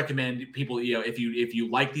strongly recommend people, if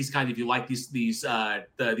you like these kinds, if you like these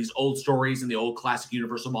old stories and the old classic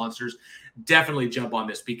Universal monsters, definitely jump on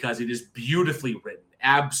this, because it is beautifully written,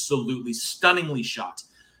 absolutely stunningly shot.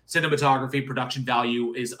 Cinematography, production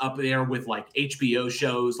value is up there with like HBO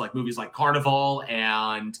shows, like movies like Carnival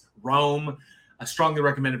and Rome. I strongly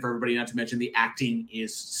recommend it for everybody, not to mention the acting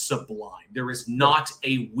is sublime. There is not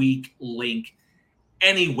a weak link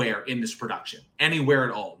anywhere in this production, anywhere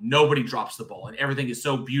at all. Nobody drops the ball, and everything is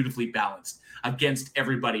so beautifully balanced against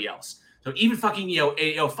everybody else. So even fucking,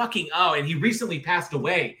 and he recently passed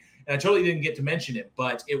away, and I totally didn't get to mention it,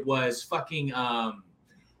 but it was fucking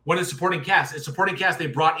one of the supporting cast. It's supporting cast, they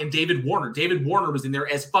brought in David Warner. David Warner was in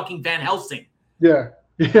there as fucking Van Helsing. Yeah.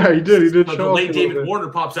 Yeah, he did. He did. So the late David Warner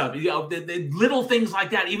pops up. The little things like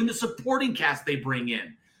that, even the supporting cast they bring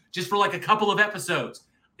in, just for like a couple of episodes,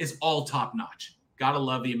 is all top notch. Gotta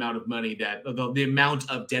love the amount of money that the amount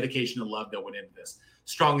of dedication and love that went into this.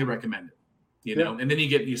 Strongly recommend it. You know, and then you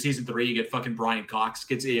get season 3. You get fucking Brian Cox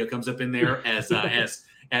comes up in there as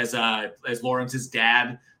Lawrence's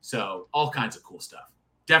dad. So all kinds of cool stuff.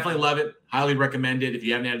 Definitely love it. Highly recommend it. If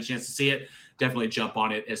you haven't had a chance to see it, definitely jump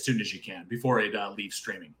on it as soon as you can before it leaves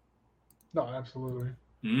streaming. No, absolutely.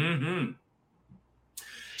 Mm-hmm.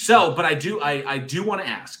 So, but I do want to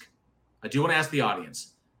ask. I do want to ask the audience.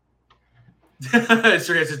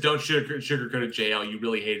 Sergey says, "Don't sugarcoat it, JL. You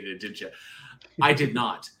really hated it, didn't you?" I did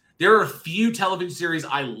not. There are a few television series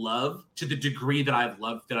I love to the degree that I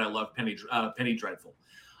love Penny Dreadful.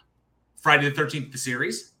 Friday the 13th, the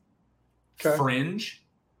series. Okay. Fringe.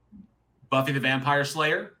 Buffy the Vampire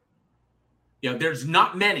Slayer. There's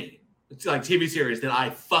not many like TV series that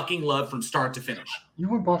I fucking love from start to finish. You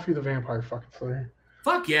want Buffy the Vampire fucking Slayer?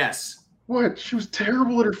 Fuck yes. What? She was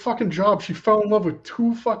terrible at her fucking job. She fell in love with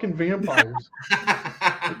 2 fucking vampires.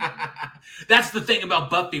 That's the thing about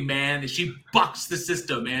Buffy, man. Is she bucks the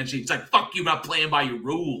system, man. She's like, fuck you, not playing by your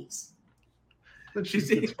rules. She's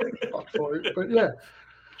fucked for it, but yeah.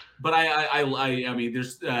 But I mean,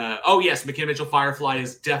 there's yes, McKenna Mitchell Firefly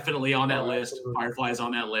is definitely on that list. Absolutely. Firefly is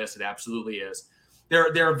on that list. It absolutely is.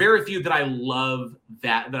 There are very few that I love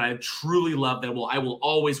that I truly love that I will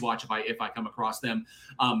always watch if I come across them.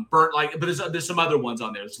 But there's some other ones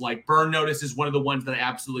on there. It's like Burn Notice is one of the ones that I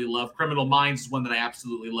absolutely love. Criminal Minds is one that I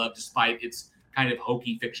absolutely love, despite its kind of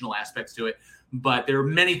hokey fictional aspects to it. But there are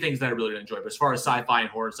many things that I really enjoy. But as far as sci-fi and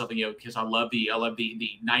horror, something because I love the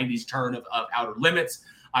 90s turn of Outer Limits.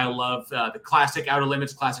 I love the classic Outer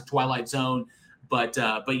Limits, classic Twilight Zone. But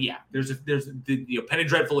yeah, there's Penny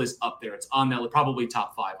Dreadful is up there. It's on that, probably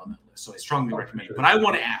top 5 on that list. So I strongly recommend it. But I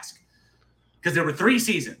want to ask, because there were 3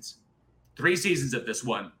 seasons of this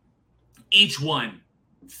one, each one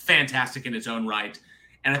fantastic in its own right,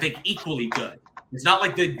 and I think equally good. It's not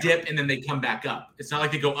like they dip and then they come back up. It's not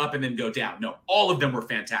like they go up and then go down. No, all of them were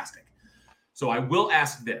fantastic. So I will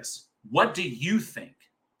ask this: what do you think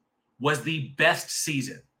was the best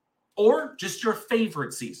season, or just your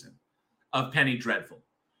favorite season of Penny Dreadful?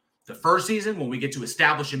 The first season, when we get to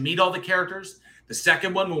establish and meet all the characters. The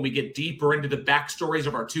second one, when we get deeper into the backstories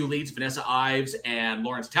of our 2 leads, Vanessa Ives and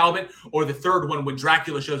Lawrence Talbot. Or the third one, when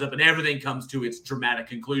Dracula shows up and everything comes to its dramatic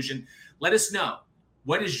conclusion. Let us know.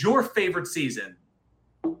 What is your favorite season,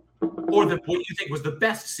 or what you think was the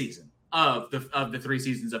best season of the 3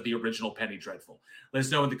 seasons of the original Penny Dreadful? Let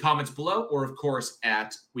us know in the comments below, or of course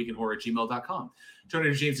at weekinhorror@gmail.com. Tony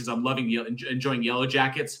Regine says, "I'm enjoying Yellow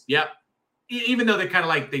Jackets." Yep. Even though they kind of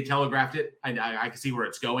like they telegraphed it, I can see where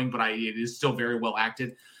it's going, but it is still very well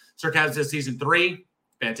acted. Sarcasm says season 3,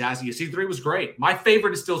 fantastic. Season 3 was great. My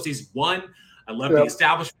favorite is still season 1. I love the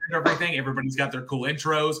establishment of everything. Everybody's got their cool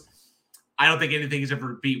intros. I don't think anything is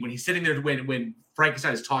ever beat when he's sitting there when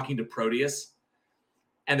Frankenstein is talking to Proteus,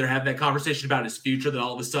 and they're having that conversation about his future. That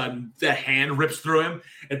all of a sudden the hand rips through him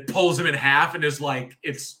and pulls him in half, and is like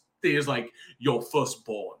your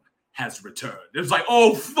firstborn has returned. It was like,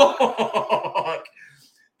 oh fuck.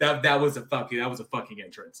 That was a fucking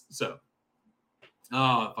entrance. So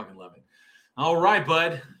I fucking love it. All right,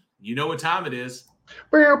 bud. You know what time it is.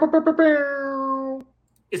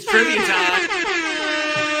 It's trivia time.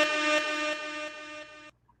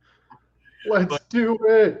 Let's do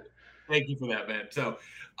it. Thank you for that, man. So,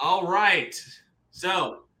 all right.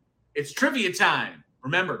 So, It's trivia time.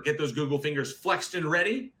 Remember, get those Google fingers flexed and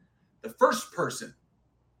ready. The first person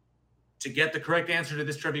to get the correct answer to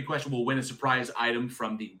this trivia question will win a surprise item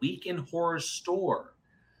from the Week in Horror store.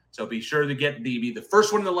 So be sure to be the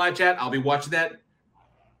first one in the live chat. I'll be watching that.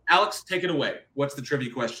 Alex, take it away. What's the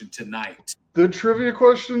trivia question tonight? The trivia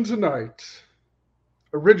question tonight.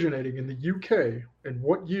 Originating in the UK, in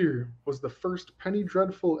what year was the first Penny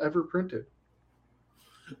Dreadful ever printed?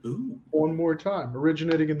 Ooh. One more time.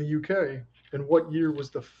 Originating in the UK, in what year was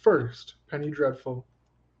the first Penny Dreadful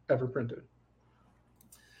ever printed?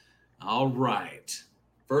 All right.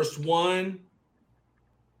 First one.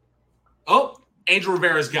 Oh, Angel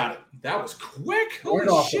Rivera's got it. That was quick. Holy Right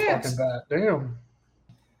off shit. the fucking bat. Damn.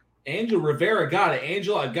 Angel Rivera got it.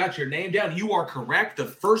 Angel, I've got your name down. You are correct. The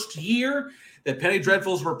first year that Penny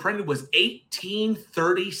Dreadfuls were printed was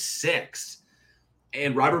 1836.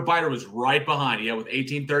 And Robert Biter was right behind. Yeah, with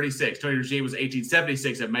 1836. Tony Regine was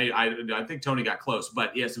 1876. I think Tony got close.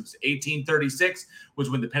 But yes, it was 1836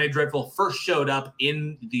 was when the Penny Dreadful first showed up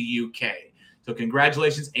in the UK. So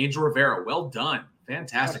congratulations, Angel Rivera. Well done.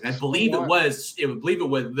 Fantastic. I believe it was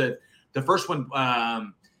the first one.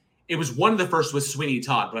 It was one of the first was Sweeney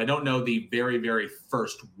Todd, but I don't know the very, very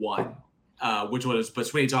first one, but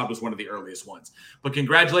Sweeney Todd was one of the earliest ones. But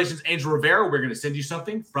congratulations, Angel Rivera. We're going to send you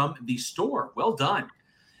something from the store. Well done.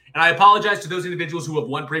 And I apologize to those individuals who have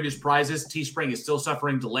won previous prizes. Teespring is still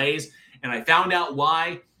suffering delays, and I found out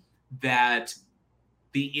why. That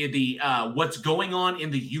the what's going on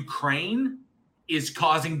in the Ukraine is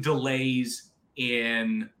causing delays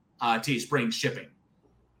in Teespring shipping.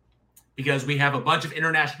 Because we have a bunch of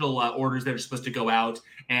international orders that are supposed to go out,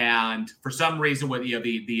 and for some reason,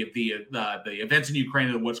 the events in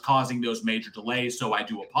Ukraine are what's causing those major delays. So I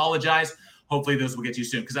do apologize. Hopefully, those will get to you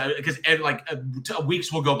soon. Because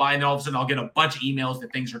weeks will go by, and all of a sudden, I'll get a bunch of emails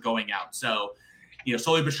that things are going out. So,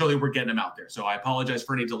 slowly but surely, we're getting them out there. So I apologize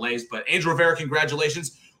for any delays. But Angel Rivera,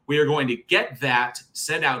 congratulations! We are going to get that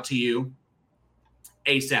sent out to you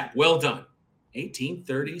ASAP. Well done.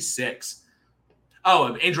 1836.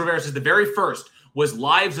 Oh, Angel Rivera says the very first was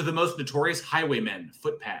Lives of the Most Notorious Highwaymen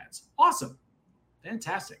footpads. Awesome.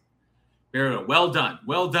 Fantastic. Very well done.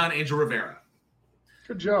 Well done, Angel Rivera.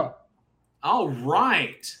 Good job. All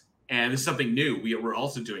right. And this is something new we're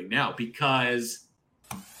also doing now, because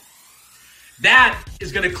that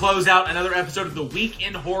is going to close out another episode of the Week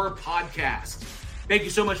in Horror podcast. Thank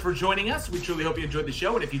you so much for joining us. We truly hope you enjoyed the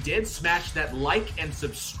show. And if you did, smash that like and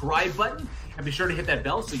subscribe button. And be sure to hit that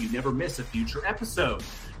bell so you never miss a future episode.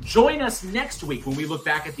 Join us next week when we look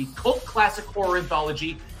back at the cult classic horror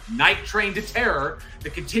anthology, Night Train to Terror, the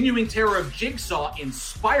continuing terror of Jigsaw in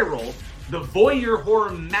Spiral, the voyeur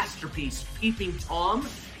horror masterpiece, Peeping Tom,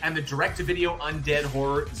 and the direct-to-video undead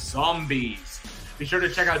horror, Zombies. Be sure to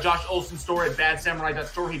check out Josh Olson's store at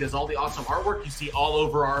badsamurai.store. He does all the awesome artwork you see all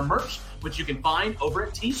over our merch, which you can find over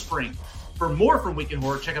at Teespring. For more from Week in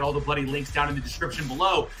Horror, check out all the bloody links down in the description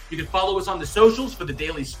below. You can follow us on the socials for the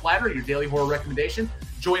Daily Splatter, your daily horror recommendation.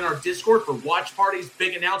 Join our Discord for watch parties,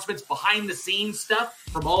 big announcements, behind-the-scenes stuff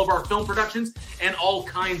from all of our film productions, and all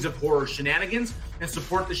kinds of horror shenanigans. And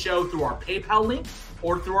support the show through our PayPal link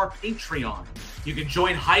or through our Patreon. You can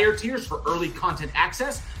join higher tiers for early content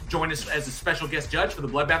access. Join us as a special guest judge for the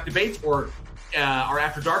Bloodbath debates or our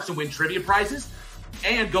After Darks and win trivia prizes.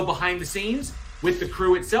 And go behind the scenes with the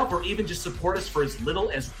crew itself, or even just support us for as little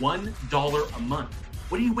as $1 a month.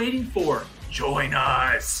 What are you waiting for? Join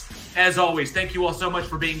us. As always, thank you all so much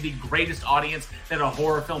for being the greatest audience that a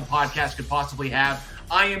horror film podcast could possibly have.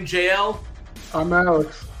 I am JL. I'm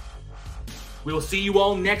Alex. We'll see you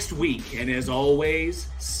all next week. And as always,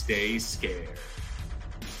 stay scared.